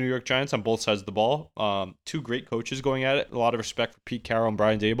team than the New York Giants on both sides of the ball. Two great coaches going at it. A lot of respect for Pete Carroll and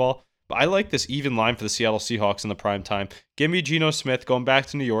Brian Daboll. But I like this even line for the Seattle Seahawks in the prime time. Give me Geno Smith going back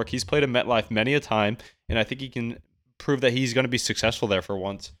to New York. He's played at MetLife many a time, and I think he can prove that he's going to be successful there for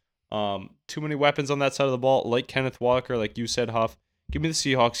once. Too many weapons on that side of the ball, like Kenneth Walker, like you said, Huff. Give me the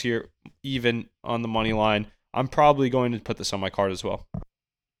Seahawks here, even on the money line. I'm probably going to put this on my card as well.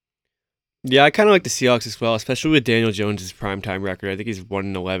 Yeah, I kind of like the Seahawks as well, especially with Daniel Jones' primetime record. I think he's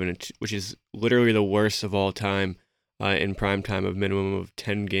 1-11, which is literally the worst of all time in primetime of minimum of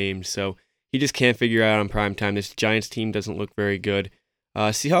 10 games. So he just can't figure out on primetime. This Giants team doesn't look very good.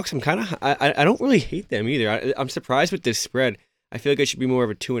 Seahawks, I don't really hate them either. I'm surprised with this spread. I feel like it should be more of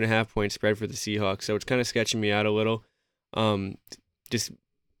a 2.5 point spread for the Seahawks. So it's kind of sketching me out a little. Just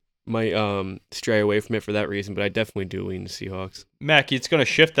might stray away from it for that reason, but I definitely do lean the Seahawks. Mackie, it's going to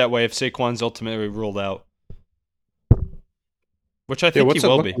shift that way if Saquon's ultimately ruled out. Which I think he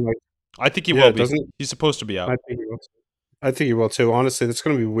will be. Like? I think he will be. He's supposed to be out. I think he will too. Honestly, it's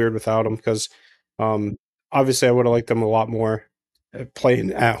going to be weird without him because obviously I would have liked them a lot more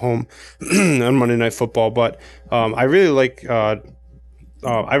playing at home on Monday Night Football. But I really like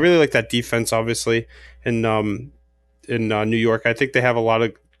that defense, obviously, in New York. I think they have a lot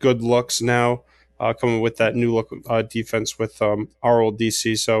of good looks now coming with that new look defense with our old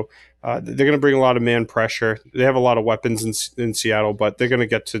DC. So they're going to bring a lot of man pressure. They have a lot of weapons in Seattle, but they're going to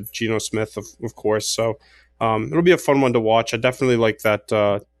get to Geno Smith, of course. So it'll be a fun one to watch. I definitely like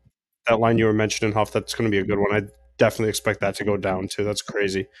that line you were mentioning, Huff. That's going to be a good one. I definitely expect that to go down too. That's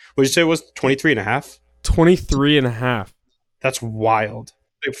crazy. What did you say it was? 23.5? 23.5. That's wild.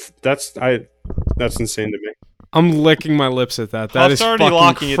 That's insane to me. I'm licking my lips at that. That Huff's is already fucking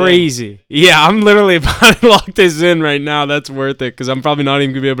locking crazy. Yeah, I'm literally about to lock this in right now. That's worth it because I'm probably not even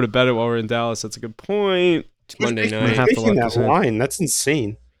going to be able to bet it while we're in Dallas. That's a good point. It's Monday night. Who's making that line? That's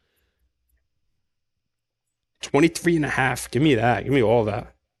insane. 23.5. Give me that. Give me all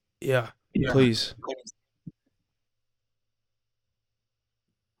that. Yeah. Please.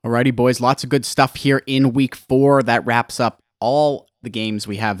 Alrighty, boys. Lots of good stuff here in week 4. That wraps up all the games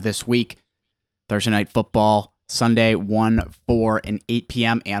we have this week. Thursday Night Football, Sunday, 1, 4, and 8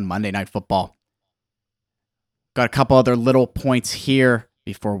 p.m., and Monday Night Football. Got a couple other little points here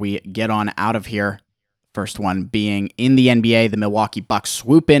before we get on out of here. First one being in the NBA, the Milwaukee Bucks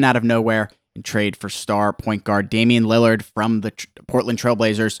swoop in out of nowhere and trade for star point guard Damian Lillard from the Portland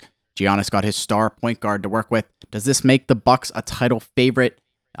Trailblazers. Giannis got his star point guard to work with. Does this make the Bucks a title favorite?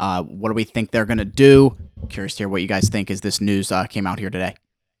 What do we think they're going to do? Curious to hear what you guys think as this news came out here today.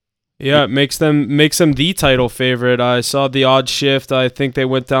 Yeah, it makes them the title favorite. I saw the odds shift. I think they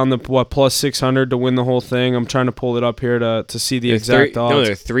went down to plus 600 to win the whole thing. I'm trying to pull it up here to see the exact odds. No,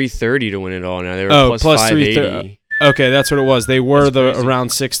 they're 330 to win it all now. They were plus 580. Okay, that's what it was. They were around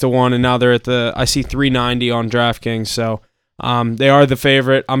 6-1, and now they're at I see 390 on DraftKings. So they are the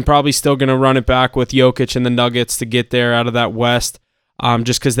favorite. I'm probably still going to run it back with Jokic and the Nuggets to get there out of that West.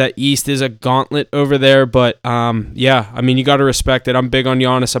 Just because that East is a gauntlet over there. But, yeah, I mean, you got to respect it. I'm big on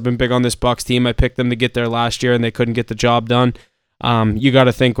Giannis. I've been big on this Bucks team. I picked them to get there last year, and they couldn't get the job done. You got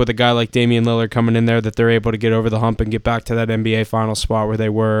to think with a guy like Damian Lillard coming in there that they're able to get over the hump and get back to that NBA final spot where they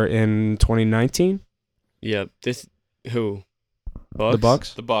were in 2019. Yeah, Who? Bucks? The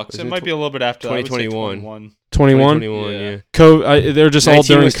Bucks? The Bucks. It might be a little bit after 2021. 21? Yeah. They're just all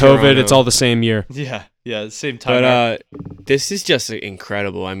during COVID. Toronto. It's all the same year. Yeah, same time. But this is just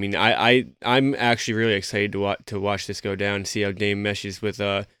incredible. I mean, I'm actually really excited to watch this go down and see how Dame meshes with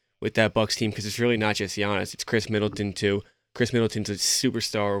that Bucks team because it's really not just Giannis. It's Chris Middleton too. Chris Middleton's a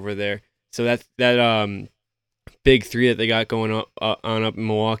superstar over there. So that big three that they got going up in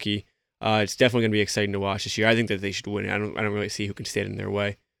Milwaukee, it's definitely going to be exciting to watch this year. I think that they should win. I don't really see who can stand in their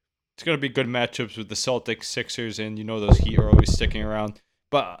way. It's going to be good matchups with the Celtics, Sixers, and those Heat are always sticking around.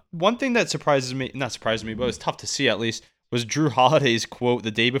 But one thing that not surprised me, but it was tough to see at least, was Drew Holiday's quote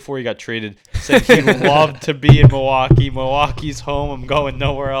the day before he got traded, saying he loved to be in Milwaukee. Milwaukee's home. I'm going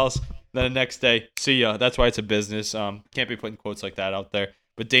nowhere else. Then the next day, see ya. That's why it's a business. Can't be putting quotes like that out there.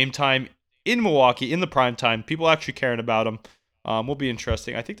 But Dame time in Milwaukee, in the prime time, people actually caring about him, will be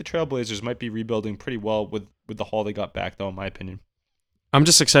interesting. I think the Trailblazers might be rebuilding pretty well with the haul they got back, though, in my opinion. I'm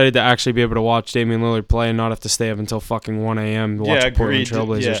just excited to actually be able to watch Damian Lillard play and not have to stay up until fucking 1 a.m. to watch a Portland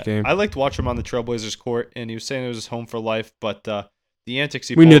Trailblazers game. I liked watching him on the Trailblazers court, and he was saying it was his home for life, but the antics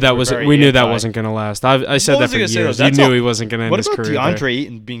he we knew that wasn't going to last. I said that for years. You knew he wasn't going to end his career. What about DeAndre there.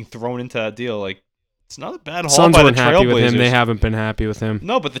 Ayton being thrown into that deal? Like, It's not a bad haul Suns by the weren't happy with him. Trailblazers. They haven't been happy with him.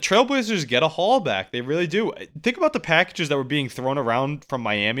 No, but the Trailblazers get a haul back. They really do. Think about the packages that were being thrown around from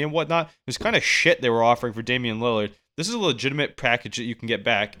Miami and whatnot. It was kind of shit they were offering for Damian Lillard. This is a legitimate package that you can get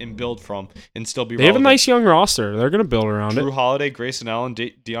back and build from and still be They have a relevant. nice young roster. They're going to build around Drew it. Holiday, Grayson Allen,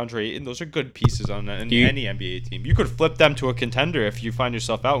 DeAndre Ayton. Those are good pieces on any NBA team. You could flip them to a contender if you find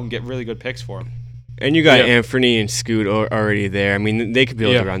yourself out and get really good picks for them. And you got Yeah. Anthony and Scoot already there. I mean, they could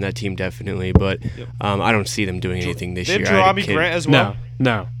build Yeah. around that team definitely, but Yep. I don't see them doing anything this They year. have I had a Jerami kid- Grant as well.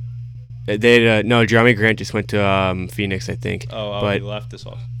 No. They no, Jeremy Grant just went to Phoenix, I think. He left this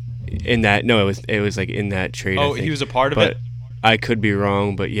off. In that, no, it was like in that trade. I Oh, think. he was a part of but it? I could be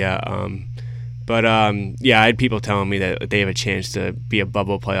wrong, but yeah. I had people telling me that they have a chance to be a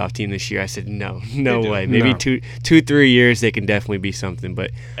bubble playoff team this year. I said no They do. way. Maybe No. 2-3 years they can definitely be something,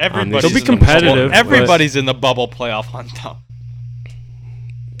 but Everybody's They'll be in the bubble- competitive, but- Everybody's in the bubble playoff hunt now.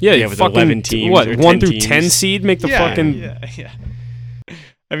 Yeah, Yeah, you with fucking 11 teams what or 1 10 through 10 teams. seed make the fucking yeah.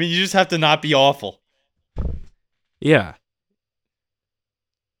 I mean, you just have to not be awful. yeah.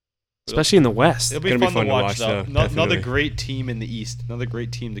 Especially in the West. It'll be Gonna fun, be to watch, though. though, Another definitely. great team in the East. Another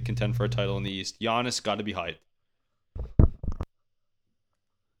great team to contend for a title in the East. Giannis got to be hyped.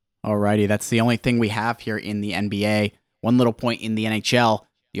 Alrighty, that's the only thing we have here in the NBA. One little point in the NHL.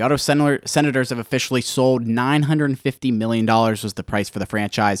 The Ottawa Senators have officially sold $950 million was the price for the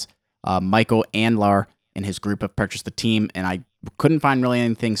franchise. Michael Andlar and his group have purchased the team, and I couldn't find really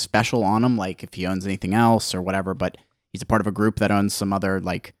anything special on him, like if he owns anything else or whatever, but he's a part of a group that owns some other,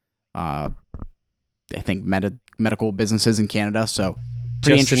 like, I think medical businesses in Canada, so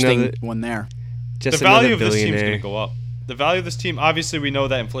pretty Just interesting another- one there. just The value another of this team is billionaire. going to go up. The value of this team, obviously, we know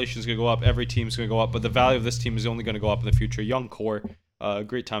that inflation is going to go up. Every team is going to go up, but the value of this team is only going to go up in the future. Young core,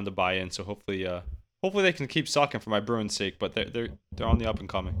 great time to buy in. So hopefully they can keep sucking for my Bruins' sake. But they're on the up and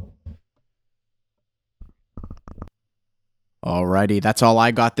coming. Alrighty, that's all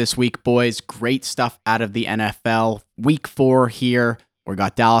I got this week, boys. Great stuff out of the NFL. Week 4 here. We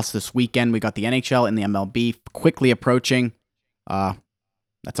got Dallas this weekend. We got the NHL and the MLB quickly approaching.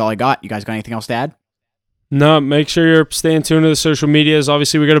 That's all I got. You guys got anything else to add? No, make sure you're staying tuned to the social medias.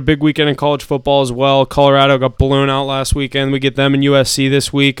 Obviously, we got a big weekend in college football as well. Colorado got blown out last weekend. We get them in USC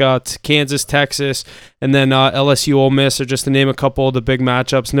this week. Kansas, Texas, and then LSU, Ole Miss are just to name a couple of the big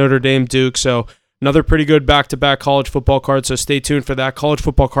matchups. Notre Dame, Duke. So another pretty good back-to-back college football card. So stay tuned for that. College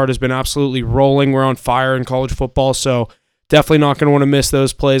football card has been absolutely rolling. We're on fire in college football. So definitely not going to want to miss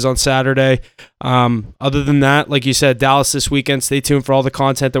those plays on Saturday. Other than that, like you said, Dallas this weekend. Stay tuned for all the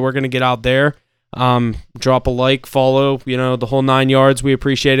content that we're going to get out there. Drop a like, follow, the whole 9 yards. We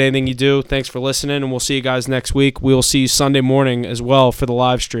appreciate anything you do. Thanks for listening, and we'll see you guys next week. We'll see you Sunday morning as well for the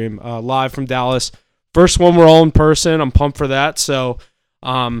live stream, live from Dallas. First one, we're all in person. I'm pumped for that. So,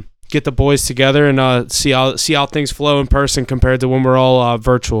 get the boys together and see how things flow in person compared to when we're all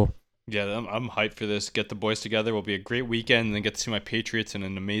virtual. Yeah, I'm hyped for this. Get the boys together. Will be a great weekend, and then get to see my Patriots in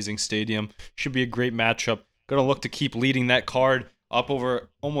an amazing stadium. Should be a great matchup. Gonna look to keep leading that card. Up over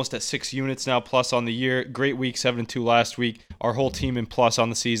almost at 6 units now, plus on the year. Great week, 7-2 last week. Our whole team in plus on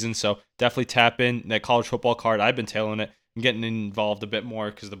the season, so definitely tap in that college football card. I've been tailing it and getting involved a bit more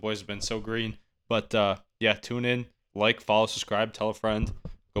because the boys have been so green. But yeah, tune in, like, follow, subscribe, tell a friend.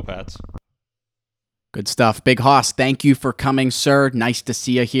 Go Pats. Good stuff. Big Hoss, thank you for coming, sir. Nice to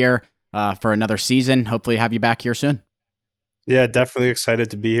see you here for another season. Hopefully have you back here soon. Yeah, definitely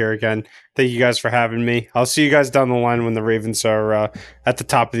excited to be here again. Thank you guys for having me. I'll see you guys down the line when the Ravens are at the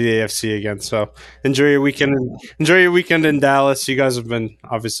top of the AFC again. So enjoy your weekend. Enjoy your weekend in Dallas. You guys have been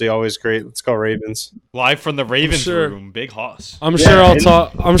obviously always great. Let's go Ravens. Live from the Ravens sure. room, Big Hoss. I'm Yeah, sure I'll and-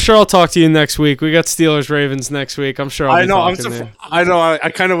 talk. I'm sure I'll talk to you next week. We got Steelers Ravens next week. I'm sure. I know. I know.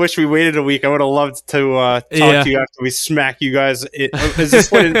 I kind of wish we waited a week. I would have loved to talk Yeah. to you after we smack you guys. Is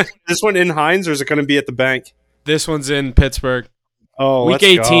this one in Hines or is it going to be at the bank? This one's in Pittsburgh. Oh, Week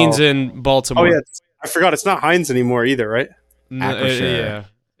let's 18's go. in Baltimore. Oh yeah, I forgot. It's not Hines anymore either, right? Acrisure.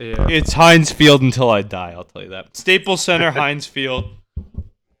 Yeah. It's Heinz Field until I die, I'll tell you that. Staples Center, Heinz Field,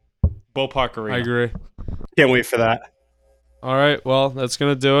 Ballpark Arena. I agree. Can't wait for that. All right, well, that's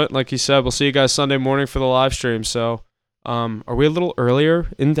going to do it. Like you said, we'll see you guys Sunday morning for the live stream. So, are we a little earlier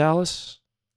in Dallas?